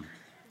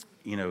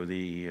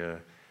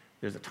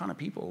 There's a ton of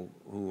people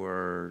who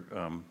are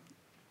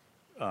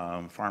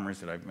farmers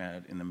that I've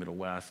met in the Middle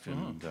West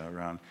and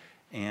around,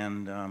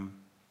 and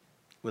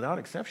without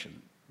exception,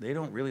 they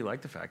don't really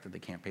like the fact that they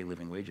can't pay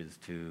living wages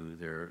to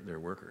their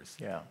workers.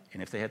 Yeah.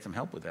 And if they had some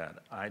help with that,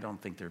 I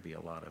don't think there'd be a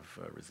lot of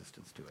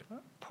resistance to it. Well,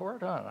 pour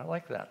it on. I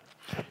like that.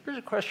 Here's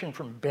a question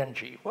from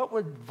Benji. What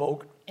would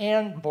Volk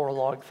and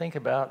Borlaug think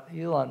about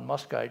Elon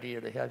Musk's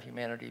idea to have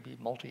humanity be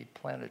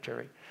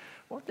multi-planetary?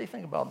 What do they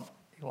think about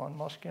Elon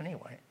Musk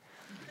anyway?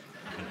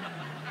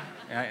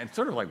 It's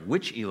sort of like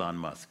which Elon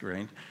Musk,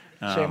 right?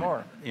 Say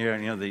more.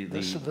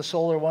 The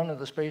solar one or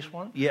the space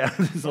one? Yeah,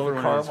 the solar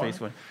one or the space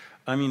one.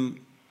 I mean,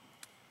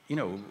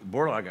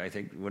 Borlaug, I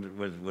think,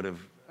 would have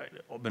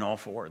been all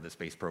for the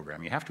space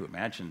program. You have to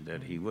imagine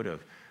that he would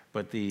have.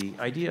 But the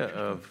idea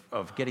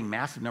of getting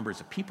massive numbers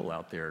of people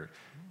out there,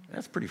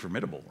 that's pretty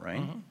formidable,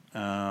 right?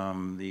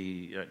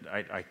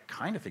 I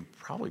kind of think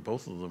probably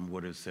both of them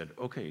would have said,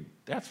 okay,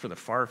 that's for the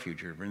far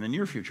future. But in the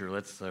near future,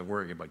 let's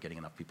worry about getting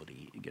enough people to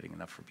eat, getting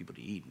enough for people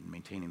to eat, and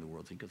maintaining the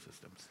world's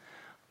ecosystems.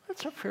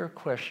 That's a fair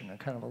question, a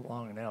kind of a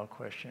long now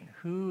question.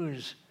 Who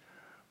is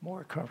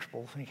more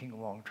comfortable thinking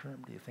long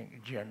term, do you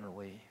think,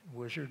 generally?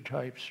 Wizard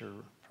types or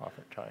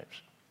prophet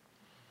types?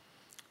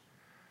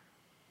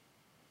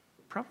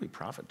 Probably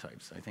prophet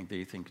types. I think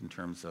they think in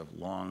terms of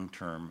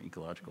long-term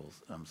ecological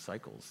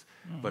cycles.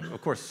 But of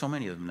course, so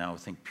many of them now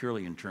think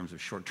purely in terms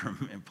of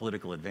short-term and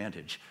political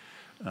advantage.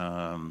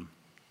 When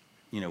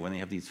they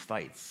have these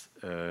fights.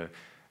 I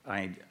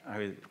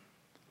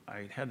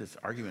had this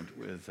argument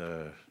with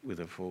a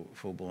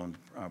full-blown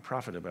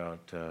prophet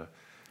about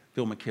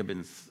Bill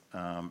McKibben's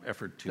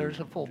effort to...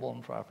 There's a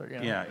full-blown prophet,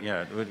 yeah.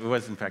 Yeah, it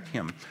was in fact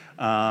him.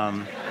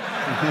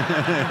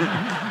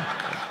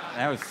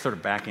 That was sort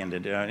of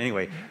back-ended.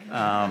 Anyway,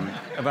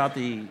 about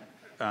the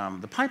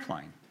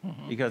pipeline,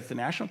 because the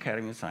National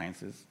Academy of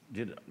Sciences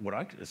did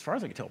as far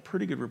as I could tell, a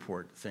pretty good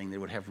report saying they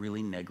would have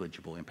really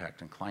negligible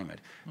impact on climate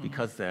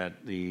because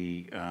that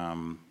the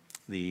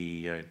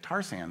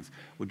tar sands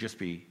would just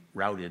be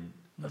routed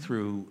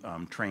through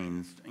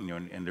trains,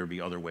 and there'd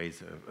be other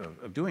ways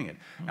of doing it.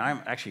 Now,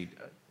 I'm actually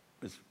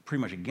was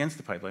pretty much against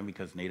the pipeline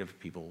because Native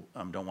people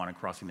don't want it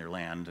crossing their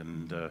land,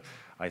 and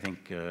I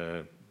think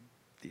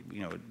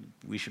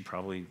we should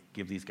probably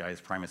give these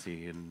guys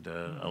primacy and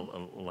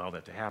allow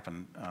that to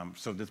happen.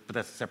 But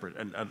that's separate.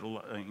 And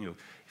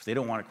if they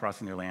don't want it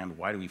crossing their land,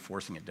 why are we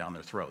forcing it down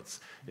their throats?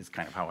 Is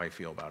kind of how I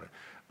feel about it.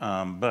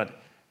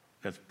 But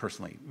that's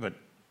personally. But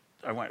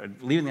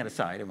leaving that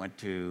aside, I went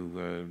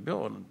to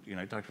Bill and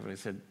I talked to him. I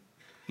said,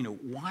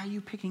 why are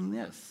you picking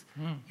this?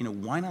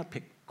 Why not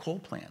pick coal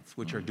plants,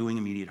 which are doing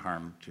immediate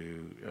harm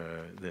to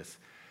this?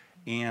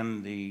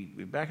 And the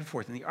back and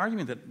forth, and the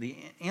argument the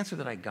answer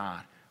that I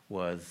got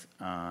was,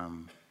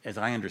 as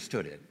I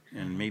understood it,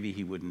 and maybe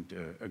he wouldn't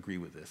agree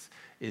with this,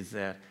 is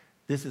that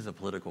this is a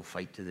political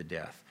fight to the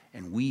death,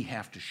 and we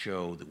have to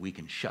show that we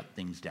can shut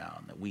things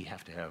down, that we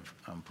have to have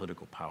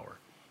political power.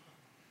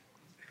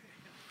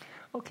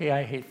 Okay,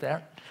 I hate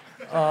that.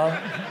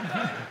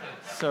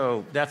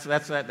 So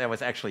that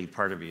was actually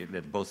part of it,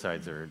 that both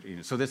sides are,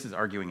 so this is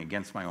arguing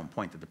against my own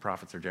point that the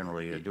prophets are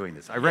generally doing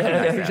this. I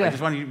recognize that. Exactly. I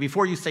just want you,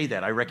 before you say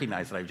that, I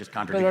recognize that I've just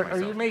contradicted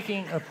myself. Are you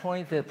making a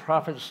point that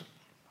prophets,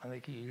 I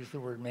think you used the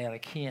word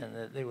Manichaean,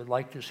 that they would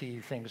like to see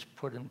things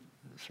put in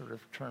sort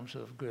of terms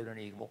of good and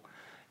evil,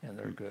 and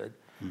they're good,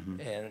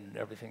 and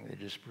everything they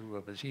just brew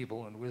up as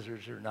evil, and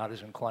wizards are not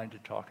as inclined to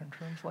talk in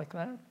terms like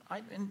that?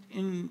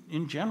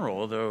 In general,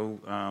 although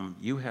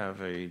you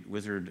have a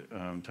wizard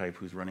type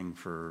who's running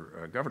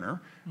for governor,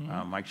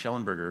 Mike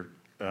Schellenberger,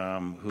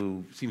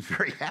 who seems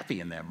very happy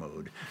in that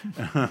mode.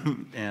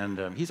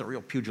 And he's a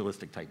real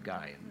pugilistic type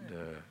guy. And,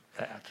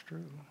 that's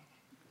true.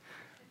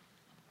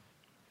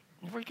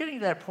 We're getting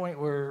to that point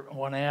where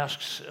one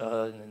asks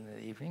in the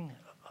evening,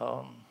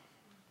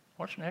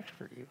 what's next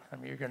for you? I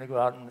mean, you're going to go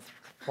out and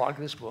flog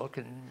this book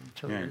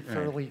until you're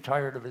thoroughly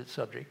tired of its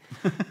subject.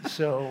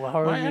 So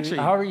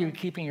how are you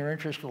keeping your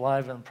interest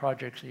alive in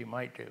projects that you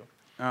might do?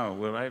 Oh,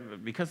 well,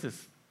 because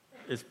this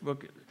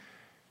book,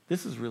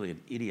 this is really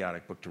an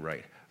idiotic book to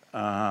write,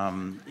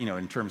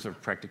 in terms of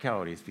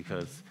practicalities,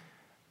 because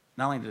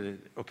not only did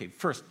it,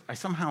 first, I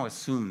somehow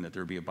assumed that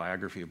there would be a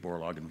biography of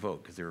Borlaug and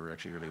Vogt, because they were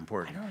actually really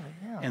important. I know,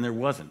 yeah. And there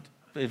wasn't.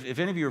 If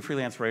any of you are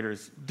freelance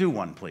writers, do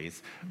one,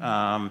 please.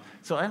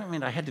 So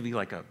I had to be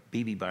like a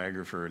baby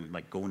biographer and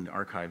like go into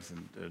archives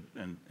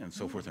and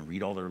so forth and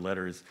read all their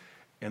letters.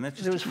 And that's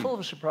just it was full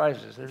of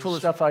surprises. There's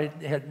stuff I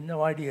had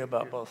no idea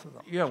about both of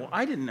them. Yeah, well,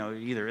 I didn't know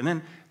either. And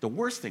then the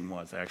worst thing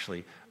was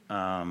actually,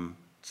 I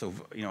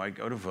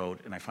go to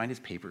Vogt and I find his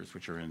papers,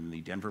 which are in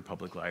the Denver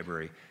Public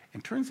Library.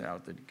 And turns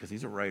out that because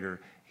he's a writer,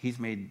 he's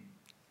made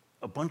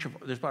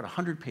there's about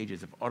 100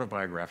 pages of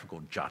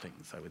autobiographical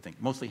jottings, I would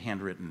think, mostly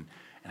handwritten.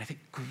 And I think,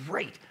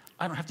 great,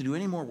 I don't have to do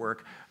any more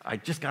work. I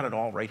just got it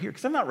all right here,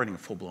 because I'm not writing a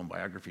full-blown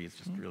biography. It's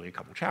just really a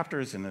couple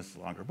chapters in this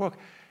longer book.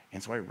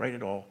 And so I write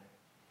it all.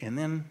 And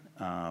then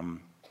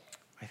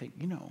I think,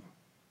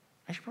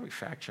 I should probably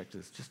fact-check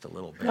this just a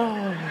little bit.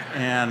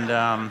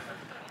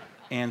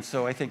 And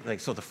so I think,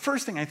 so the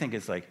first thing I think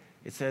is,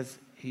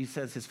 he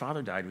says his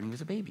father died when he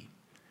was a baby.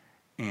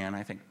 And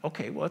I think,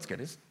 okay, well, let's get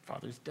his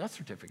father's death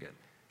certificate.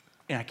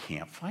 And I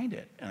can't find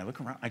it. And I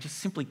look around. I just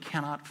simply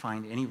cannot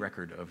find any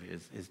record of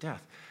his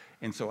death.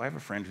 And so I have a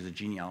friend who's a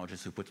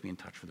genealogist who puts me in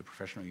touch with a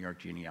professional New York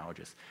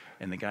genealogist.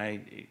 And the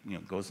guy,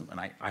 goes, and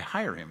I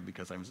hire him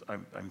because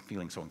I'm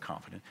feeling so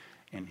incompetent.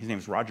 And his name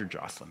is Roger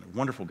Jocelyn, a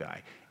wonderful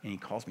guy. And he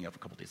calls me up a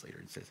couple days later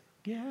and says,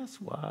 guess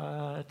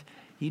what?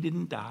 He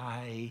didn't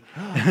die.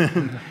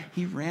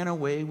 He ran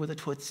away with a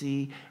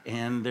Tootsie,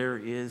 and there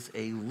is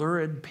a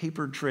lurid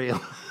paper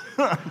trail.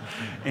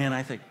 And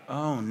I think,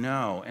 oh,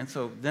 no. And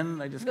so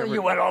then I discovered... No,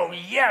 you went, oh,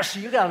 yes,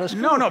 you got us.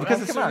 No,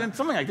 because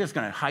something like this is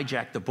going to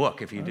hijack the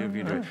book if you do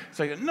it.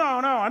 So I go, no,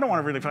 I don't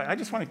want to really fight. I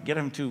just want to get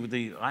him to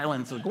the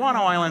islands, the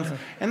Guano Islands.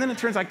 And then it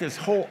turns like this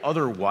whole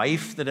other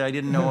wife that I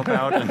didn't know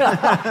about.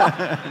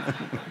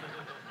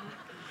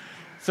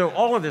 So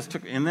all of this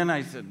took, and then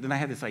I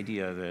had this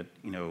idea that,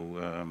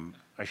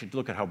 I should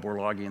look at how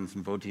Borlaugians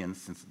and Votians,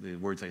 since the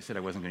words I said I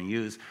wasn't going to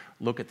use,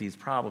 look at these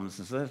problems.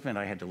 And so that meant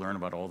I had to learn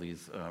about all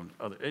these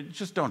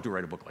just don't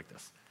write a book like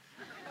this.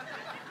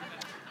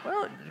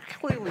 Well, it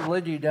clearly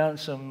led you down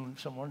some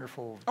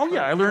wonderful. Oh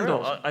yeah, I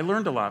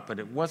learned a lot, but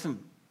it wasn't,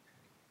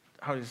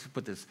 how to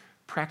put this,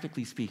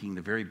 practically speaking,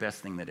 the very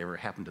best thing that ever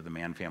happened to the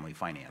Mann family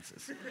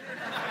finances.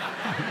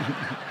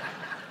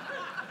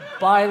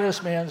 Buy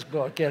this man's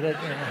book, get it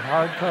in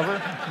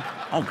hardcover.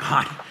 Oh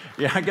God,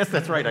 yeah, I guess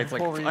that's right.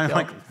 I'm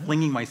like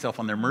flinging myself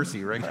on their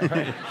mercy, right?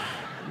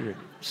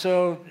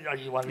 So,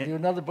 you want to do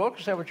another book?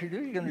 Is that what you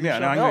do? You're going to do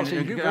something else?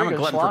 I'm a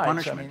glutton for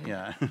punishment.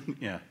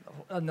 Yeah.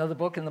 Another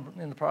book in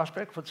the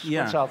prospect? What's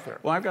out there?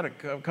 Well, I've got a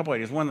couple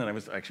ideas. One that I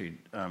was actually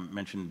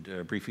mentioned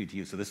briefly to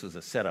you. So this was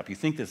a setup. You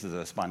think this is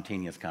a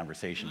spontaneous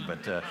conversation,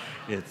 but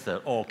it's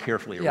all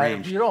carefully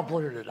arranged. Yeah, you don't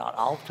blurt it out.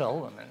 I'll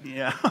tell them.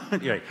 Yeah,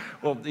 right.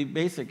 Well, the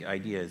basic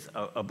idea is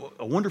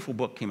a wonderful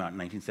book came out in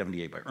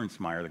 1978 by Ernst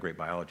Mayr, the great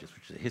biologist,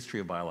 which is a history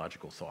of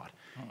biological thought.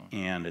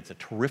 And it's a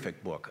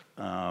terrific book,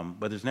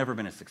 but there's never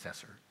been a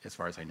successor, as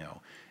far as I know.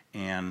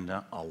 And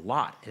a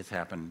lot has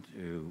happened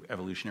to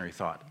evolutionary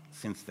thought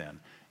since then.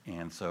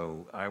 And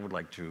so I would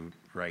like to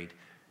write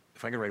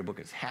if I could write a book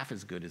that's half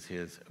as good as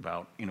his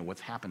about what's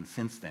happened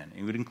since then,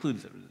 it would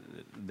include,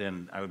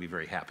 then I would be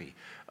very happy.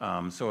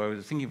 So I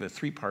was thinking of a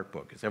 3-part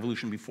book. It's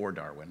Evolution Before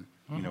Darwin,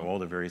 all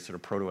the various sort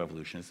of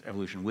proto-evolutionists.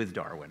 Evolution with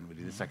Darwin would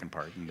be the second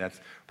part, and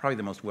that's probably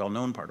the most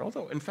well-known part.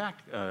 Although, in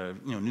fact,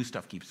 new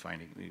stuff keeps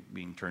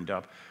being turned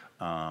up.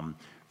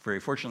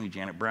 Very fortunately,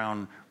 Janet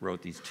Brown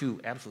wrote these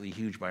 2 absolutely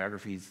huge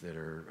biographies that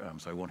are,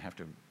 so I won't have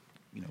to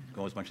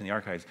go as much in the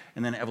archives,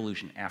 and then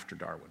Evolution After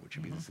Darwin, which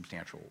would be the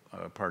substantial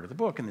part of the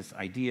book, and this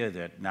idea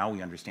that now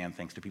we understand,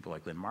 thanks to people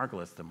like Lynn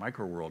Margulis, the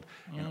microworld,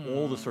 and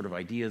all the sort of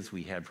ideas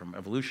we had from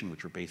evolution,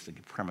 which were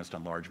basically premised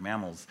on large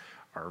mammals,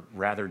 are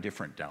rather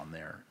different down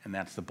there, and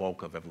that's the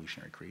bulk of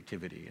evolutionary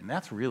creativity, and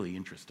that's really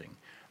interesting.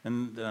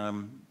 And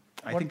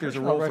I think there's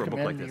a role for a book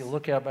like this. You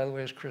look at, by the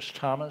way, is Chris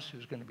Thomas,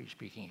 who's going to be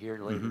speaking here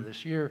later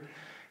this year,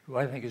 who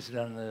I think has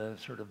done the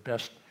sort of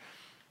best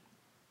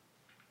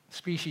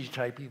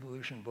species-type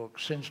evolution book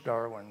since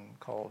Darwin,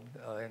 called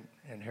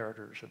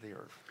Inheritors of the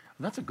Earth.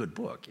 Well, that's a good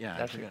book, yeah.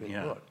 That's a good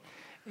book.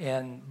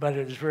 But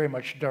it is very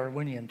much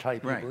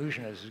Darwinian-type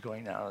evolution as is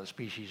going now. The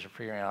species are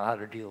figuring out how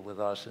to deal with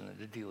us, and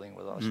they're dealing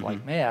with us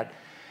like mad.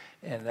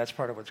 And that's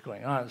part of what's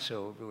going on.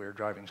 So we're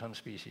driving some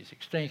species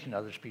extinct, and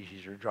other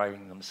species are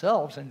driving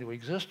themselves into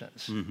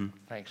existence,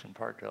 thanks in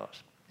part to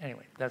us.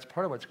 Anyway, that's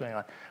part of what's going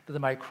on. But the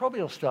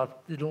microbial stuff,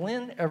 did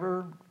Lynn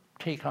ever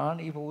take on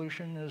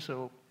evolution as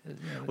a...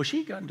 Well,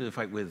 she got into the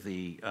fight with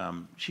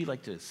she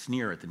liked to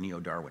sneer at the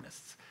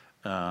neo-Darwinists.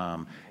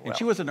 And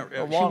she was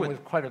along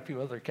with quite a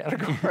few other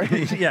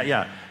categories.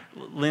 yeah.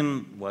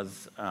 Lynn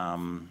was,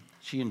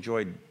 she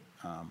enjoyed,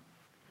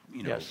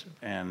 yes.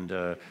 And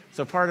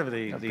so part of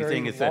the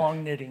thing is that...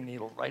 long knitting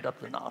needle right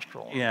up the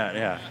nostril.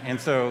 Yeah.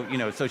 And so,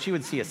 so she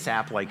would see a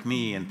sap like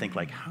me and think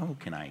like, how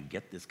can I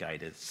get this guy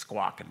to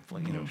squawk and,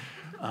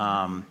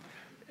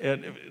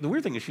 the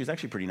weird thing is she was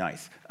actually pretty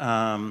nice.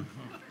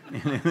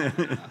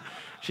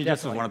 She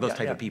just was one of those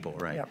type of people,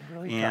 right? Yeah,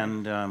 really.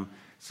 And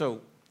so,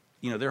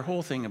 their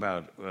whole thing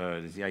about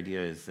the idea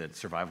is that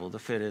survival of the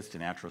fittest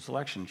and natural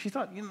selection. She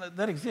thought,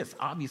 that exists.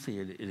 Obviously,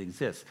 it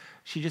exists.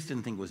 She just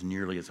didn't think it was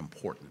nearly as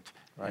important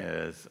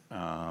as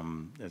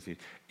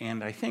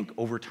and I think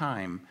over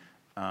time.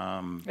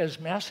 As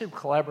massive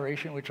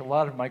collaboration, which a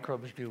lot of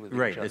microbes do with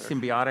each other. The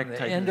symbiotic the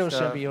type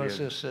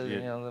endosymbiosis, of stuff.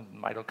 the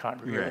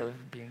mitochondria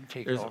becoming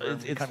taken over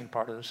and becoming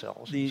part of the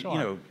cells. And so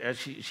on. As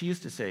she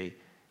used to say,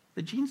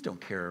 the genes don't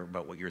care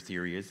about what your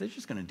theory is. They're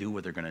just going to do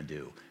what they're going to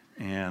do.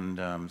 And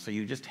so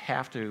you just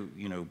have to,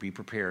 be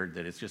prepared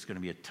that it's just going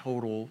to be a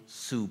total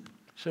soup.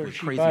 So does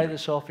she buy the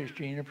selfish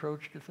gene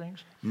approach to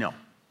things? No.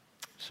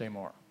 Say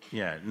more.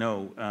 Yeah,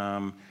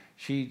 no.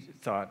 She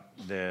thought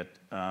that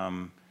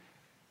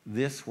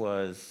this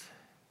was,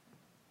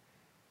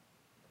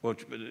 well,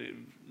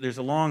 there's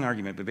a long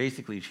argument, but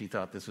basically she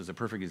thought this was a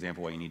perfect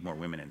example why you need more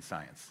women in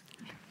science.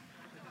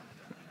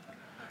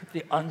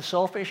 The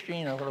unselfish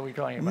gene, or what are we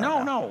talking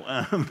about? No.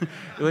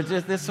 It was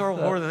just this sort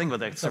of thing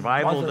with the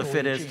survival of the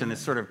fittest gene. And this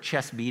sort of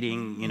chest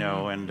beating,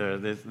 and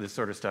this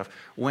sort of stuff,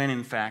 when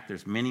in fact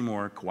there's many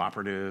more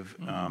cooperative,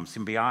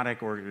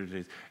 symbiotic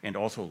organisms, and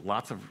also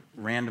lots of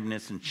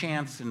randomness and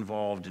chance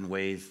involved in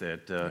ways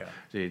that, that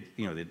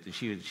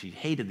she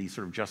hated these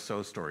sort of just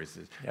so stories.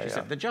 She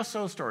said, the just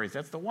so stories,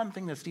 that's the one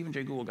thing that Stephen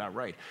Jay Gould got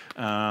right.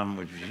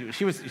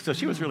 She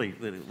was really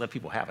let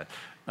people have it.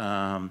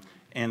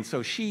 And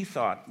so she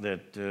thought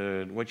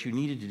that what you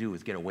needed to do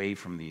was get away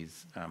from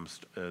these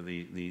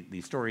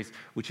stories,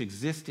 which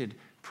existed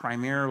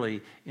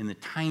primarily in the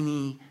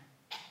tiny,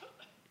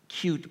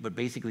 cute, but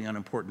basically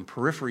unimportant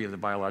periphery of the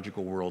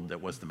biological world that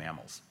was the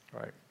mammals.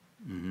 Right.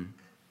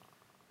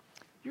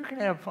 You're going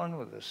to have fun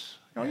with this.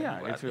 Oh,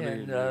 yeah. It's really,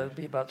 and it'll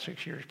be about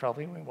 6 years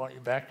probably. We want you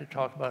back to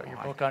talk about your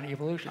book on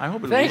evolution. I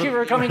hope Thank you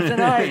for coming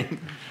tonight.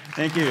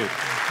 Thank you. Good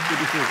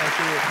to see you.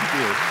 Thank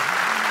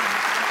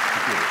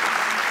you.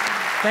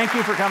 Thank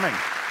you for coming.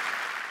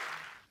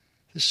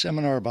 This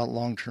seminar about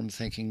long-term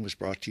thinking was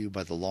brought to you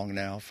by the Long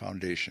Now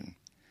Foundation.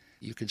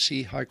 You can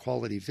see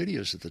high-quality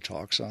videos of the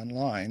talks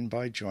online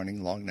by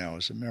joining Long Now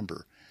as a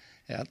member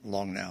at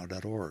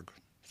longnow.org.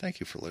 Thank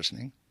you for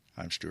listening.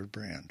 I'm Stuart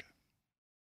Brand.